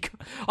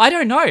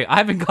don't know. I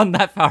haven't gone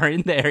that far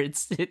in there.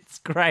 It's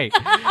great.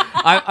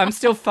 I'm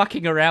still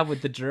fucking around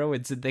with the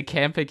druids in the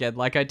camp again,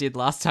 like I did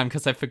last time,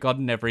 because I've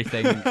forgotten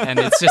everything, and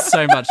it's just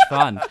so much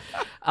fun.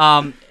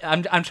 I'm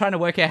trying to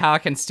work out how I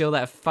can steal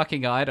that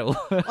fucking idol.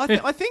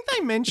 I think they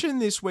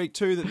mentioned this week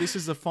too that this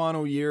is the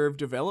final year of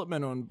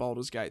development on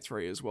Baldur's Gate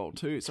 3 as well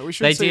too. So we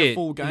should see a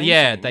full game.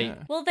 Yeah,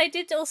 Well, they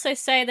did also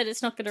say that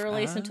it's not going to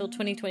release until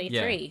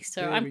 2023. Yeah.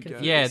 So I'm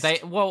confused. Yeah,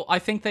 I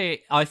think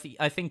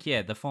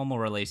the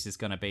formal release is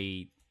going to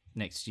be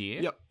next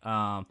year. Yep.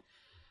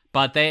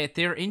 But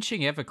they're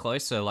inching ever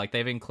closer. Like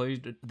they've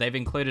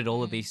included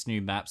all of these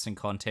new maps and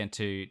content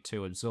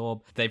to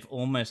absorb. They've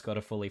almost got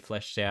a fully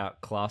fleshed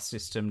out class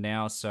system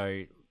now.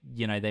 So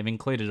they've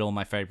included all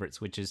my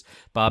favorites, which is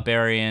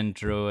barbarian,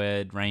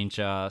 druid,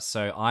 ranger.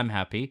 So I'm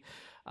happy.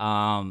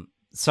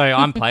 So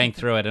I'm playing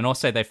through it, and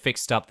also they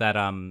fixed up that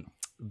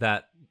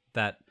that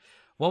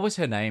what was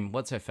her name?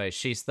 What's her face?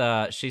 She's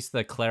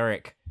the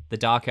cleric. The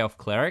Dark Elf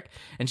cleric,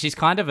 and she's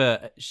kind of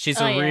a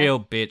real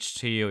bitch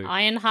to you.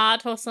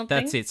 Ironheart or something?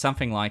 That's it,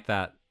 something like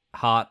that.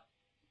 Heart,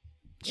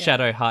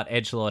 Shadow Heart,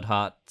 Edgelord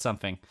Heart,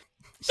 something.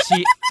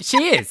 She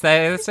is.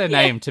 That's her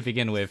name to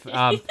begin with.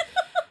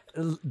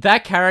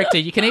 That character,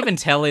 you can even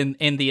tell in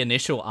the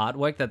initial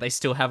artwork that they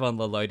still have on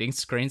the loading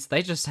screens.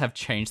 They just have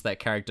changed that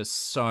character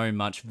so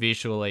much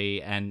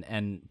visually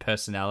and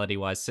personality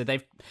wise. So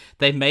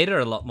they've made her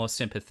a lot more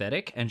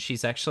sympathetic, and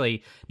she's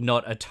actually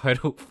not a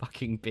total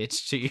fucking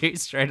bitch to you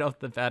straight off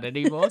the bat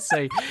anymore.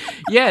 So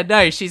yeah,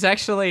 no, she's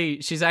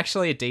actually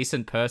a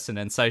decent person,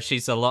 and so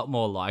she's a lot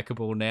more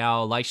likable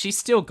now. Like she's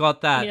still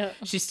got that.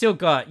 She's still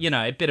got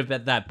a bit of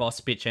that boss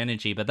bitch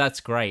energy, but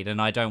that's great,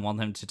 and I don't want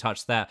them to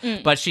touch that.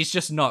 But she's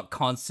just not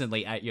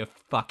constantly at your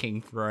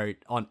fucking throat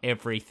on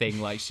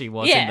everything like she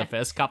was in the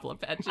first couple of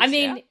patches. I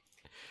mean,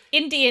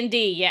 in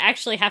D&D, you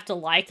actually have to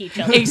like each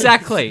other.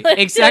 Exactly.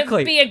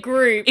 To be a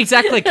group.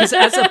 Exactly, because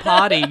as a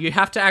party, you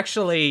have to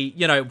actually,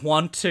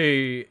 want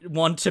to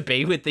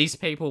be with these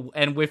people.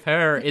 And with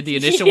her in the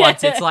initial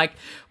ones, it's like,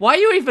 why are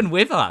you even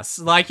with us?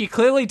 Like, you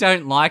clearly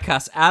don't like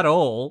us at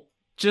all.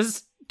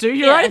 Just do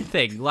your own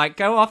thing. Like,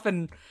 go off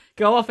and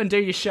do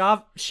your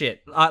sharp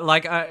shit.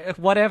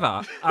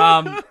 Whatever.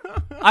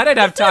 I don't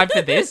have time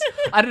for this.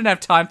 I don't have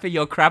time for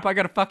your crap. I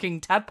got a fucking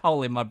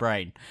tadpole in my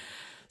brain.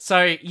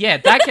 So yeah,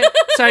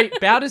 so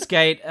Baldur's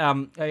Gate.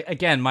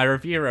 Again, my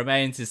review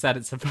remains is that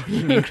it's a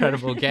fucking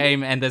incredible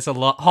game, and there's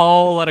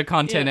whole lot of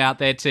content out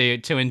there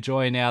to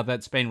enjoy now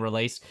that's been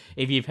released.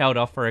 If you've held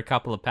off for a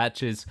couple of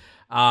patches,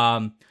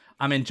 I'm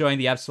enjoying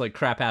the absolute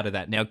crap out of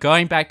that. Now,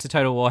 going back to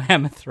Total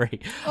Warhammer 3.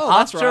 Oh,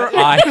 that's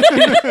right.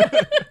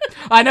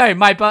 I know,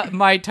 my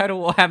Total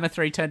Warhammer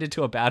 3 turned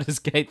into a Baldur's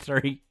Gate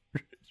 3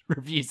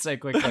 review so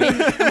quickly.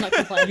 I'm not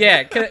complaining.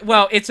 Yeah,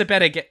 well, it's a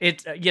better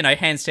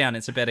hands down,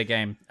 it's a better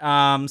game.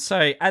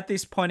 So at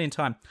this point in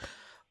time,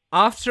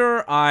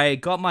 after I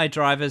got my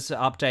drivers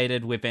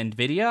updated with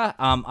NVIDIA,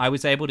 I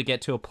was able to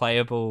get to a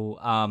playable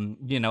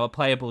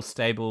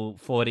stable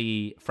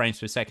 40 frames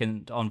per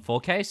second on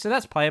 4K. So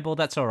that's playable.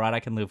 That's all right.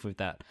 I can live with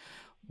that.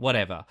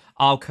 Whatever.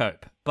 I'll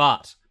cope.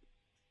 But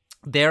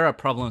there are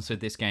problems with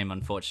this game,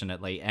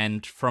 unfortunately.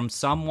 And from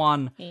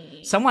someone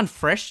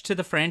fresh to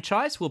the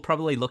franchise will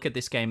probably look at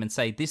this game and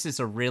say, this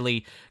is a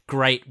really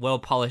great,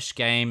 well-polished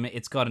game.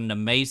 It's got an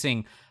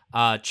amazing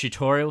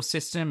tutorial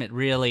system. It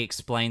really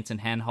explains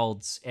and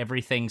handholds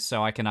everything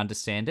so I can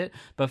understand it.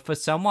 But for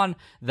someone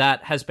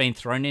that has been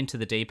thrown into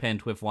the deep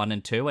end with 1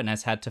 and 2 and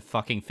has had to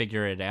fucking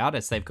figure it out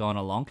as they've gone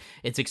along,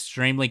 it's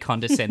extremely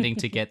condescending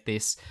to get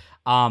this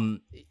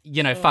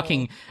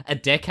fucking a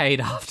decade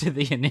after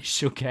the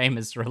initial game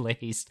is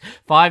released,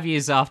 5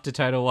 years after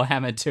Total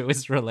Warhammer 2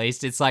 is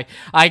released. It's like,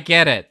 I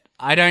get it.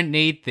 I don't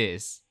need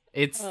this.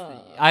 It's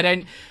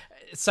a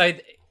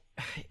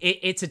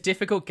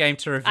difficult game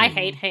to review. I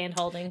hate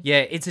hand-holding. Yeah,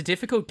 it's a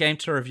difficult game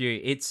to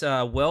review. It's,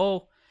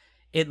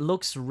 it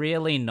looks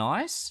really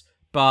nice,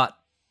 but...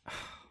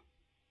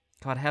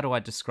 God, how do I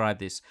describe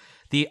this?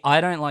 I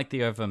don't like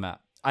the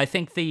overmap. I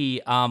think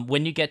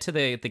when you get to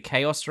the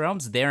Chaos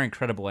Realms, they're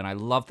incredible, and I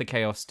love the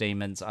Chaos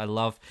Demons. I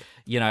love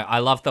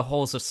the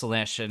Halls of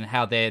Slaanesh and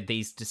how they're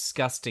these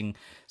disgusting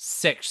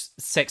sex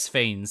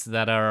fiends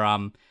that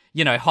are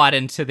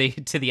heightened to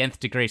the nth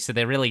degree, so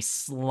they're really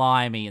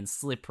slimy and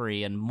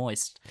slippery and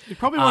moist. You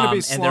probably want to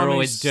be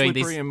slimy,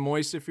 slippery, and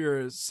moist if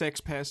you're a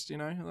sex pest,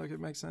 like it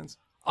makes sense.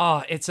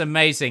 Oh, it's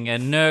amazing.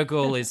 And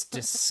Nurgle is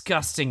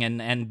disgusting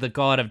and the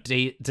god of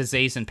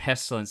disease and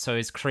pestilence. So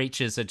his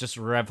creatures are just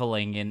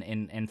reveling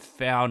in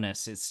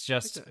foulness. It's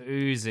just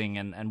oozing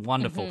and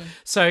wonderful. Mm-hmm.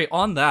 So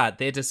on that,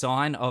 their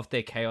design of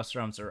their Chaos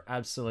Realms are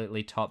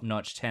absolutely top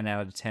notch. 10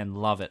 out of 10.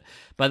 Love it.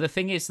 But the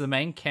thing is, the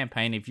main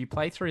campaign, if you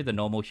play through the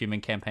normal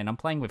human campaign, I'm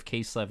playing with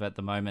Kislev at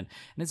the moment,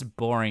 and it's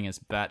boring as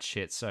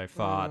batshit so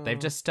far. They've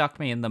just stuck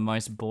me in the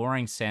most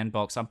boring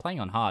sandbox. I'm playing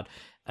on hard.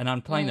 And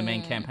I'm playing the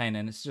main campaign,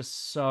 and it's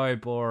just so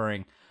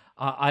boring.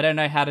 I don't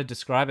know how to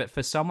describe it.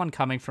 For someone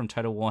coming from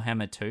Total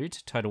Warhammer 2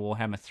 to Total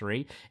Warhammer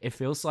 3, it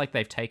feels like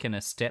they've taken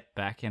a step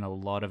back in a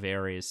lot of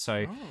areas.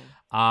 So,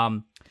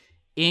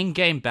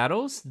 in-game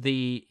battles,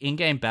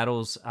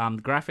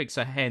 graphics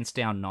are hands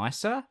down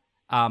nicer.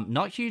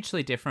 Not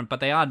hugely different,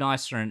 but they are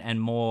nicer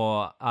and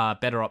more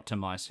better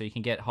optimized, so you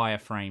can get higher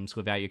frames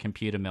without your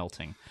computer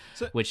melting,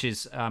 which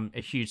is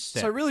a huge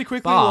step. So really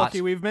quickly,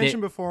 Lockie, we've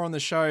mentioned before on the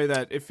show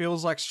that it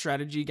feels like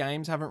strategy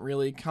games haven't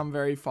really come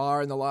very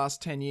far in the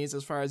last 10 years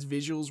as far as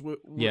visuals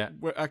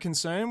are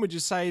concerned. Would you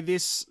say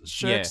this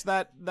shirks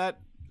that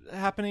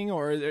happening,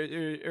 or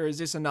is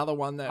this another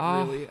one that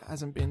really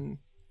hasn't been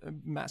a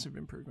massive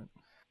improvement?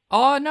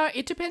 Oh no,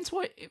 it depends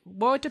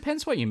it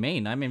depends what you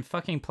mean. I mean,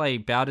 fucking play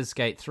Baldur's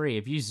Gate 3.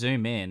 If you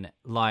zoom in,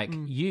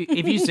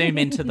 if you zoom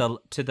into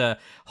to the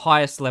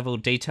highest level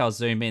detail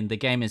zoom in, the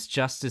game is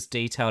just as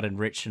detailed and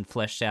rich and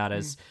fleshed out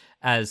as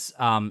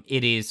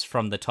it is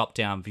from the top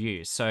down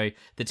view. So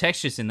the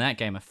textures in that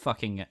game are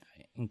fucking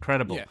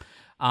incredible.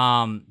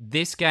 Yeah.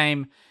 This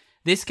game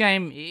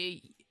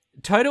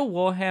Total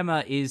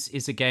Warhammer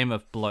is a game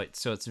of bloat,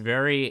 so it's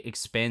very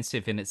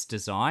expansive in its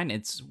design.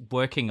 It's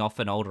working off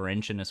an older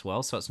engine as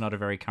well, so it's not a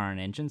very current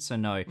engine. So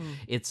no,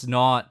 it's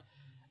not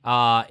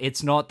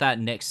that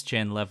next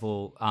gen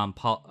level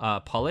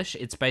polish.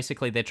 It's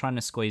basically they're trying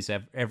to squeeze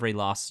every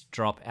last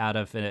drop out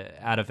of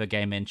a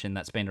game engine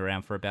that's been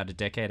around for about a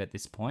decade at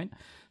this point.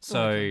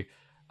 So.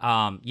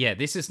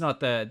 This is not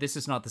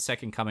the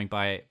second coming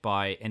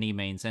by any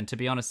means. And to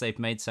be honest, they've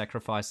made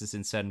sacrifices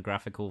in certain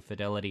graphical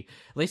fidelity,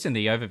 at least in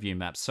the overview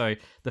maps. So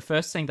the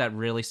first thing that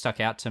really stuck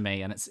out to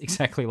me, and it's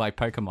exactly like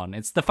Pokemon,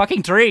 it's the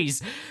fucking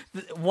trees.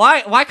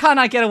 Why can't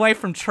I get away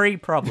from tree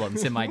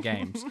problems in my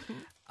games?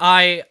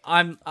 I'm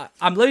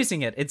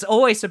losing it. It's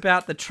always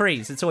about the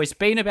trees. It's always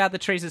been about the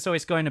trees. It's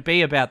always going to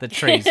be about the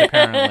trees,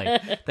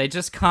 apparently. They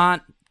just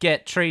can't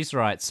get trees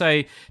right.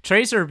 So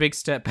trees are a big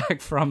step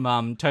back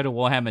from Total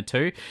Warhammer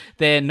 2.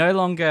 They're no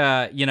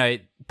longer,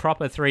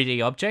 proper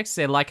 3D objects.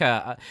 They're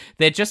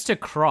they're just a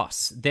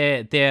cross.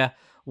 They're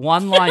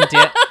one line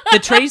down. The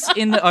trees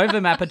in the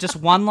overmap are just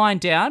one line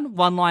down,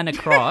 one line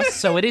across.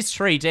 So it is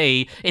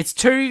 3D. It's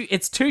two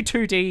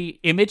 2D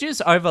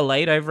images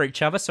overlaid over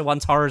each other. So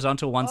one's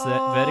horizontal, one's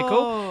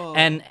vertical,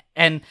 and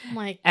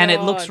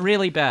it looks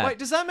really bad. Wait,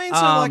 does that mean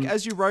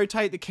as you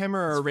rotate the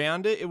camera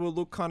around it, it will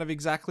look kind of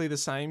exactly the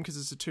same because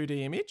it's a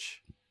 2D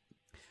image?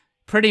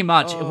 Pretty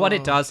much. What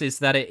it does is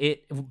that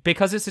it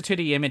because it's a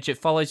 2D image, it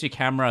follows your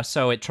camera,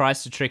 so it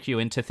tries to trick you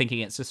into thinking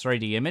it's a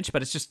 3D image,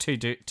 but it's just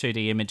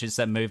 2D images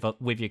that move up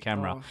with your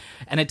camera.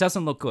 And it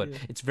doesn't look good. Yeah.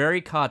 It's very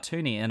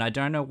cartoony, and I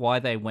don't know why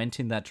they went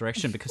in that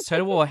direction, because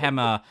Total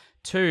Warhammer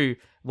 2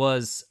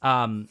 was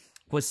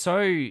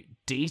so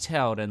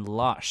detailed and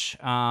lush.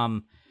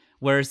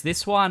 Whereas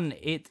this one,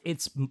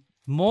 it's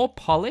more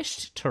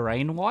polished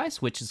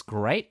terrain-wise, which is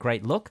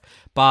great look,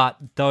 but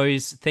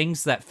those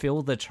things that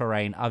fill the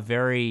terrain are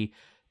very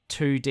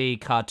 2D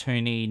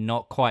cartoony,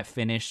 not quite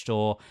finished,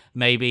 or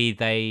maybe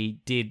they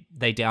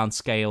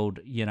downscaled,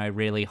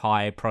 really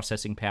high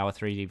processing power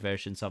 3D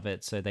versions of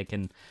it so they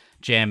can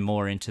jam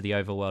more into the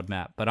overworld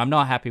map. But I'm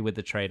not happy with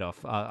the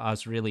trade-off. I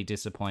was really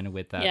disappointed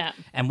with that. Yeah.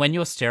 And when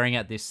you're staring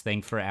at this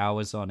thing for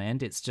hours on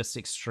end, it's just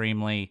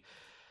extremely...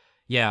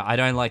 Yeah, I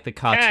don't like the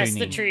cartooning. Curse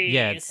the trees.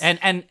 Yeah,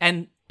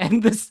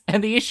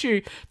 and the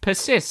issue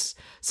persists.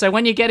 So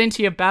when you get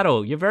into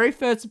your very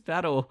first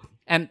battle,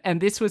 and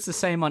this was the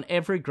same on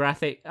every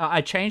graphic. I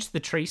changed the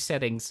tree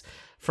settings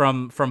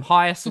from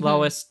highest to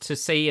lowest to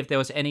see if there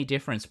was any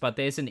difference. But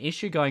there's an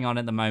issue going on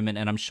at the moment,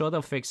 and I'm sure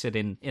they'll fix it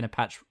in a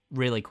patch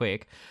really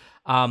quick.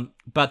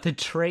 But the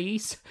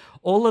trees,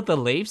 all of the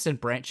leaves and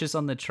branches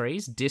on the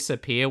trees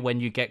disappear when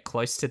you get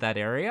close to that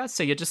area.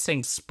 So you're just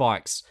seeing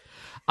spikes.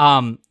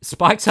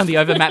 Spikes on the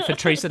overmap for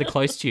trees that are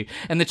close to you,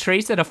 and the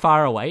trees that are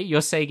far away,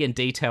 you're seeing in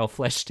detail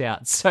fleshed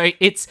out. So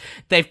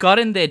they've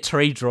gotten their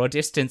tree draw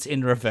distance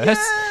in reverse.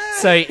 Yeah!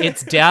 So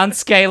it's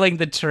downscaling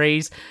the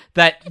trees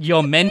that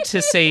you're meant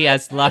to see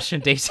as lush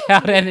and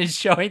detailed, and is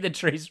showing the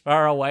trees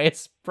far away.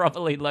 It's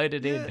properly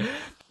loaded in.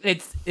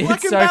 It's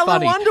like so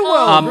funny.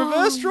 Wonderworld,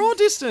 reverse draw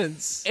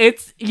distance.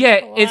 It's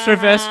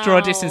reverse draw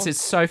distance.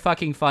 It's so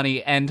fucking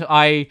funny, and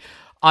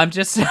I'm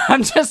just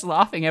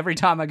laughing every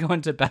time I go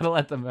into battle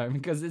at the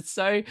moment because it's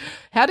so.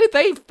 How did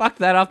they fuck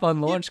that up on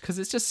launch? Because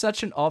it's just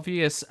such an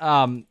obvious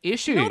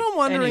issue. You know what I'm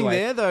wondering Anyway.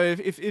 there though,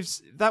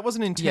 if that was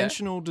an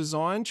intentional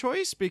design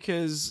choice,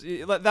 because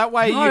like that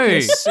way you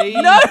can see.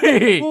 No.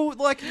 Well,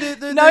 like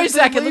the No, the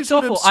Zach, it leaves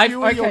looks would awful.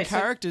 obscure your okay, so-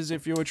 characters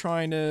if you were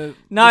trying to.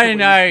 No. look at what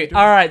you're doing.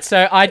 All right,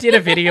 so I did a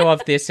video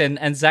of this,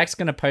 and Zach's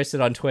gonna post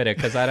it on Twitter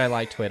because I don't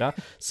like Twitter.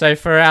 So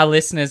for our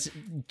listeners,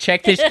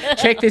 check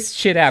this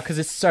shit out because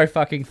it's so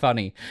fucking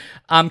funny.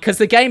 Because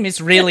the game is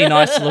really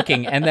nice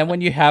looking, and then when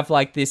you have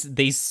like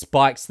these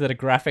spikes that are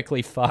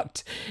graphically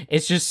fucked,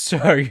 it's just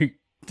so.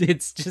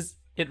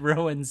 It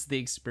ruins the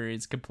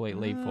experience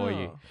completely for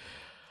you.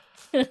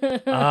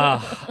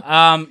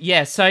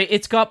 Yeah, so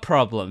it's got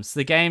problems.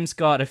 The game's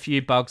got a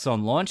few bugs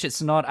on launch.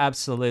 It's not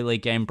absolutely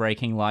game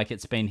breaking like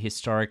it's been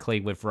historically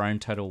with Rome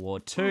Total War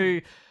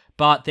 2,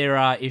 but there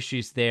are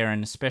issues there,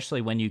 and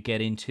especially when you get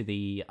into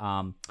the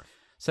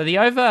so the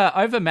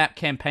over map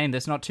campaign,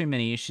 there's not too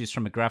many issues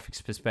from a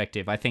graphics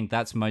perspective. I think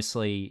that's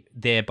mostly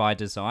there by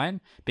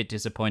design. Bit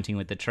disappointing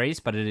with the trees,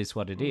 but it is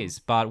what it is.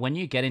 But when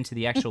you get into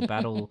the actual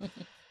battle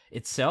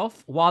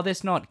itself, while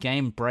there's not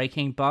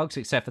game-breaking bugs,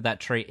 except for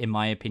that tree, in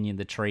my opinion,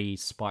 the tree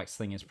spikes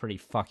thing is pretty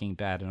fucking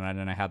bad, and I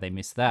don't know how they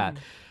missed that.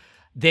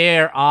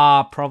 There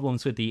are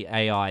problems with the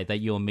AI that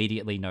you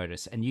immediately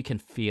notice, and you can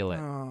feel it.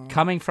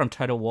 Coming from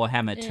Total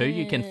Warhammer 2,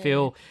 you can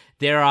feel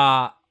there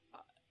are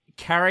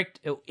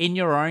in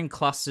your own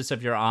clusters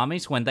of your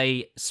armies, when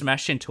they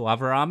smash into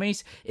other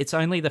armies, it's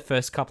only the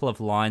first couple of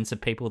lines of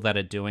people that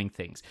are doing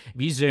things.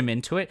 If you zoom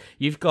into it,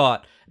 you've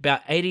got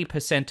about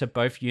 80% of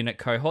both unit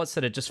cohorts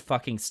that are just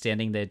fucking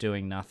standing there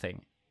doing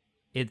nothing.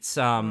 It's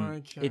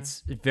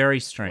it's very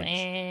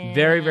strange.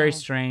 Very, very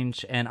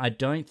strange, and I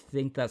don't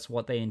think that's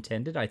what they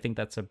intended. I think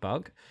that's a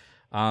bug.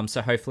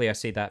 So hopefully I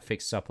see that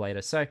fixed up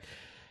later. So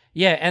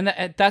yeah,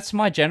 and that's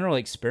my general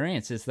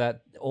experience, is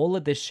that all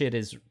of this shit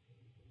is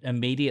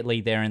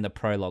immediately there in the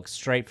prologue,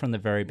 straight from the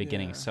very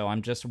beginning. Yeah. So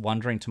I'm just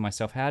wondering to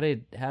myself, how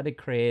did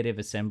Creative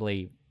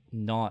Assembly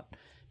not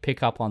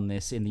pick up on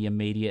this in the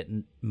immediate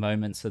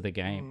moments of the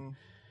game?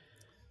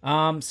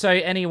 So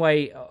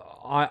anyway,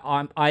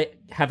 I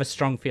have a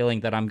strong feeling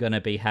that I'm going to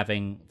be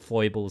having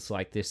foibles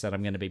like this that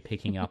I'm going to be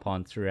picking up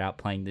on throughout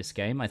playing this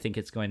game. I think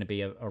it's going to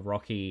be a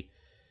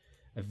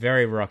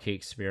very rocky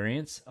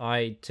experience.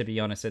 I, to be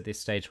honest, at this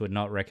stage would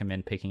not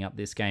recommend picking up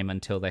this game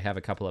until they have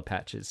a couple of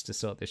patches to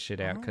sort this shit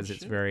out, because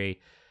it's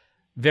very,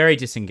 very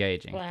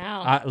disengaging.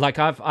 Wow.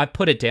 I've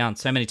put it down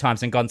so many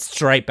times and gone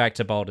straight back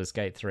to Baldur's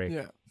Gate 3.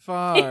 Yeah.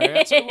 Far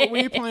out. So, were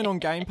you playing on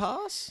Game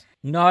Pass?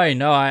 No,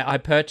 I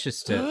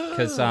purchased it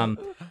because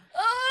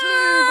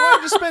Why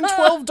did you spend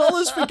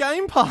 $12 for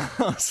Game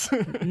Pass?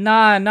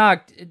 Nah,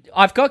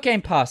 I've got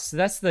Game Pass.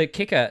 That's the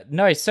kicker.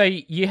 No, so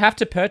you have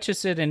to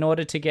purchase it in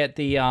order to get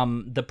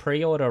the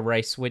pre-order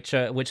race, which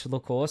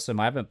look awesome.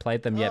 I haven't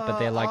played them yet, but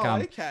they're like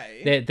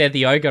okay. they're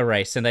the ogre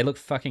race, and they look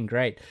fucking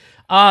great.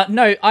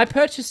 No, I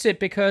purchased it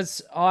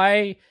because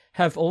I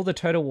have all the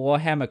Total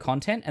Warhammer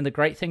content, and the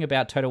great thing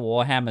about Total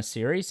Warhammer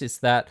series is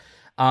that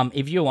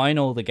if you own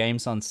all the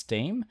games on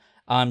Steam,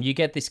 you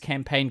get this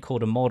campaign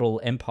called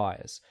Immortal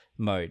Empires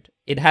mode.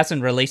 It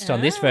hasn't released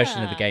on this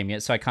version of the game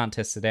yet, so I can't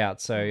test it out.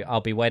 So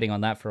I'll be waiting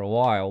on that for a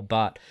while.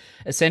 But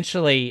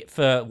essentially,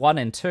 for 1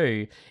 and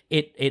 2,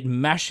 it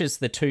mashes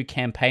the 2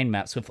 campaign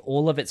maps with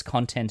all of its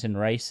content and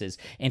races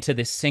into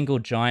this single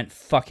giant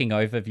fucking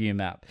overview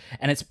map.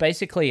 And it's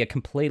basically a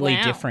completely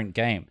different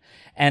game.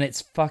 And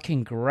it's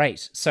fucking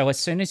great. So as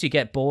soon as you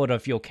get bored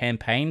of your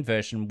campaign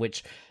version,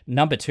 which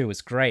number 2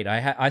 is great,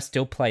 I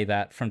still play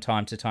that from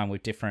time to time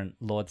with different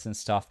lords and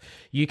stuff.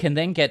 You can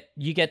then get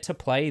to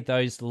play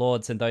those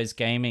lords and those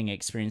gaming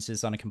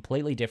experiences on a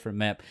completely different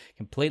map,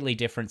 completely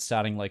different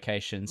starting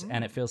locations,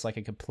 and it feels like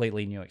a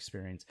completely new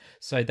experience.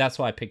 So that's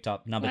why I picked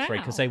up number 3,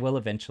 because they will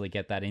eventually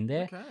get that in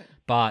there. Okay.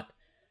 But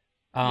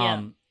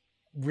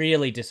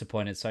really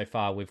disappointed so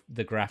far with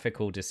the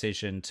graphical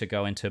decision to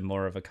go into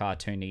more of a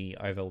cartoony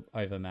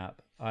over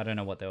map. I don't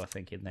know what they were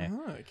thinking there.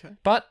 Oh, okay.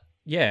 But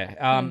yeah,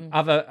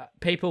 other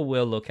people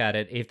will look at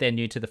it. If they're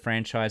new to the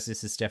franchise,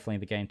 this is definitely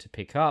the game to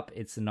pick up.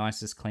 It's the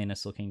nicest,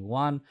 cleanest looking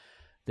one.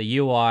 The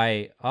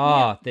UI,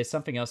 there's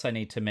something else I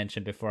need to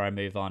mention before I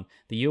move on.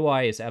 The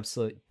UI is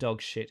absolute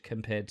dog shit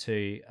compared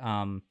to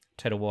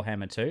Total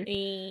Warhammer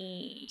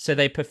 2. So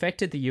they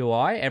perfected the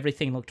UI.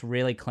 Everything looked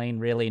really clean,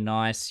 really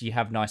nice. You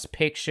have nice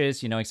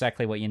pictures. You know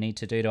exactly what you need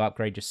to do to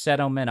upgrade your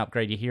settlement,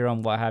 upgrade your hero,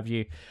 and what have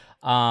you,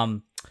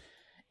 and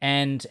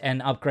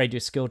upgrade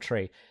your skill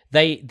tree.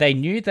 They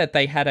knew that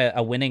they had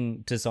a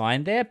winning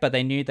design there, but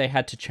they knew they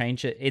had to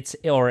change it.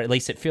 Or at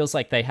least it feels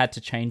like they had to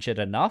change it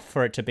enough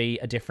for it to be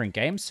a different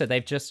game. So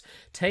they've just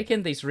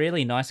taken these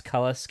really nice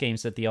color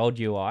schemes of the old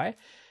UI,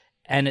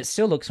 and it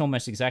still looks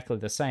almost exactly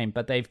the same,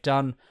 but they've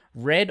done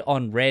red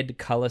on red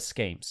color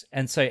schemes.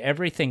 And so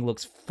everything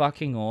looks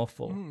fucking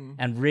awful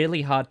and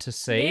really hard to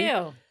see.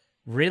 Ew.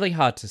 Really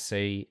hard to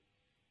see.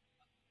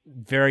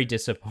 Very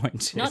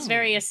disappointing. Not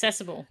very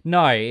accessible.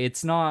 No,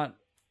 it's not.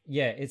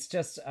 Yeah, it's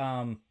just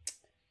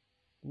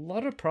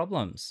lot of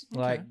problems.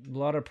 Like, a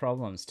lot of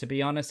problems. To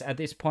be honest, at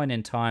this point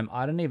in time,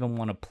 I don't even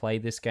want to play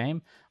this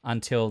game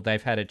until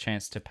they've had a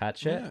chance to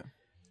patch it. Yeah.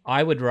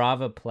 I would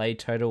rather play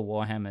Total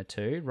Warhammer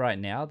 2 right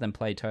now than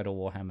play Total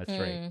Warhammer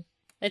 3.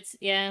 It's,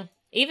 yeah.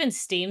 Even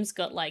Steam's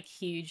got like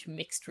huge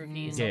mixed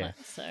reviews on it.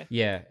 So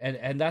Yeah,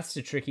 and that's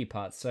the tricky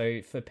part.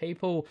 So for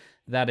people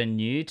that are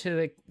new to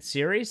the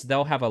series,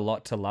 they'll have a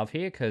lot to love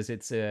here because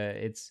it's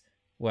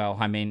well,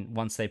 I mean,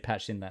 once they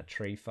patch in that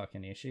tree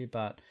fucking issue,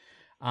 but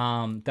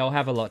they'll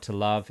have a lot to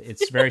love.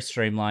 It's very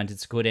streamlined.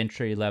 It's a good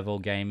entry level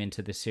game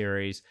into the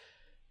series.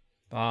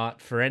 But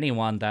for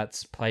anyone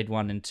that's played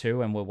 1 and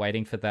 2 and we're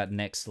waiting for that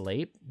next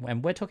leap,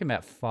 and we're talking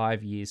about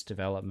 5 years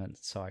development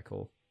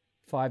cycle.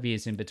 5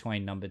 years in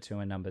between number 2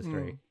 and number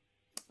 3.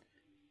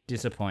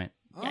 Disappoint.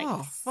 Oh,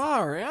 Yikes.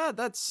 far out.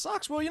 That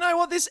sucks. Well, you know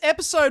what? This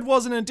episode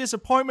wasn't a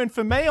disappointment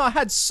for me. I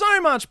had so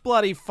much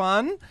bloody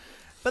fun.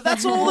 But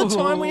that's all the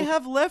time we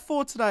have left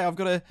for today. I've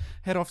got to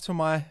head off to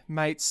my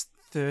mate's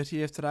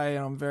 30th today,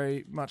 and I'm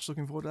very much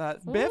looking forward to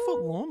that.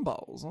 Barefoot lawn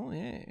bowls. Oh,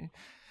 yeah.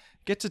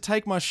 Get to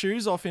take my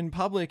shoes off in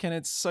public, and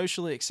it's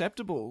socially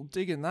acceptable.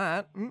 Digging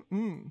that. I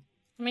mean,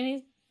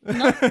 he's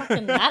not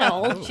fucking that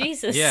old.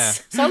 Jesus. Yeah.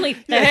 It's only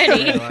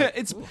 30.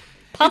 It's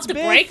Pump the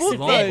brakes a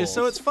barefoot, bit. though,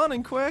 so it's fun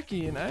and quirky,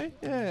 you know?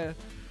 Yeah.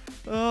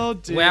 Oh,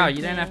 dear. Wow,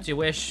 you don't have to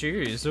wear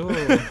shoes. Ooh.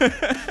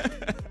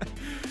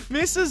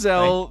 Mrs.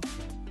 L,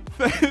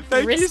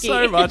 thank you Risky.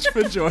 so much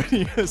for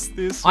joining us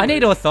this I week.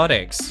 need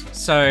orthotics,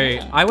 so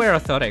I wear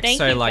orthotics. Thank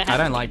so you for like, I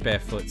having don't me. like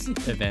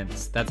barefoot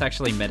events. That's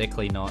actually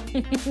medically not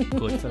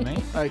good for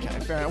me. Okay,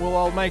 fair enough. Well,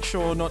 I'll make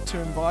sure not to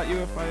invite you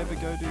if I ever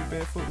go do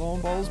barefoot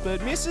lawn bowls. But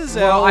Mrs.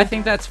 L, Well, I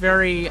think that's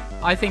very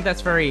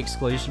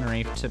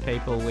exclusionary to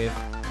people with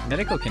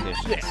medical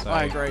conditions. yeah, so.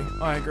 I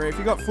agree. If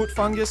you got foot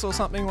fungus or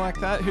something like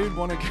that, who'd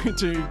want to go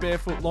do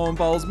barefoot lawn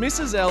bowls?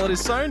 Mrs. L, it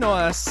is so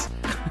nice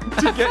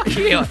to get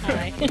you. Yeah.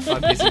 Hi.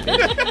 I'm busy,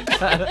 bitch.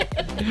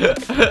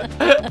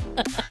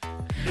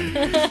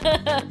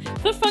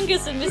 Put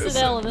Fungus and Mrs.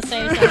 L in the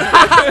same time.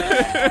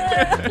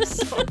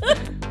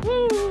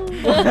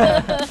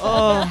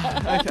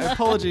 Oh, okay.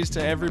 Apologies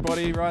to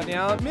everybody right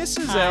now.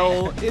 Mrs. Hi.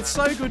 L, it's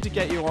so good to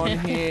get you on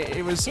here.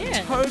 It was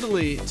Yeah.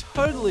 totally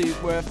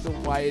worth the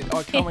wait.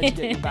 I can't wait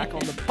to get you back on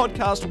the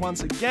podcast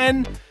once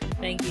again.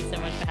 Thank you so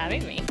much for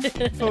having me.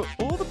 For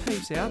all the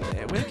peeps out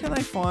there, where can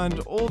they find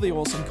all the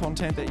awesome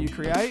content that you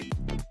create?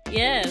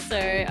 Yeah,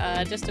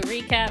 so just to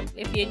recap,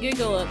 if you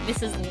Google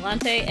Mrs.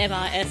 Nlante,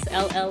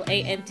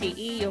 MRSLLANTE,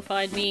 you'll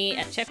find me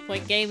at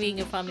Checkpoint Gaming,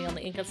 you'll find me on the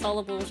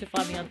Inconsolables, you'll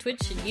find me on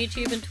Twitch and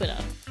YouTube and Twitter.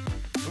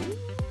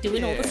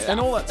 Doing all the stuff. And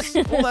all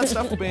that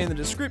stuff will be in the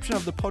description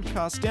of the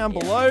podcast down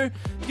below.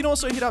 You can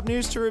also hit up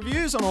news to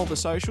reviews on all the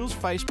socials,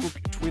 Facebook,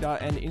 Twitter,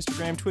 and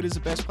Instagram. Twitter's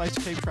the best place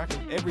to keep track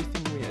of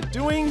everything we are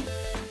doing.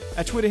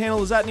 Our Twitter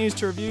handle is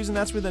 @news2reviews, and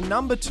that's with a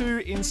number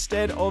 2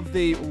 instead of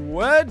the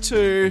word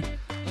 2.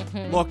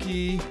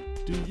 Lockie,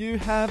 do you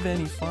have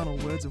any final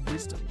words of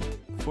wisdom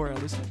for our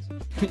listeners?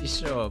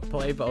 Sure,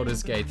 play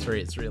Baldur's Gate 3.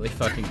 It's really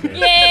fucking good.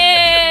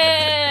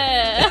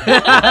 Yeah!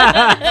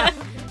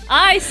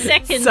 I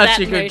second Such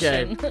that a good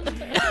motion.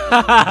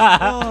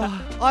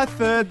 Oh, I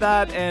third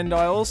that, and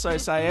I also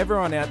say,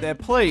 everyone out there,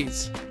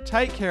 please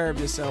take care of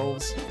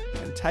yourselves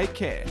and take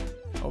care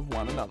of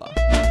one another.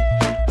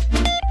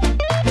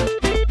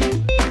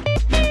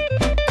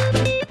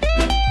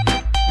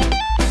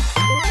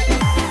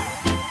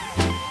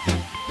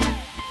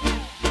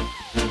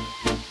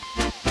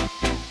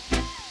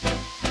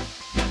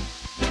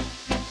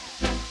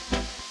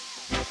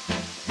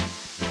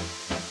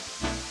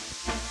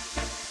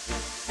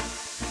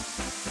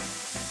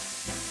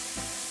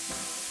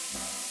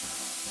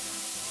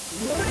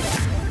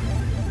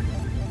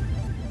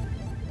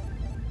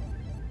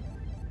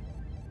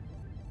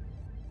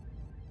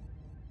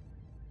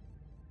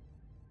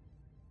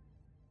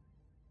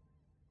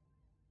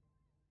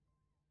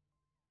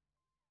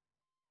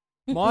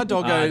 My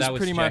doggo that is was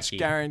pretty much Jackie.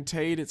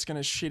 guaranteed it's going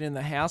to shit in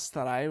the house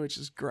today, which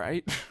is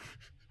great.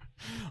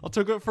 I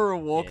took it for a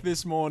walk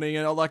this morning,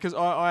 and cause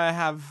I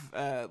have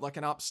like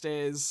an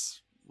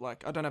upstairs,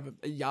 like I don't have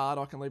a yard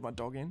I can leave my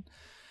dog in.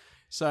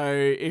 So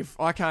if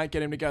I can't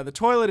get him to go to the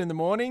toilet in the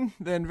morning,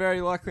 then very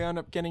likely I end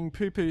up getting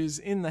poo-poos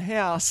in the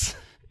house.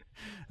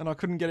 And I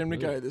couldn't get him to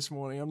go this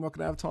morning. I'm not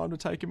going to have time to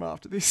take him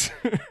after this.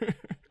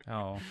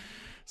 Oh.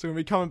 So we'll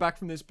be coming back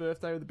from this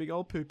birthday with a big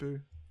old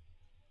poo-poo.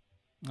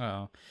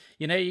 Oh.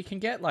 You know, you can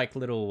get like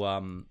little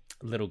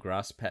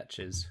grass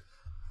patches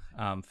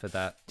for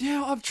that.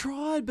 Yeah, I've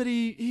tried, but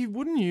he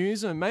wouldn't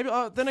use them. Maybe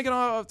then again,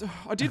 I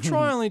did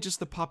try only just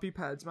the puppy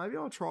pads. Maybe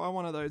I'll try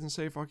one of those and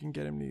see if I can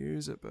get him to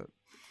use it. But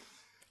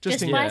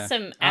Just in buy Yeah.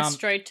 some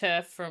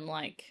AstroTurf from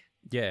like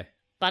Yeah.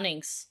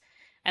 Bunnings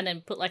and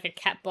then put like a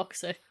cat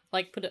boxer,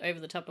 like put it over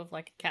the top of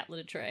like a cat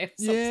litter tray or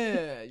something.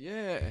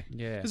 yeah.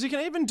 Yeah. Because you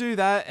can even do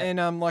that,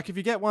 and like if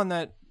you get one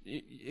that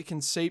it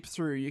can seep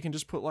through, you can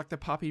just put like the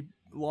puppy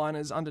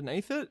liners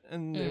underneath it,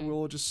 and it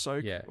will just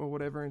soak or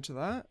whatever into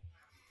that.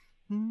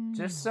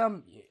 Just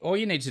all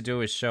you need to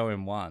do is show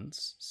him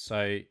once.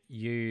 So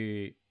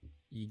you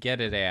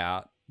get it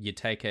out, you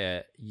take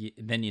a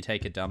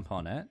dump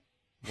on it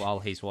while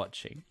he's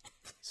watching,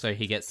 so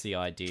he gets the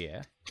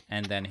idea,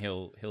 and then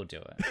he'll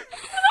do it.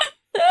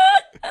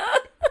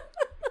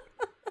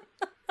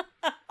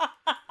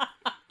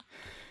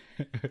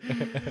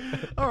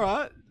 All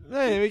right,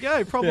 there we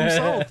go. Problem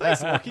solved.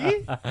 Thanks,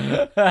 Lockie. Full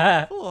of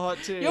hot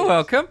tears. You're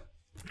welcome.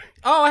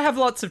 Oh, I have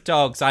lots of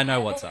dogs. I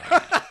know what's up.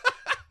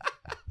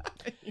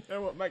 You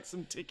know what makes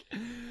them tick?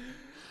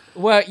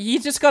 Well, you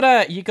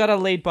gotta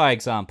lead by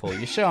example.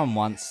 You show them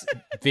once.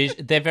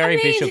 They're very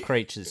visual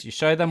creatures. You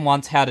show them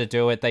once how to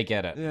do it, they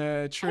get it.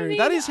 Yeah, true.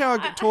 That is how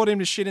I taught him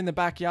to shit in the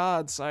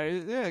backyard. So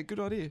yeah, good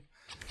idea.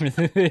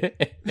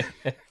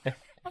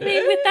 I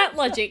mean, with that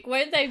logic,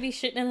 won't they be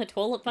shitting in the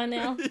toilet by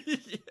now?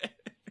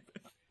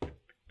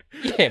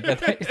 Yeah,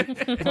 but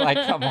like,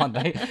 come on,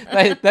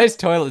 those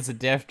toilets are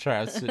death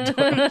traps.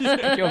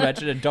 Can you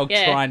imagine a dog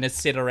trying to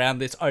sit around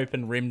this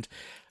open-rimmed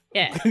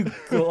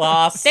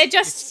glass? They're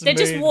just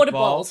water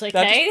balls,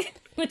 okay?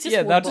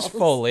 They'll just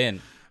fall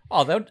in.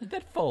 Oh,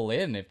 they'd fall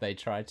in if they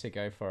tried to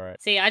go for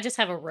it. See, I just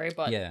have a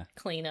robot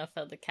cleaner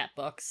for the cat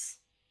box,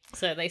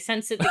 so they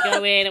sense it to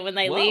go in, and when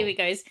they leave, it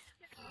goes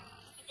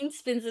and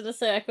spins in a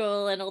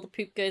circle, and all the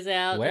poop goes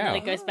out, and then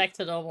it goes back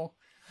to normal.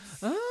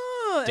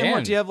 Oh, Damn, and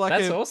what, do you have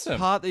like a awesome.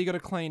 part that you got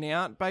to clean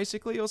out,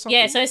 basically, or something?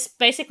 Yeah, so it's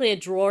basically a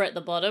drawer at the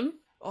bottom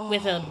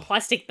with a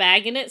plastic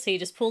bag in it. So you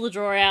just pull the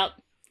drawer out,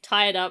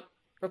 tie it up,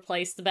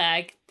 replace the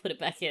bag, put it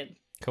back in.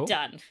 Cool.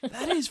 Done.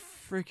 That is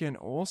freaking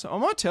awesome. I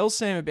might tell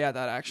Sam about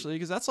that actually,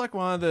 because that's like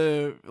one of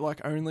the like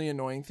only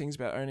annoying things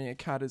about owning a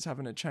cat is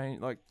having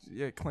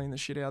to clean the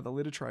shit out of the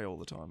litter tray all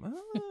the time.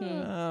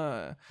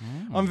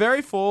 I'm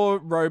very for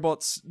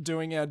robots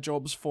doing our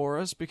jobs for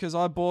us, because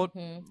I bought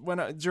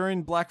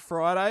during Black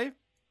Friday,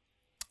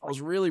 I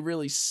was really,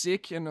 really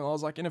sick and I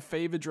was like in a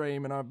fever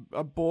dream, and I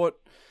bought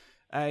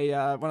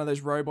a one of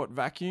those robot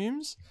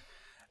vacuums.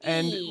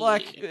 And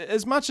like,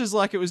 as much as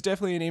like it was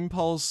definitely an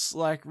impulse,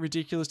 like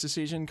ridiculous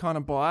decision kind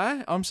of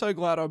buy, I'm so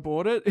glad I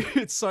bought it.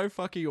 It's so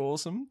fucking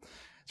awesome.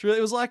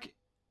 It was like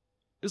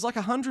 $100,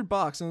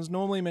 and it was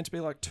normally meant to be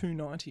like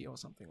 $290 or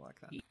something like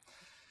that.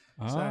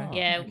 Oh, So,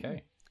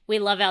 okay. We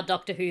love our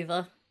Dr.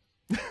 Hoover.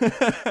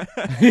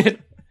 You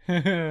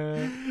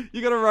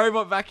got a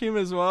robot vacuum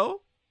as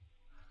well?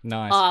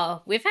 Nice.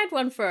 Oh, we've had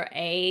one for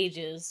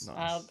ages.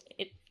 Nice.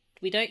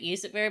 We don't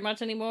use it very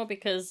much anymore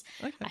because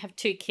I have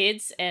 2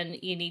 kids and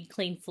you need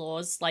clean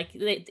floors. Like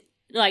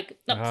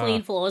not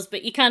clean floors,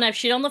 but you can't have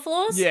shit on the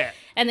floors. Yeah.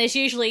 And there's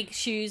usually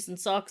shoes and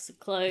socks and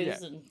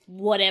clothes and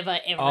whatever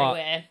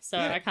everywhere. So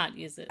I can't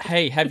use it.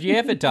 Hey, have you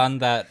ever done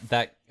that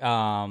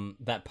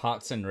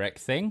Parks and Rec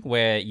thing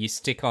where you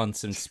stick on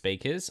some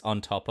speakers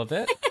on top of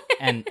it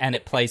and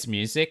it plays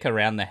music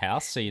around the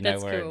house so you know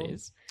That's where cool. it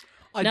is?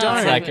 I No, don't.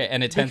 I haven't.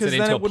 And it turns Because it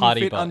then into a wouldn't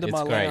party fit bus. under It's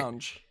my great.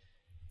 lounge.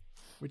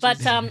 But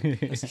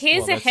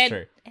here's Well, that's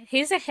true.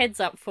 here's a heads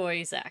up for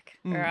you, Zach.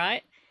 All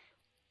right.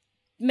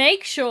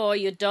 Make sure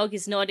your dog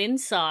is not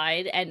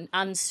inside and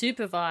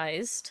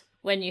unsupervised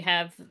when you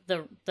have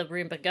the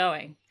Roomba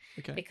going.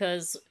 Okay.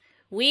 Because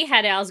we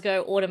had ours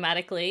go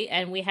automatically,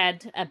 and we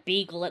had a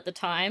beagle at the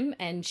time,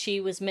 and she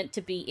was meant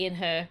to be in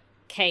her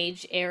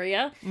cage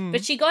area,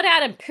 but she got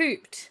out and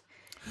pooped.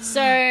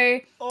 So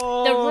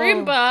the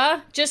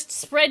Roomba just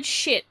spread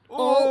shit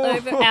all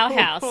over our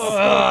house.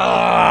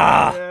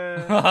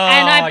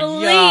 And I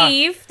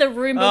believe the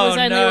Roomba was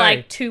only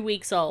like 2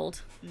 weeks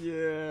old.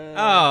 Yeah.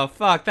 Oh,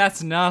 fuck,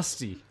 that's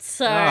nasty.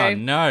 So Oh,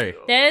 no.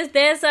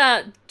 there's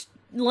a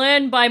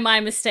learn by my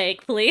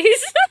mistake,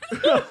 please.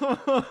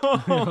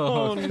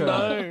 Oh,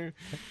 no.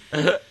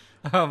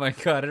 Oh my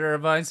god, it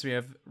reminds me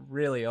of a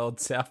really old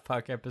South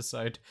Park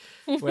episode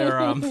where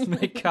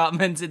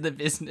Cartman's in the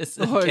business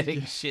of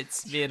getting shit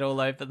smeared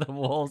all over the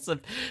walls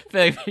of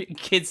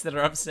kids that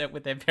are upset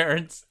with their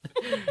parents.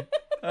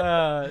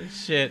 Oh,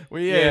 shit.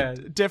 Well, yeah,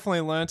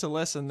 definitely learnt a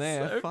lesson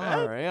there. So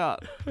Far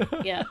out.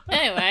 Yeah.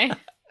 Anyway,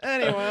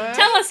 Anyway.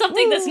 tell us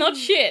something that's not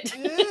shit.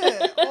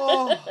 Yeah.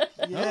 Oh,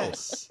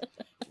 yes.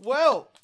 Well,